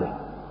اصطلاح میں.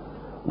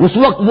 اس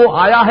وقت وہ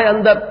آیا ہے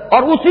اندر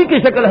اور اسی کی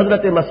شکل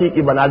حضرت مسیح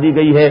کی بنا دی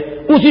گئی ہے,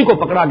 اسی کو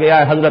پکڑا گیا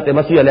ہے. حضرت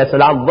مسیح علیہ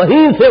السلام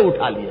وہیں سے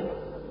اٹھا لیے.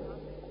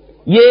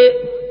 یہ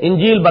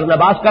انجیل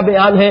برنباس کا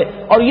بیان ہے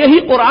اور یہی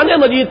قرآن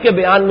مجید کے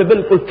بیان میں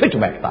بالکل فٹ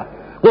بیٹھتا ہے.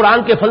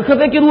 قرآن کے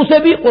فلسفے کی روح سے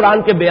بھی,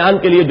 قرآن کے بیان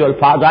کے لیے جو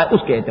الفاظ آئے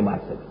اس کے اعتبار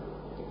سے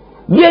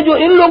بھی. یہ جو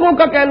ان لوگوں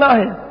کا کہنا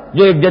ہے,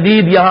 جو ایک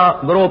جدید یہاں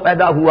گروہ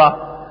پیدا ہوا,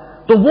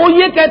 تو وہ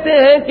یہ کہتے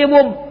ہیں کہ وہ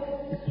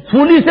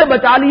سولی سے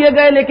بچا لیے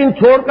گئے لیکن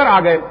چھوڑ کر آ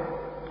گئے,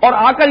 اور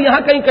آ کر یہاں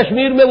کہیں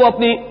کشمیر میں وہ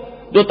اپنی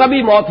جو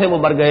طبی موت ہے وہ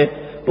مر گئے.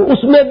 تو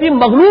اس میں بھی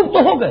مغلوب تو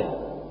ہو گئے,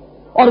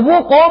 اور وہ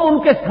قوم ان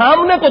کے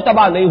سامنے تو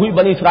تباہ نہیں ہوئی.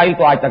 بنی اسرائیل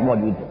تو آج تک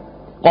موجود ہے.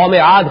 قوم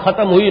عاد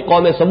ختم ہوئی,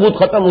 قوم سمود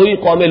ختم ہوئی,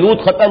 قوم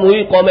لوط ختم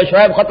ہوئی, قوم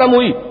شعیب ختم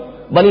ہوئی,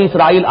 بنی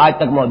اسرائیل آج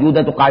تک موجود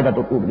ہے. تو قاعدہ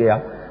تو ٹوٹ گیا.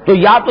 تو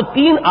یا تو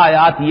 3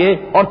 آیات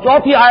یہ اور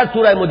 4تھی آیت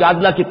سورہ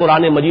مجادلہ کی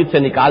قرآن مجید سے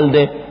نکال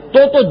دیں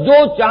تو جو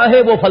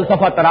چاہے وہ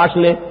فلسفہ تراش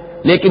لیں,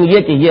 لیکن یہ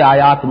کہ یہ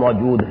آیات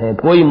موجود ہیں,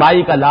 کوئی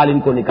مائی کا لال ان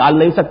کو نکال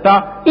نہیں سکتا,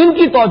 ان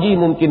کی توجیہ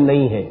ممکن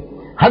نہیں ہے.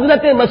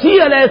 حضرت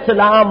مسیح علیہ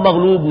السلام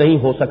مغلوب نہیں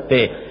ہو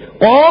سکتے.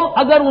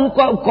 اگر ان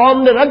کو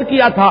قوم نے رد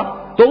کیا تھا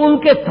تو ان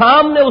کے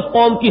سامنے اس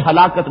قوم کی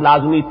ہلاکت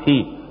لازمی تھی,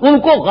 ان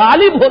کو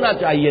غالب ہونا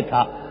چاہیے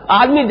تھا.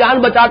 آدمی جان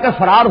بچا کر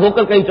فرار ہو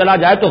کر کہیں چلا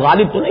جائے تو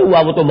غالب تو نہیں ہوا,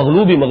 وہ تو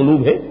مغلوب ہی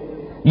مغلوب ہے.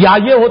 یا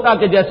یہ ہوتا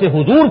کہ جیسے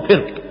حضور پھر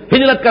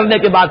ہجرت کرنے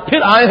کے بعد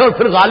پھر آئے ہیں اور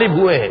پھر غالب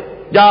ہوئے ہیں,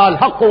 جا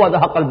الحق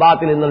وزحق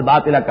الباطل ان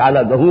الباطل کان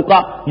زہوقا,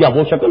 یا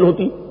وہ شکل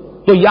ہوتی.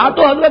 تو یا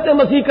تو حضرت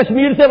مسیح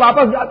کشمیر سے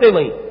واپس جاتے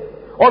وہیں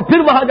اور پھر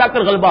وہاں جا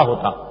کر غلبہ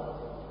ہوتا,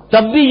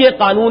 تب بھی یہ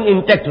قانون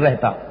انٹیکٹ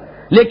رہتا.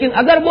 لیکن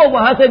اگر وہ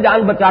وہاں سے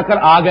جان بچا کر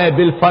آ گئے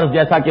بالفرض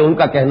جیسا کہ ان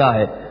کا کہنا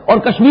ہے, اور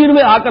کشمیر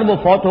میں آ کر وہ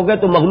فوت ہو گئے,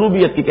 تو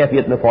مغلوبیت کی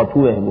کیفیت میں فوت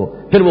ہوئے ہیں وہ,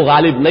 پھر وہ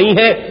غالب نہیں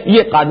ہے,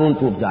 یہ قانون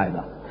ٹوٹ جائے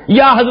گا.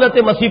 یا حضرت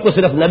مسیح کو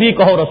صرف نبی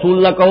کہو,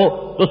 رسول نہ کہو,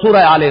 تو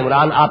سورہ آل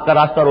عمران آپ کا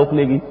راستہ روک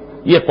لے گی.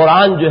 یہ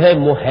قرآن جو ہے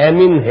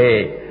مہیمن ہے,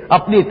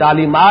 اپنی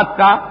تعلیمات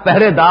کا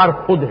پہرے دار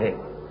خود ہے,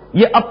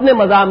 یہ اپنے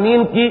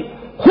مضامین کی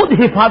خود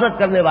حفاظت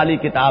کرنے والی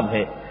کتاب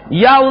ہے.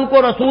 یا ان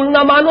کو رسول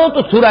نہ مانو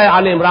تو سورہ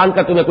آل عمران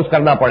کا تمہیں کچھ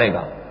کرنا پڑے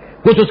گا,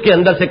 کچھ اس کے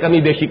اندر سے کمی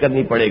بیشی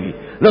کرنی پڑے گی.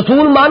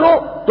 رسول مانو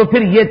تو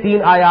پھر یہ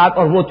 3 آیات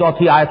اور وہ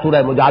 4تھی آیت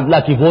سورہ مجادلہ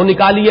کی وہ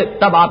نکالیے,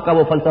 تب آپ کا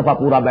وہ فلسفہ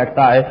پورا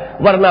بیٹھتا ہے.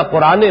 ورنہ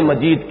قرآن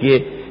مجید کے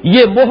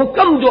یہ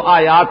محکم جو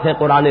آیات ہیں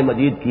قرآن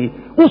مجید کی,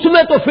 اس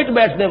میں تو فٹ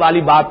بیٹھنے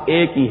والی بات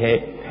ایک ہی ہے,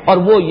 اور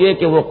وہ یہ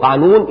کہ وہ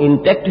قانون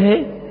انٹیکٹ ہے.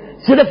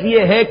 صرف یہ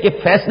ہے کہ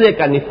فیصلے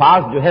کا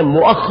نفاذ جو ہے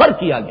مؤخر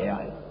کیا گیا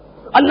ہے.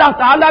 اللہ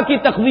تعالیٰ کی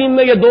تقویم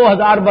میں یہ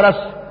 2000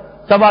 برس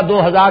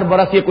 2500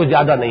 برس یہ کچھ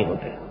زیادہ نہیں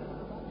ہوتے,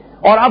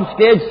 اور اب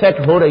سٹیج سیٹ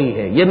ہو رہی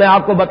ہے. یہ میں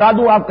آپ کو بتا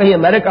دوں, آپ کہیں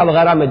امریکہ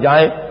وغیرہ میں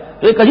جائیں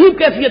تو ایک عجیب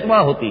کیفیت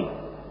وہاں ہوتی ہے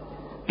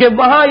کہ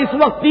وہاں اس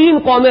وقت 3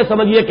 قومیں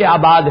سمجھیے کہ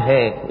آباد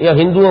ہیں, یا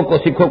ہندوؤں کو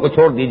سکھوں کو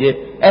چھوڑ دیجئے,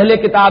 اہل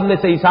کتاب میں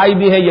سے عیسائی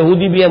بھی ہے,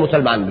 یہودی بھی ہے,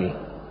 مسلمان بھی ہے,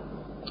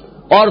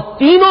 اور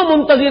تینوں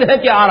منتظر ہیں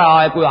کہ آ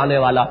رہا ہے کوئی آنے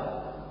والا.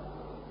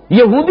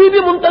 یہودی بھی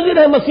منتظر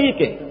ہے مسیح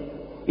کے,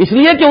 اس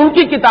لیے کہ ان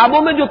کی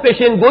کتابوں میں جو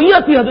پیشین گوئیاں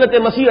تھی حضرت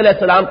مسیح علیہ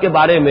السلام کے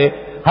بارے میں,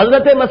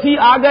 حضرت مسیح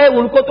آ گئے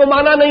ان کو تو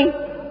مانا نہیں,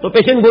 تو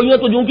پیشین گوئیاں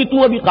تو جو کی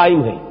تو ابھی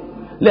قائم ہے,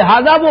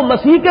 لہذا وہ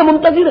مسیح کے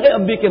منتظر ہے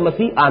اب بھی کہ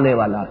مسیح آنے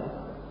والا ہے.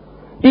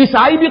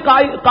 عیسائی بھی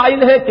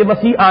قائل ہے کہ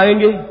مسیح آئیں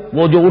گے.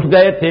 وہ جو اٹھ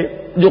گئے تھے,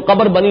 جو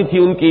قبر بنی تھی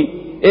ان کی,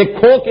 ایک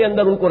کھو کے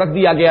اندر ان کو رکھ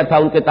دیا گیا تھا,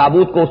 ان کے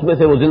تابوت کو, اس میں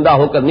سے وہ زندہ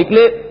ہو کر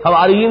نکلے,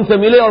 حواریین سے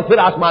ملے اور پھر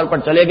آسمان پر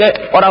چلے گئے,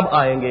 اور اب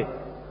آئیں گے.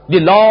 دی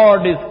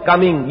لارڈ از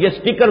کمنگ, یہ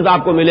سٹیکرز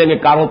آپ کو ملیں گے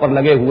کاروں پر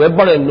لگے ہوئے,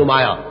 بڑے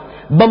نمایاں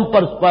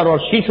بمپرز پر اور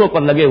شیشوں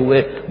پر لگے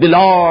ہوئے, دی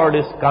لارڈ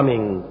از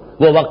کمنگ.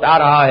 وہ وقت آ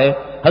رہا ہے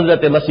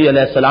حضرت مسیح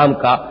علیہ السلام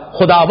کا,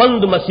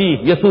 خداوند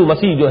مسیح یسوع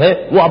مسیح جو ہے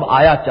وہ اب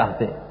آیا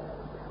چاہتے ہیں.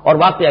 اور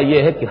واقعہ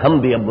یہ ہے کہ ہم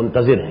بھی اب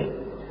منتظر ہیں.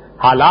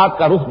 حالات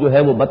کا رخ جو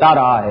ہے وہ بتا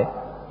رہا ہے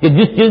کہ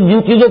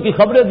جن چیزوں کی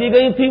خبریں دی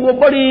گئی تھی وہ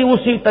بڑی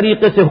اسی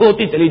طریقے سے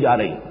ہوتی چلی جا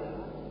رہی.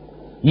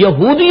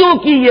 یہودیوں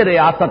کی یہ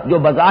ریاست جو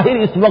بظاہر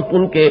اس وقت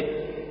ان کے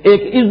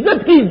ایک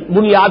عزت کی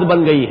بنیاد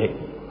بن گئی ہے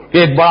کہ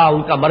ایک بڑا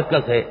ان کا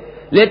مرکز ہے,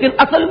 لیکن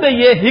اصل میں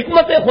یہ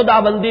حکمت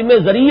خداوندی میں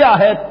ذریعہ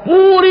ہے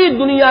پوری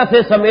دنیا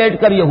سے سمیٹ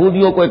کر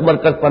یہودیوں کو ایک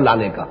مرکز پر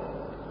لانے کا,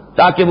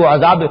 تاکہ وہ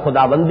عذاب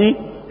خداوندی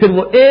پھر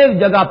وہ ایک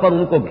جگہ پر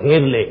ان کو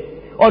گھیر لے,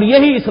 اور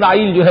یہی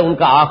اسرائیل جو ہے ان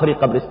کا آخری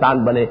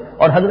قبرستان بنے,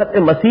 اور حضرت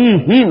مسیح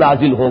ہی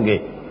نازل ہوں گے.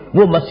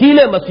 وہ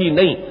مسیح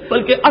نہیں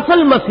بلکہ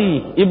اصل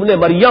مسیح ابن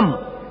مریم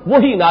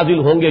وہی نازل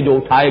ہوں گے جو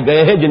اٹھائے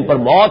گئے ہیں, جن پر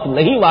موت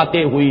نہیں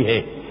واقع ہوئی ہے.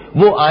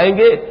 وہ آئیں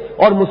گے,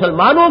 اور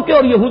مسلمانوں کے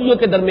اور یہودیوں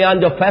کے درمیان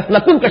جب فیصلہ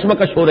کن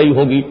کشمکش ہو رہی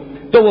ہوگی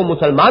تو وہ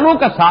مسلمانوں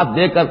کا ساتھ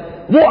دے کر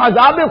وہ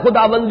عذاب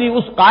خداوندی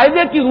اس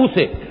قاعدے کی روح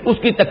سے اس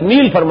کی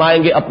تکمیل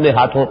فرمائیں گے اپنے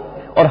ہاتھوں.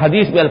 اور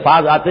حدیث میں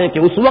الفاظ آتے ہیں کہ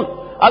اس وقت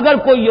اگر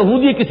کوئی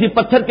یہودی کسی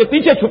پتھر کے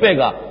پیچھے چھپے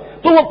گا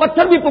تو وہ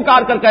پتھر بھی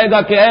پکار کر کہے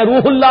گا کہ اے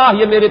روح اللہ,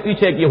 یہ میرے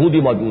پیچھے ایک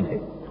یہودی موجود ہے,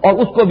 اور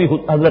اس کو بھی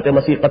حضرت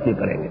مسیح قتل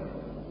کریں گے.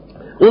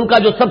 ان کا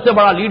جو سب سے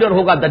بڑا لیڈر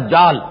ہوگا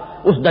دجال,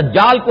 اس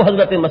دجال کو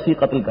حضرت مسیح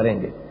قتل کریں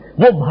گے.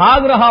 وہ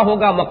بھاگ رہا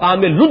ہوگا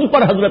مقام لد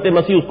پر, حضرت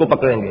مسیح اس کو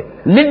پکڑیں گے.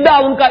 لڈا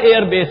ان کا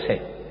ایئر بیس ہے,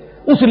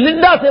 اس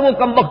لنڈا سے وہ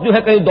کم وقت جو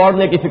ہے کہیں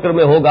دوڑنے کی فکر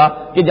میں ہوگا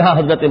کہ جہاں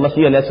حضرت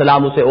مسیح علیہ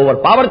السلام اسے اوور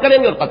پاور کریں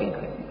گے اور قتل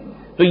کریں گے۔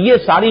 تو یہ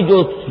ساری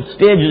جو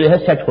سٹیج جو ہے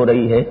سیٹ ہو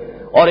رہی ہے،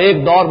 اور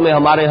ایک دور میں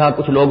ہمارے ہاں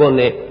کچھ لوگوں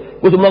نے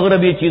کچھ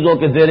مغربی چیزوں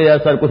کے زیر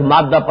اثر، کچھ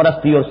مادہ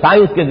پرستی اور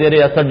سائنس کے زیر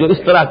اثر جو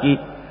اس طرح کی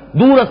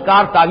دور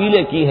اسکار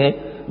تعویلیں کی ہیں،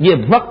 یہ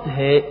وقت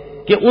ہے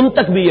کہ ان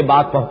تک بھی یہ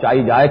بات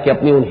پہنچائی جائے کہ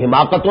اپنی ان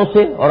حماقتوں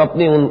سے اور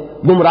اپنی ان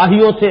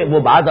گمراہیوں سے وہ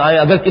باز آئیں،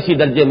 اگر کسی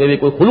درجے میں بھی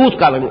کوئی خلوص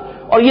کا لگے۔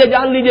 اور یہ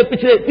جان لیجئے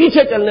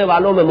پیچھے چلنے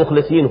والوں میں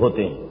مخلصین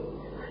ہوتے ہیں۔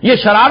 یہ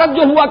شرارت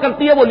جو ہوا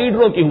کرتی ہے وہ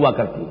لیڈروں کی ہوا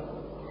کرتی ہے،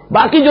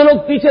 باقی جو لوگ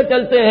پیچھے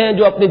چلتے ہیں،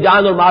 جو اپنی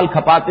جان اور مال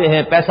کھپاتے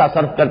ہیں، پیسہ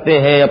صرف کرتے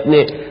ہیں،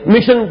 اپنے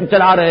مشن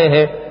چلا رہے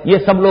ہیں، یہ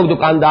سب لوگ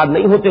دکاندار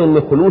نہیں ہوتے، ان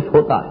میں خلوص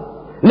ہوتا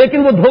ہے،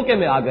 لیکن وہ دھوکے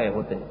میں آ گئے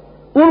ہوتے ہیں۔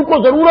 ان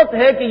کو ضرورت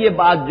ہے کہ یہ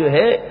بات جو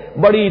ہے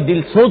بڑی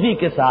دلسوزی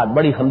کے ساتھ،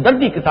 بڑی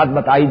ہمدردی کے ساتھ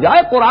بتائی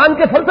جائے، قرآن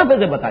کے فلسفے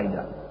سے بتائی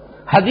جائے۔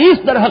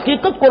 حدیث در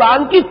حقیقت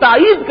قرآن کی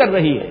تائید کر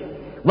رہی ہے،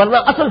 ورنہ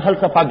اصل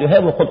فلسفہ جو ہے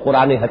وہ خود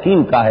قرآن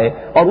حکیم کا ہے،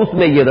 اور اس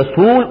میں یہ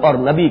رسول اور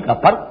نبی کا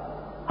فرق،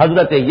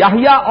 حضرت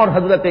یحییٰ اور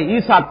حضرت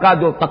عیسیٰ کا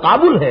جو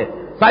تقابل ہے،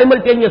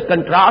 سائملٹینیس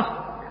کنٹراسٹ،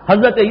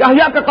 حضرت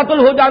یحییٰ کا قتل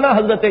ہو جانا،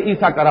 حضرت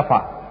عیسیٰ کا رفع،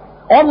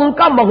 اور ان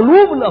کا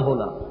مغلوب نہ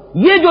ہونا،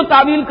 یہ جو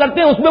تعویل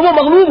کرتے ہیں اس میں وہ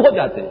مغلوب ہو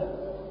جاتے ہیں،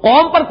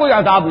 قوم پر کوئی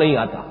عذاب نہیں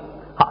آتا،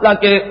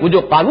 حالانکہ وہ جو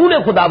قانون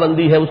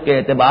خداوندی ہے اس کے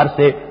اعتبار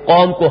سے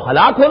قوم کو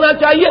ہلاک ہونا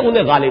چاہیے،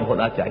 انہیں غالب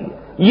ہونا چاہیے۔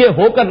 یہ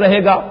ہو کر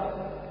رہے گا۔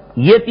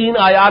 یہ 3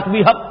 آیات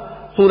بھی حق،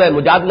 سورہ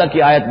مجادلہ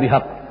کی آیت بھی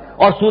حق،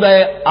 اور سورہ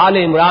آل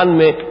عمران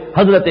میں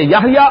حضرت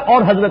یحییٰ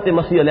اور حضرت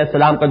مسیح علیہ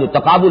السلام کا جو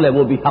تقابل ہے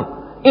وہ بھی حق۔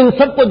 ان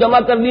سب کو جمع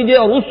کر لیجئے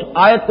اور اس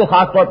آیت کو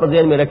خاص طور پر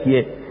ذہن میں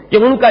رکھیے کہ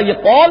ان کا یہ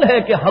قول ہے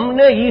کہ ہم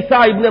نے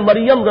عیسیٰ ابن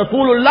مریم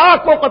رسول اللہ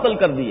کو قتل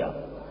کر دیا،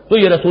 تو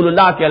یہ رسول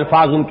اللہ کے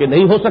الفاظ ان کے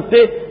نہیں ہو سکتے،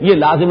 یہ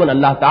لازماً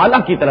اللہ تعالیٰ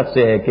کی طرف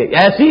سے ہے کہ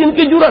ایسی ان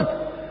کی جرت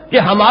کہ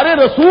ہمارے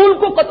رسول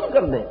کو قتل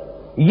کر دیں،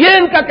 یہ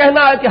ان کا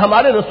کہنا ہے کہ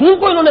ہمارے رسول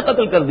کو انہوں نے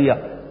قتل کر دیا،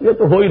 یہ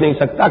تو ہو ہی نہیں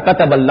سکتا۔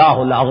 کتب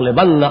اللہ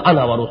لاغلبن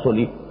انا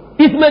ورسلی،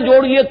 اس میں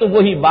جوڑیے تو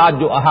وہی بات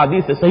جو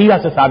احادیث صحیحہ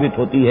سے ثابت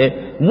ہوتی ہے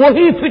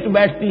وہی فٹ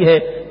بیٹھتی ہے،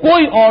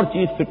 کوئی اور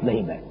چیز فٹ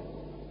نہیں بیٹھتی۔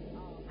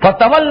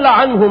 فتول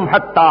عنہم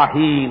حتی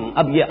حین،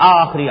 اب یہ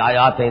آخری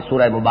آیات ہیں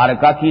سورہ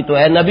مبارکہ کی، تو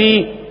اے نبی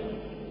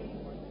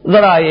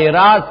ذرا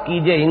اعراض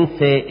کیجئے ان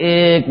سے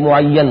ایک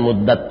معین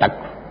مدت تک۔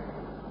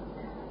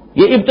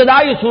 یہ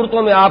ابتدائی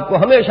صورتوں میں آپ کو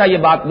ہمیشہ یہ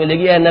بات ملے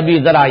گی، اے نبی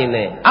ذرا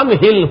انہیں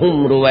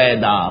امہلہم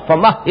رویدا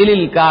فمہل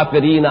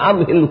الکافرین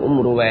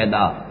امہلہم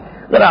رویدا،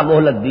 ذرا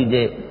مہلت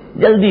دیجئے،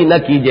 جلدی نہ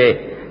کیجئے،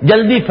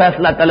 جلدی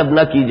فیصلہ طلب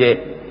نہ کیجئے،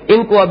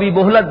 ان کو ابھی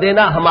مہلت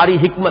دینا ہماری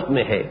حکمت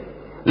میں ہے،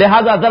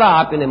 لہذا ذرا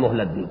آپ انہیں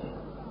مہلت دیجئے۔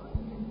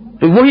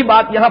 تو وہی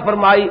بات یہاں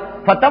فرمائی،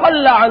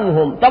 فتول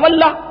عنہم،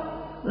 تولا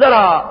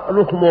ذرا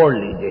رخ موڑ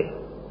لیجئے،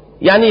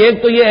 یعنی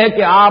ایک تو یہ ہے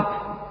کہ آپ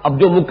اب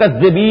جو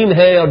مکذبین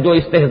ہیں اور جو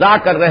استہزاء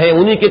کر رہے ہیں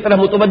انہی کی طرف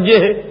متوجہ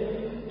ہے،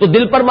 تو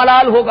دل پر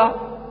ملال ہوگا،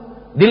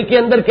 دل کے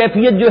اندر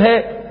کیفیت جو ہے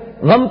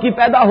غم کی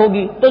پیدا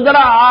ہوگی، تو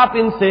ذرا آپ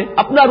ان سے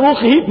اپنا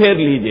رخ ہی پھیر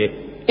لیجئے،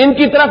 ان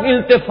کی طرف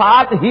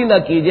التفات ہی نہ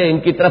کیجئے، ان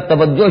کی طرف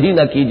توجہ ہی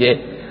نہ کیجئے،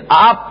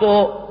 آپ تو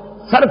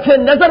صرف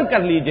نظر کر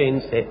لیجئے ان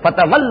سے۔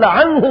 فتول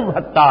عنہم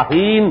حتی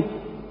حین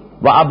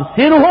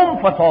وابصرہم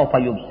فسوف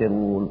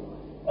یبصرون،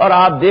 اور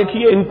آپ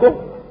دیکھیے ان کو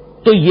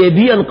تو یہ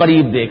بھی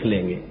عنقریب دیکھ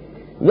لیں گے۔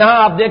 یہاں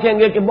آپ دیکھیں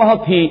گے کہ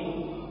بہت ہی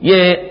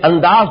یہ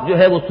انداز جو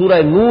ہے وہ سورہ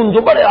نون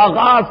جو بڑے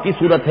آغاز کی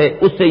صورت ہے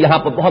اس سے یہاں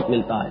پر بہت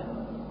ملتا ہے،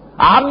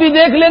 آپ بھی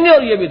دیکھ لیں گے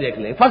اور یہ بھی دیکھ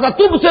لیں گے۔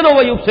 فَسَتُبْصِرُ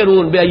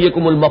وَيُبْصِرُونَ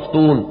بِأَيِّكُمُ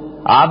الْمَفْتُونُ،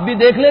 آپ بھی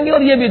دیکھ لیں گے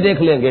اور یہ بھی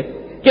دیکھ لیں گے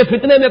کہ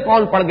فتنے میں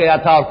کون پڑ گیا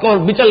تھا اور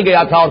کون بچل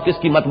گیا تھا اور کس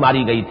کی مت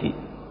ماری گئی تھی۔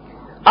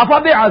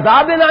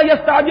 أَفَبِعَذَابِنَا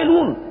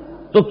يَسْتَعْجِلُونَ،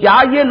 تو کیا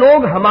یہ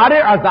لوگ ہمارے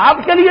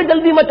عذاب کے لیے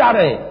جلدی مچا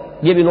رہے ہیں؟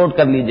 یہ بھی نوٹ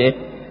کر لیجئے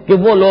کہ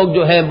وہ لوگ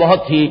جو ہیں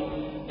بہت ہی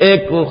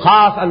ایک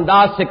خاص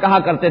انداز سے کہا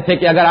کرتے تھے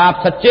کہ اگر آپ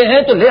سچے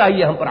ہیں تو لے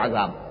آئیے ہم پر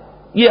عذاب،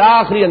 یہ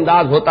آخری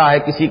انداز ہوتا ہے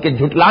کسی کے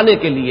جھٹلانے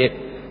کے لیے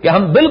کہ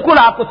ہم بالکل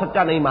آپ کو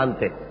سچا نہیں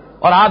مانتے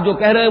اور آپ جو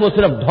کہہ رہے ہیں وہ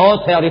صرف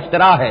ڈھونس ہے اور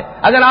افتراء ہے،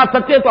 اگر آپ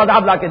سچے تو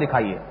عذاب لا کے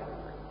دکھائیے۔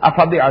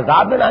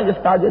 أَفَبِعَذَابِنَا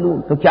يَسْتَعْجِلُونَ،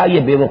 تو کیا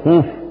یہ بے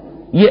وقوف،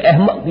 یہ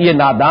احمق، یہ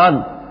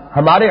نادان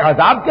ہمارے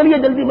عذاب کے لیے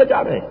جلدی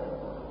مچا رہے ہیں؟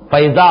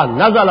 فَإِذَا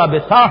نَزَلَ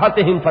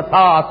بِسَاحَتِهِمْ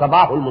فَسَاءَ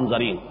صَبَاحُ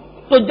الْمُنذَرِينَ،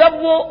 تو جب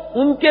وہ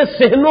ان کے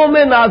صحنوں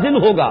میں نازل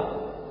ہوگا،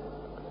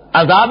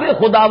 عذاب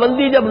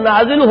خداوندی جب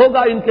نازل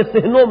ہوگا ان کے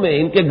صحنوں میں،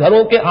 ان کے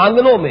گھروں کے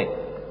آنگنوں میں،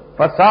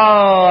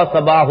 فَسَاءَ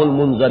صَبَاحُ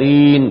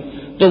الْمُنذَرِينَ،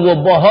 تو وہ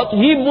بہت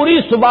ہی بری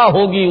صبح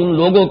ہوگی ان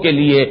لوگوں کے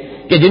لیے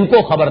کہ جن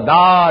کو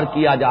خبردار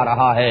کیا جا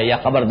رہا ہے یا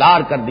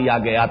خبردار کر دیا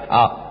گیا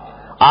تھا۔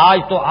 آج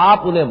تو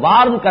آپ انہیں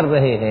وارن کر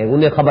رہے ہیں،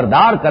 انہیں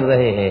خبردار کر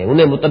رہے ہیں،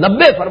 انہیں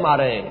متنبہ فرما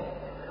رہے ہیں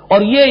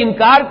اور یہ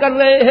انکار کر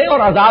رہے ہیں اور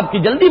عذاب کی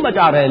جلدی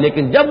مچا رہے ہیں،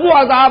 لیکن جب وہ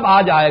عذاب آ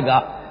جائے گا،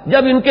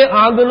 جب ان کے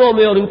آنگنوں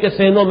میں اور ان کے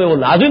صحنوں میں وہ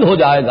نازل ہو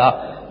جائے گا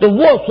تو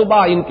وہ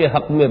صبح ان کے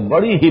حق میں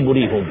بڑی ہی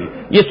بری ہوگی۔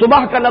 یہ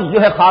صبح کا لفظ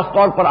جو ہے خاص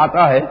طور پر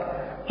آتا ہے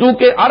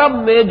چونکہ عرب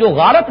میں جو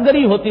غارت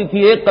گری ہوتی تھی،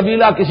 ایک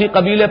قبیلہ کسی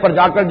قبیلے پر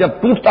جا کر جب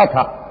ٹوٹتا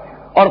تھا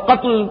اور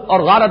قتل اور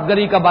غارت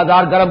گری کا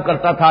بازار گرم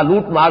کرتا تھا،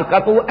 لوٹ مار کا،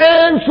 تو وہ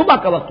عین صبح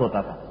کا وقت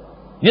ہوتا تھا،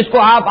 جس کو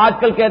آپ آج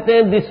کل کہتے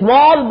ہیں the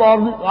small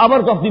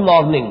hours of the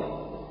morning,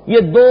 یہ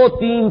 2،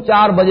 3،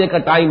 4 بجے کا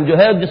ٹائم جو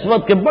ہے جس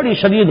وقت کہ بڑی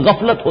شدید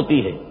غفلت ہوتی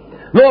ہے،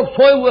 لوگ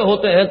سوئے ہوئے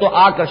ہوتے ہیں، تو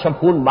آ کر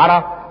شفون مارا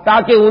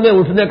تاکہ انہیں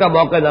اٹھنے کا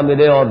موقع نہ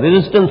ملے اور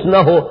ریزسٹنس نہ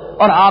ہو،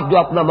 اور آپ جو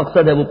اپنا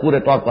مقصد ہے وہ پورے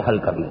طور پر حل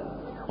کر لیں۔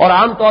 اور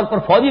عام طور پر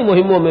فوجی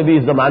مہموں میں بھی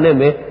اس زمانے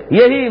میں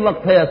یہی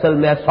وقت ہے، اصل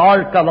میں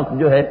اسالٹ کا وقت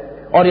جو ہے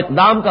اور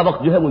اقدام کا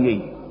وقت جو ہے وہ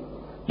یہی ہے۔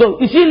 تو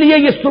اسی لیے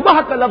یہ صبح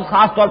کا لفظ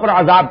خاص طور پر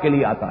عذاب کے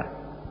لیے آتا ہے۔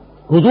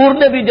 حضور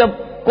نے بھی جب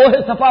کوہ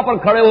صفا پر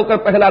کھڑے ہو کر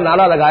پہلا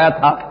نعرہ لگایا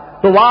تھا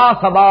تو واہ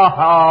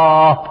صباحا،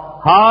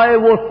 ہائے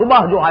وہ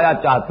صبح جو آیا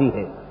چاہتی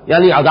ہے،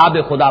 یعنی عذاب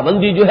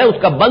خداوندی جو ہے اس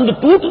کا بند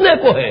ٹوٹنے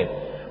کو ہے،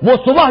 وہ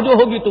صبح جو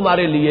ہوگی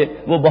تمہارے لیے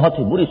وہ بہت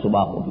ہی بری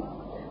صبح ہوگی۔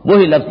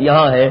 وہی لفظ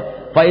یہاں ہے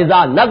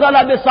فَإِذَا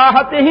نَزَلَ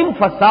بِسَاحَتِهِمْ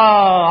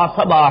فَسَاءَ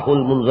صَبَاحُ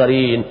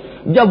الْمُنذَرِينَ،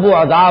 جب وہ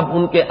عذاب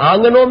ان کے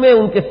آنگنوں میں،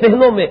 ان کے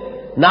صحنوں میں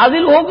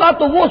نازل ہوگا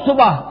تو وہ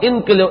صبح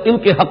ان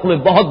کے حق میں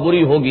بہت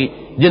بری ہوگی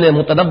جنہیں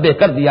متنبہ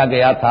کر دیا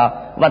گیا تھا۔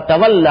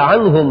 وَتَوَلَّ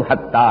عَنْهُمْ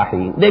حَتَّىٰ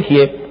حِينٍ،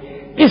 دیکھیے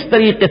کس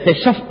طریقے سے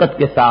شفقت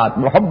کے ساتھ،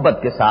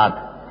 محبت کے ساتھ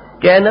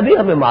کہ اے نبی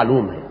ہمیں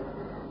معلوم ہے،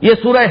 یہ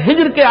سورہ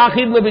ہجر کے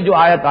آخر میں بھی جو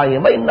آیت آئی ہے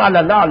وَإِنَّا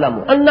لَنَعْلَمُ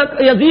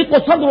أَنَّكَ يَضِيقُ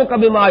صَدْرُكَ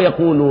بِمَا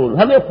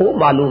يَقُولُونَ، ہمیں خوب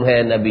معلوم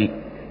ہے نبی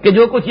کہ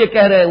جو کچھ یہ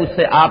کہہ رہے ہیں اس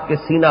سے آپ کے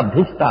سینہ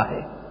بھجتا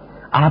ہے،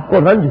 آپ کو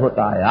رنج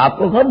ہوتا ہے، آپ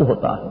کو غم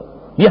ہوتا ہے،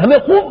 یہ ہمیں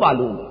خوب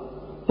معلوم ہے۔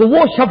 تو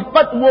وہ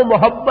شفقت، وہ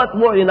محبت،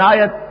 وہ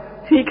عنایت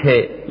ٹھیک ہے،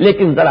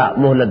 لیکن ذرا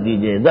مہلت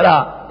دیجئے، ذرا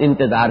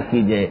انتظار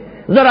کیجئے،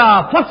 ذرا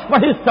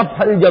فصفح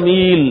الصفح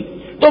الجمیل،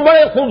 تو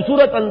بڑے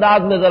خوبصورت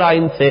انداز میں ذرا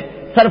ان سے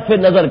صرف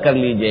نظر کر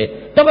لیجئے،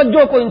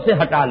 توجہ کو ان سے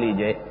ہٹا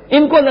لیجئے،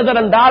 ان کو نظر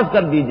انداز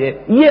کر دیجئے۔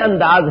 یہ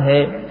انداز ہے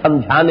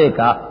سمجھانے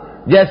کا،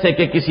 جیسے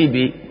کہ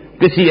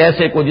کسی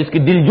ایسے کو جس کی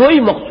دلجوئی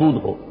مقصود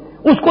ہو،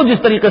 اس کو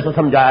جس طریقے سے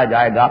سمجھایا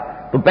جائے گا۔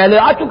 تو پہلے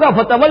آ چکا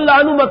فَتَوَلَّ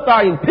عَنْهُمْ حَتَّىٰ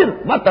حِينٍ، پھر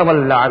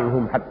وَتَوَلَّ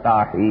عَنْهُمْ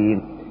حَتَّىٰ حِينٍ،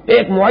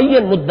 ایک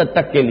معین مدت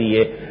تک کے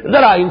لیے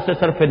ذرا ان سے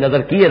صرف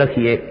نظر کیے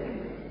رکھیے۔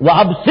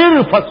 وَأَبْصِرْ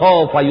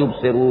فَسَوْفَ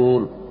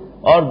يُبْصِرُونَ،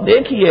 اور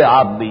دیکھیے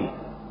آپ بھی،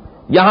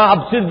 یہاں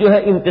ابصر جو ہے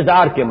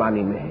انتظار کے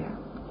معنی میں ہے،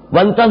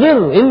 وَانتَظِرْ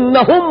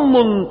إِنَّهُمْ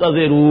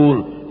مُنتَظِرُونَ،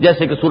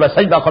 جیسے کہ سورہ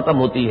سجدہ ختم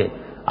ہوتی ہے،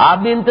 آپ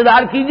بھی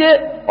انتظار کیجئے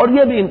اور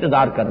یہ بھی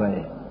انتظار کر رہے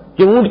ہیں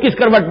کہ اونٹ کس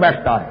کروٹ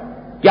بیٹھتا ہے،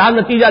 کیا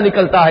نتیجہ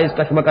نکلتا ہے اس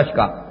کشمکش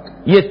کا۔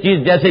 یہ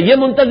چیز جیسے یہ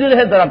منتظر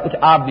ہے، ذرا کچھ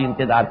آپ بھی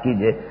انتظار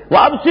کیجئے۔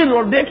 وَأَبْصِرْ،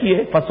 اور دیکھیے،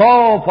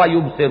 فَسَوْفَ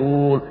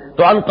يُبْصِرُونَ،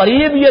 تو ان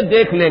قریب یہ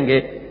دیکھ لیں گے۔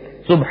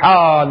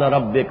 سبحان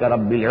ربک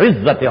رب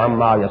العزت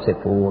عما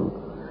یصفون،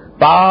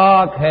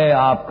 پاک ہے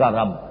آپ کا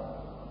رب،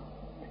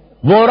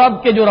 وہ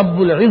رب کے جو رب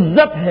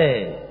العزت ہے،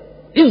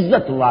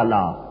 عزت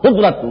والا،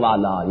 قدرت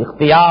والا،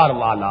 اختیار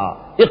والا،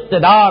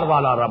 اقتدار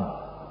والا رب،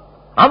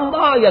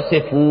 عما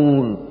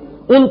یصفون،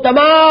 ان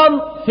تمام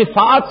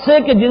صفات سے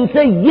کہ جن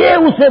سے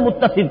یہ اسے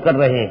متصف کر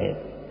رہے ہیں،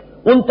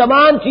 ان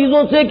تمام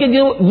چیزوں سے کہ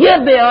جو یہ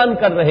بیان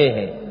کر رہے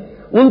ہیں،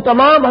 ان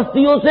تمام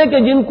ہستیوں سے کہ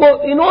جن کو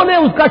انہوں نے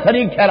اس کا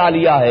شریک ٹھہرا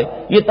لیا ہے،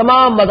 یہ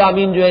تمام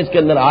مضامین جو ہے اس کے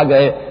اندر آ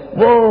گئے،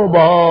 وہ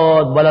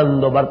بہت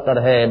بلند و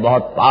برتر ہے،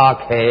 بہت پاک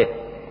ہے۔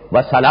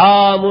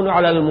 وَسَلَامٌ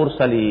عَلَى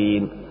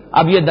الْمُرْسَلِينَ،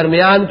 اب یہ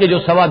درمیان کے جو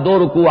 2.25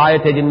 رکوع آئے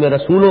تھے جن میں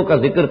رسولوں کا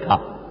ذکر تھا،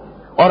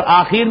 اور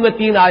آخر میں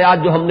 3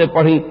 آیات جو ہم نے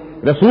پڑھی،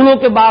 رسولوں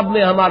کے باب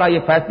میں ہمارا یہ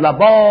فیصلہ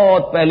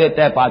بہت پہلے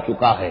طے پا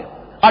چکا ہے،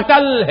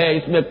 اٹل ہے،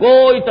 اس میں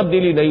کوئی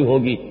تبدیلی نہیں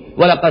ہوگی۔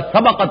 وَلَقَدْ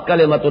سَبَقَتْ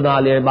كَلِمَتُنَا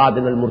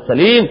لِعِبَادِنَا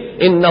الْمُرْسَلِينَ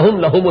إِنَّهُمْ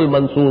لَهُمُ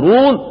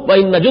الْمَنْصُورُونَ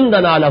وَإِنَّ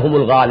جُنْدَنَا لَهُمُ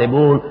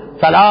الْغَالِبُونَ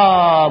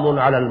سَلَامٌ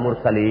عَلَى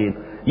الْمُرْسَلِينَ،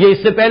 یہ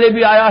اس سے پہلے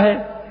بھی آیا ہے،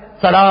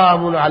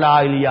 سلام علی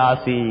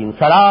الیاسین،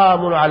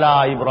 سلام علی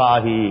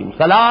ابراہیم،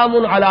 سلام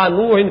علی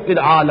نوح فی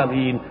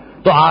العالمین،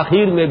 تو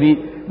آخر میں بھی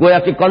گویا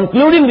کہ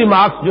کنکلوڈنگ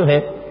ریمارکس جو ہے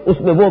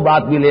اس میں وہ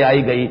بات بھی لے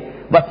آئی گئی،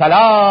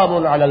 وسلام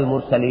علی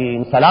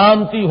المرسلین،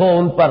 سلامتی ہو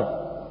ان پر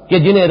کہ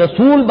جنہیں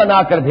رسول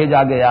بنا کر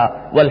بھیجا گیا،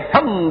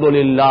 والحمد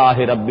للہ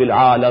رب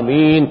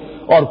العالمین،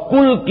 اور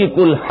کل کی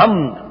کل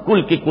حمد،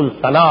 کل کی کل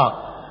ثنا،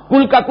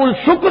 کل کا کل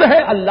شکر ہے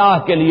اللہ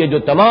کے لیے جو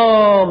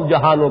تمام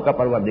جہانوں کا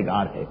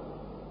پروردگار ہے۔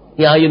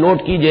 یہاں یہ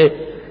نوٹ کیجئے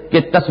کہ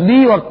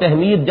تسبیح اور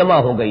تحمید جمع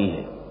ہو گئی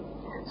ہے،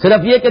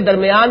 صرف یہ کہ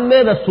درمیان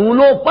میں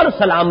رسولوں پر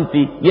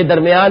سلامتی، یہ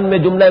درمیان میں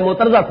جملہ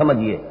معترضہ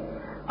سمجھیے،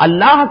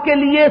 اللہ کے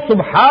لیے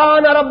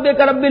سبحان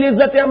ربک رب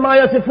العزت عما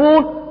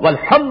یصفون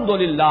والحمد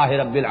للہ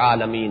رب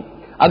العالمین،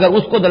 اگر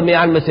اس کو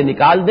درمیان میں سے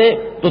نکال دیں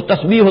تو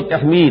تسبیح و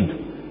تحمید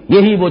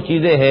یہی وہ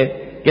چیزیں ہیں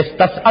کہ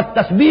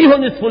التسبیح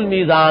نصف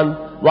المیزان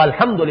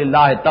والحمد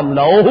للہ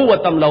تملؤہ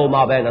وتملؤ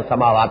ما بین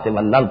السماوات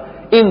والارض،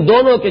 ان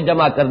دونوں کے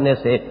جمع کرنے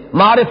سے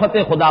معرفت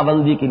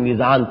خداوندی کی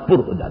میزان پر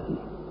ہو جاتی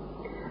ہے۔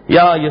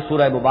 یہاں یہ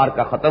سورہ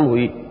مبارکہ ختم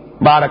ہوئی۔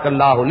 بارک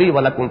اللہ لی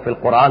ولکم فی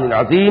القرآن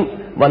العظیم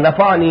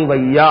ونفعنی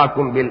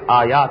وإیاکم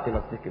بالآیات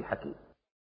والذکر الحکیم۔